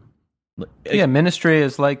doesn't. Yeah, Ministry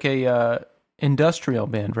is like a industrial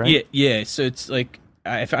band, right? Yeah. So it's like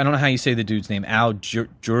I don't know how you say the dude's name, Al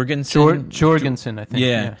Jorgensen. Jorgensen, I think.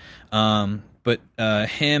 Yeah. But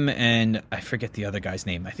him and I forget the other guy's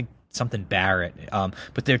name. I think something Barrett.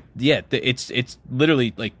 But it's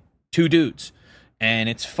literally like two dudes. And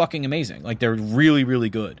it's fucking amazing. Like they're really,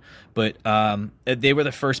 really good. But they were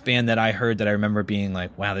the first band that I heard that I remember being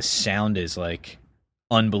like, "Wow, this sound is like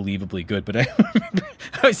unbelievably good." But I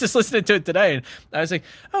was just listening to it today, and I was like,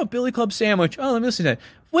 "Oh, Billy Club Sandwich. Oh, let me listen to that."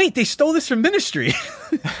 Wait, they stole this from Ministry,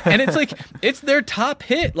 and it's like it's their top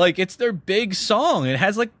hit. Like it's their big song. It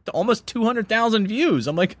has like almost 200,000 views.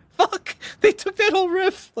 I'm like, fuck, they took that whole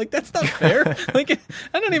riff. Like that's not fair. Like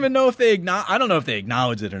I don't even know if I don't know if they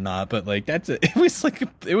acknowledged it or not. But like it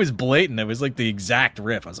was blatant. It was like the exact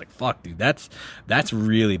riff. I was like, fuck, dude, that's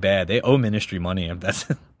really bad. They owe Ministry money. That's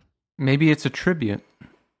maybe it's a tribute.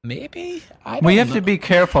 Maybe we have to be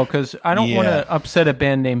careful because I don't want to upset a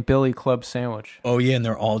band named Billy Club Sandwich. Oh yeah, and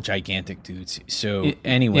they're all gigantic dudes. So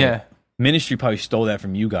anyway, Ministry probably stole that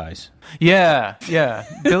from you guys. Yeah.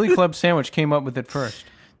 Billy Club Sandwich came up with it first.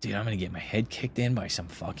 Dude, I'm gonna get my head kicked in by some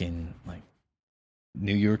fucking like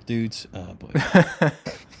New York dudes. But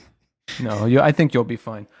no, I think you'll be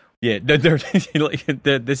fine. Yeah,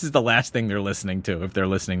 this is the last thing they're listening to. If they're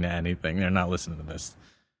listening to anything, they're not listening to this.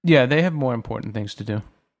 Yeah, they have more important things to do.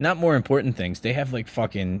 Not more important things. They have like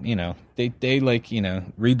fucking, they like,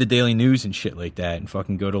 read the daily news and shit like that and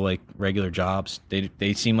fucking go to like regular jobs.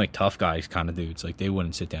 They seem like tough guys kind of dudes. Like they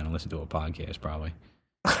wouldn't sit down and listen to a podcast probably.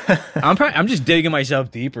 I'm just digging myself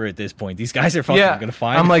deeper at this point. These guys are fucking gonna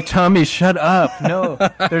find I'm like, Tommy, shut up. No,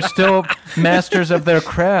 they're still masters of their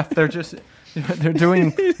craft. They're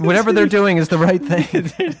doing whatever they're doing is the right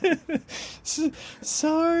thing.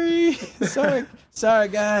 Sorry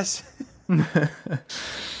guys.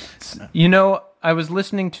 I was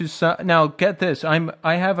listening to now get this.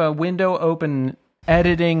 I have a window open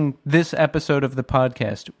editing this episode of the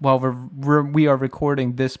podcast while we are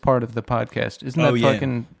recording this part of the podcast. Isn't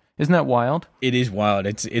that wild? It is wild.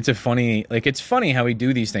 It's funny how we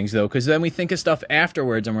do these things though, because then we think of stuff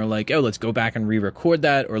afterwards and we're like, oh, let's go back and re-record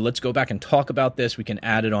that, or let's go back and talk about this. We can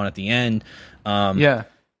add it on at the end.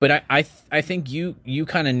 But I think you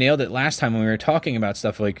kind of nailed it last time when we were talking about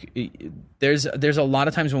stuff. Like there's a lot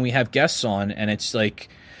of times when we have guests on and it's like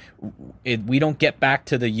we don't get back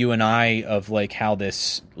to the you and I of like how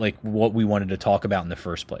this like what we wanted to talk about in the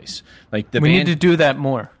first place. Like we need to do that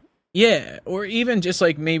more. Yeah, or even just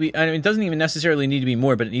like maybe it doesn't even necessarily need to be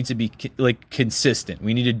more, but it needs to be like consistent.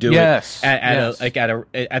 We need to do it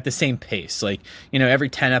at the same pace. Like every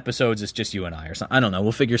 10 episodes it's just you and I or something. I don't know.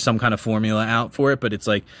 We'll figure some kind of formula out for it, but it's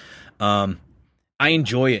like I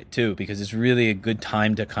enjoy it too because it's really a good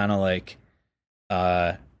time to kind of like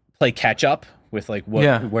play catch up with like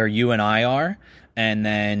where you and I are, and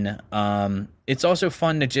then it's also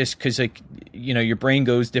fun to just because like your brain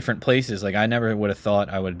goes different places. Like I never would have thought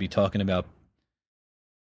I would be talking about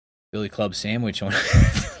Billy Club Sandwich on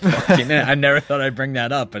I never thought I'd bring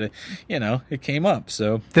that up, but it came up.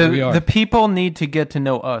 So here we are. The people need to get to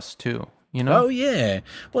know us too. Oh yeah.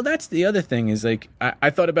 Well, that's the other thing is like I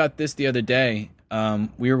thought about this the other day.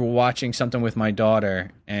 We were watching something with my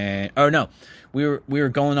daughter, and we were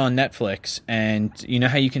going on Netflix, and you know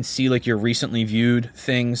how you can see like your recently viewed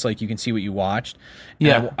things, like you can see what you watched.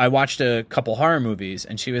 And I watched a couple horror movies,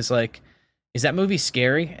 and she was like, "Is that movie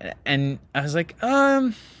scary?" And I was like,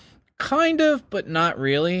 kind of, but not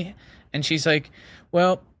really. And she's like,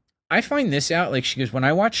 "Well, I find this out." Like she goes, "When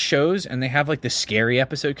I watch shows and they have like the scary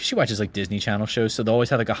episode," because she watches like Disney Channel shows, so they'll always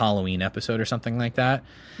have like a Halloween episode or something like that.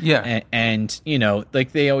 Yeah, and like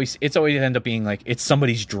it's always end up being like it's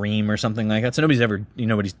somebody's dream or something like that. So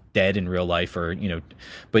nobody's dead in real life or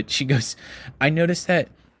But she goes, "I noticed that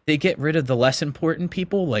they get rid of the less important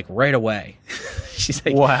people like right away." She's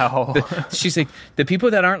like, "Wow." She's like, the people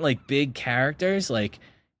that aren't like big characters, like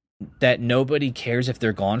that nobody cares if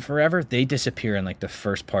they're gone forever. They disappear in like the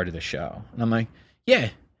first part of the show. And I'm like, yeah,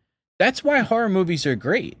 that's why horror movies are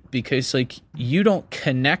great, because like you don't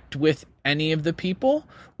connect with any of the people,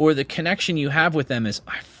 or the connection you have with them is,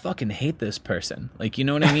 I fucking hate this person. Like, you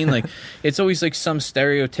know what I mean? Like, it's always like some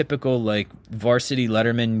stereotypical like varsity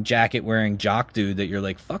Letterman jacket wearing jock dude that you're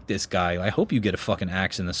like, fuck this guy. I hope you get a fucking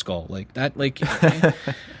axe in the skull. Like that, like,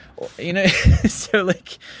 you know, so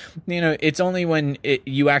like, you know, it's only when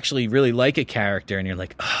you actually really like a character and you're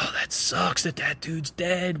like, oh, that sucks that dude's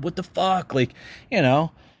dead. What the fuck? Like, you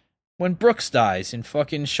know, when Brooks dies in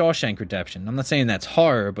fucking Shawshank Redemption. I'm not saying that's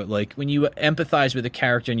horror, but like when you empathize with a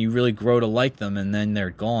character and you really grow to like them and then they're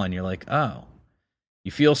gone, you're like, oh,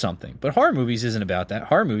 you feel something. But horror movies isn't about that.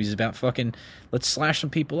 Horror movies is about fucking, let's slash some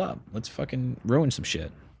people up. Let's fucking ruin some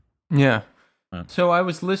shit. Yeah. So I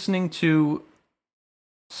was listening to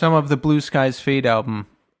some of the Blueskiesfade album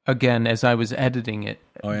again as I was editing it,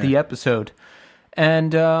 the episode.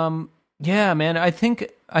 And yeah, man, I think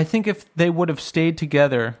if they would have stayed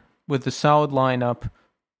together with a solid lineup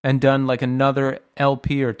and done like another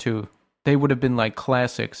LP or two, they would have been like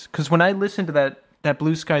classics. Because when I listen to that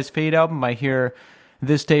Blueskiesfade album, I hear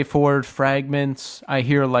This Day Forward, Fragments. I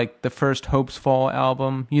hear like the first Hopes Fall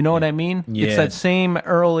album. You know what I mean? Yeah. It's that same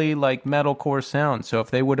early like metalcore sound. So if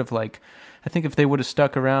they would have like, I think if they would have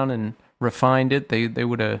stuck around and refined it, they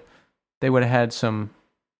would have had some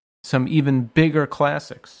even bigger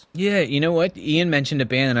classics. Yeah, you know what? Ian mentioned a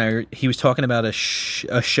band, and he was talking about a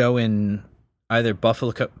show in either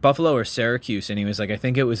Buffalo or Syracuse, and he was like, I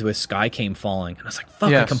think it was with Sky Came Falling. And I was like,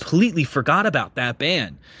 fuck, I completely forgot about that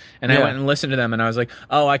band. And I went and listened to them, and I was like,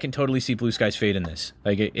 oh, I can totally see Blueskiesfade in this.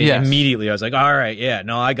 Like, immediately, I was like, all right, yeah,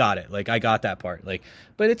 no, I got it. Like, I got that part. Like,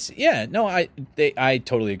 but it's, yeah, no, I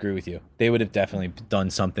totally agree with you. They would have definitely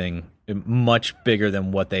done something much bigger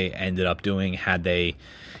than what they ended up doing had they,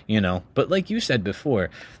 you know. But like you said before,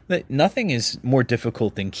 that nothing is more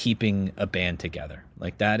difficult than keeping a band together.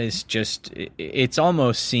 Like, that is just, it's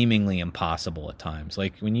almost seemingly impossible at times.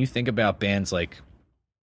 Like, when you think about bands like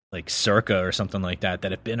Circa or something like that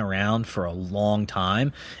have been around for a long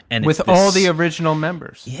time, and with all the original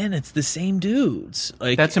members. Yeah, and it's the same dudes.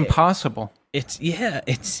 Like, that's impossible.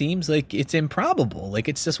 It seems like it's improbable. Like,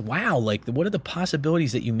 it's just, wow, like, what are the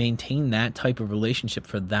possibilities that you maintain that type of relationship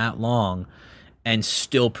for that long and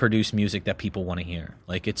still produce music that people want to hear?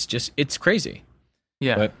 Like, it's crazy.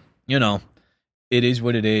 Yeah. But, you know, it is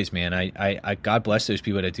what it is, man. I God bless those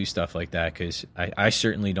people that do stuff like that, because I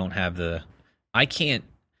certainly don't have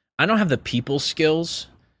I don't have the people skills.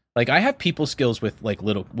 Like, I have people skills with like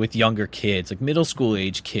with younger kids, like middle school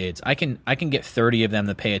age kids. I can get 30 of them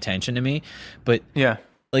to pay attention to me, but yeah,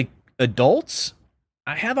 like adults,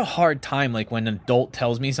 I have a hard time. Like, when an adult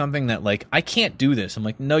tells me something that like, I can't do this, I'm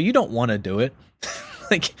like, no, you don't want to do it.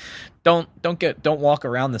 Like, don't walk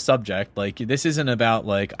around the subject. Like, this isn't about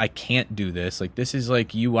like, I can't do this. Like, this is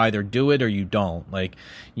like, you either do it or you don't. Like,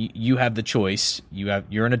 you have the choice.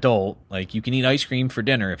 You're an adult. Like, you can eat ice cream for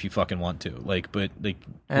dinner if you fucking want to. Like, but like,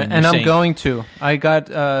 and I'm going to. I got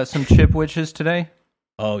some Chipwiches today.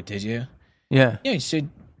 Oh, did you? Yeah. Yeah. So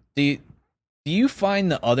do you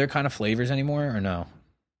find the other kind of flavors anymore, or no?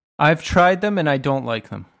 I've tried them and I don't like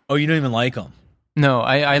them. Oh, you don't even like them? No,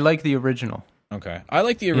 I like the original. Okay, I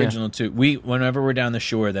like the original too. Whenever we're down the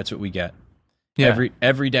shore, that's what we get. Yeah.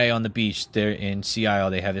 Every day on the beach there in Sea Isle,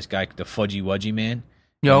 they have this guy, the Fudgy Wudgy Man.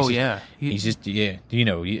 Oh yeah, he's just you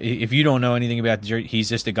know, if you don't know anything about the jersey, he's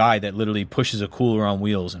just a guy that literally pushes a cooler on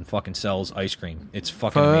wheels and fucking sells ice cream. It's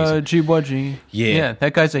fucking amazing. Fudgy Wudgy. Yeah,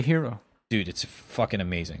 that guy's a hero, dude. It's fucking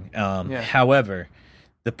amazing. However,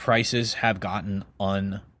 the prices have gotten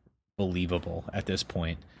unbelievable at this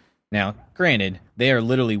point. Now, granted, they are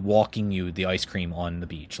literally walking you the ice cream on the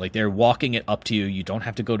beach. Like, they're walking it up to you. You don't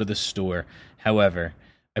have to go to the store. However,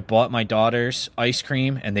 I bought my daughter's ice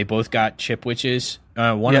cream, and they both got Chipwiches.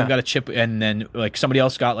 One of them got a chip, and then like somebody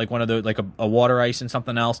else got like one of the like a water ice and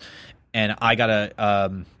something else, and I got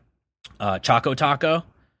a Choco Taco.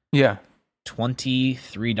 Yeah,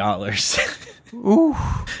 $23. Ooh,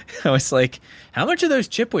 I was like, how much are those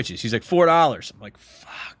Chipwiches? She's like, $4. I'm like,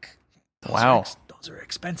 fuck. Wow. Those are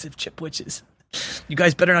expensive Chipwiches. You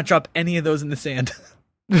guys better not drop any of those in the sand.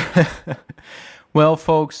 Well,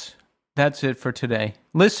 folks, that's it for today.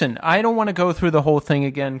 Listen, I don't want to go through the whole thing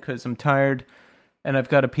again because I'm tired and I've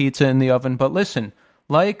got a pizza in the oven. But listen,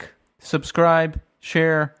 like, subscribe,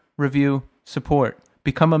 share, review, support.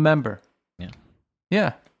 Become a member.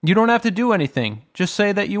 Yeah. You don't have to do anything. Just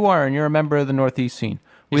say that you are and you're a member of the Northeast scene.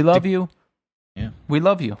 We love you. Yeah. We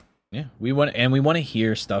love you. Yeah, we want to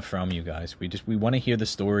hear stuff from you guys. We want to hear the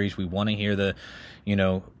stories. We want to hear the,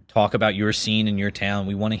 talk about your scene in your town.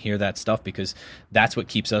 We want to hear that stuff because that's what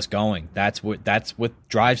keeps us going. That's what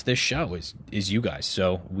drives this show is you guys.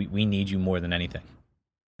 So we need you more than anything.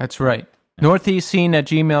 That's right.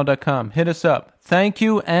 Northeastscene@gmail.com. Hit us up. Thank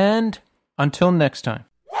you, and until next time.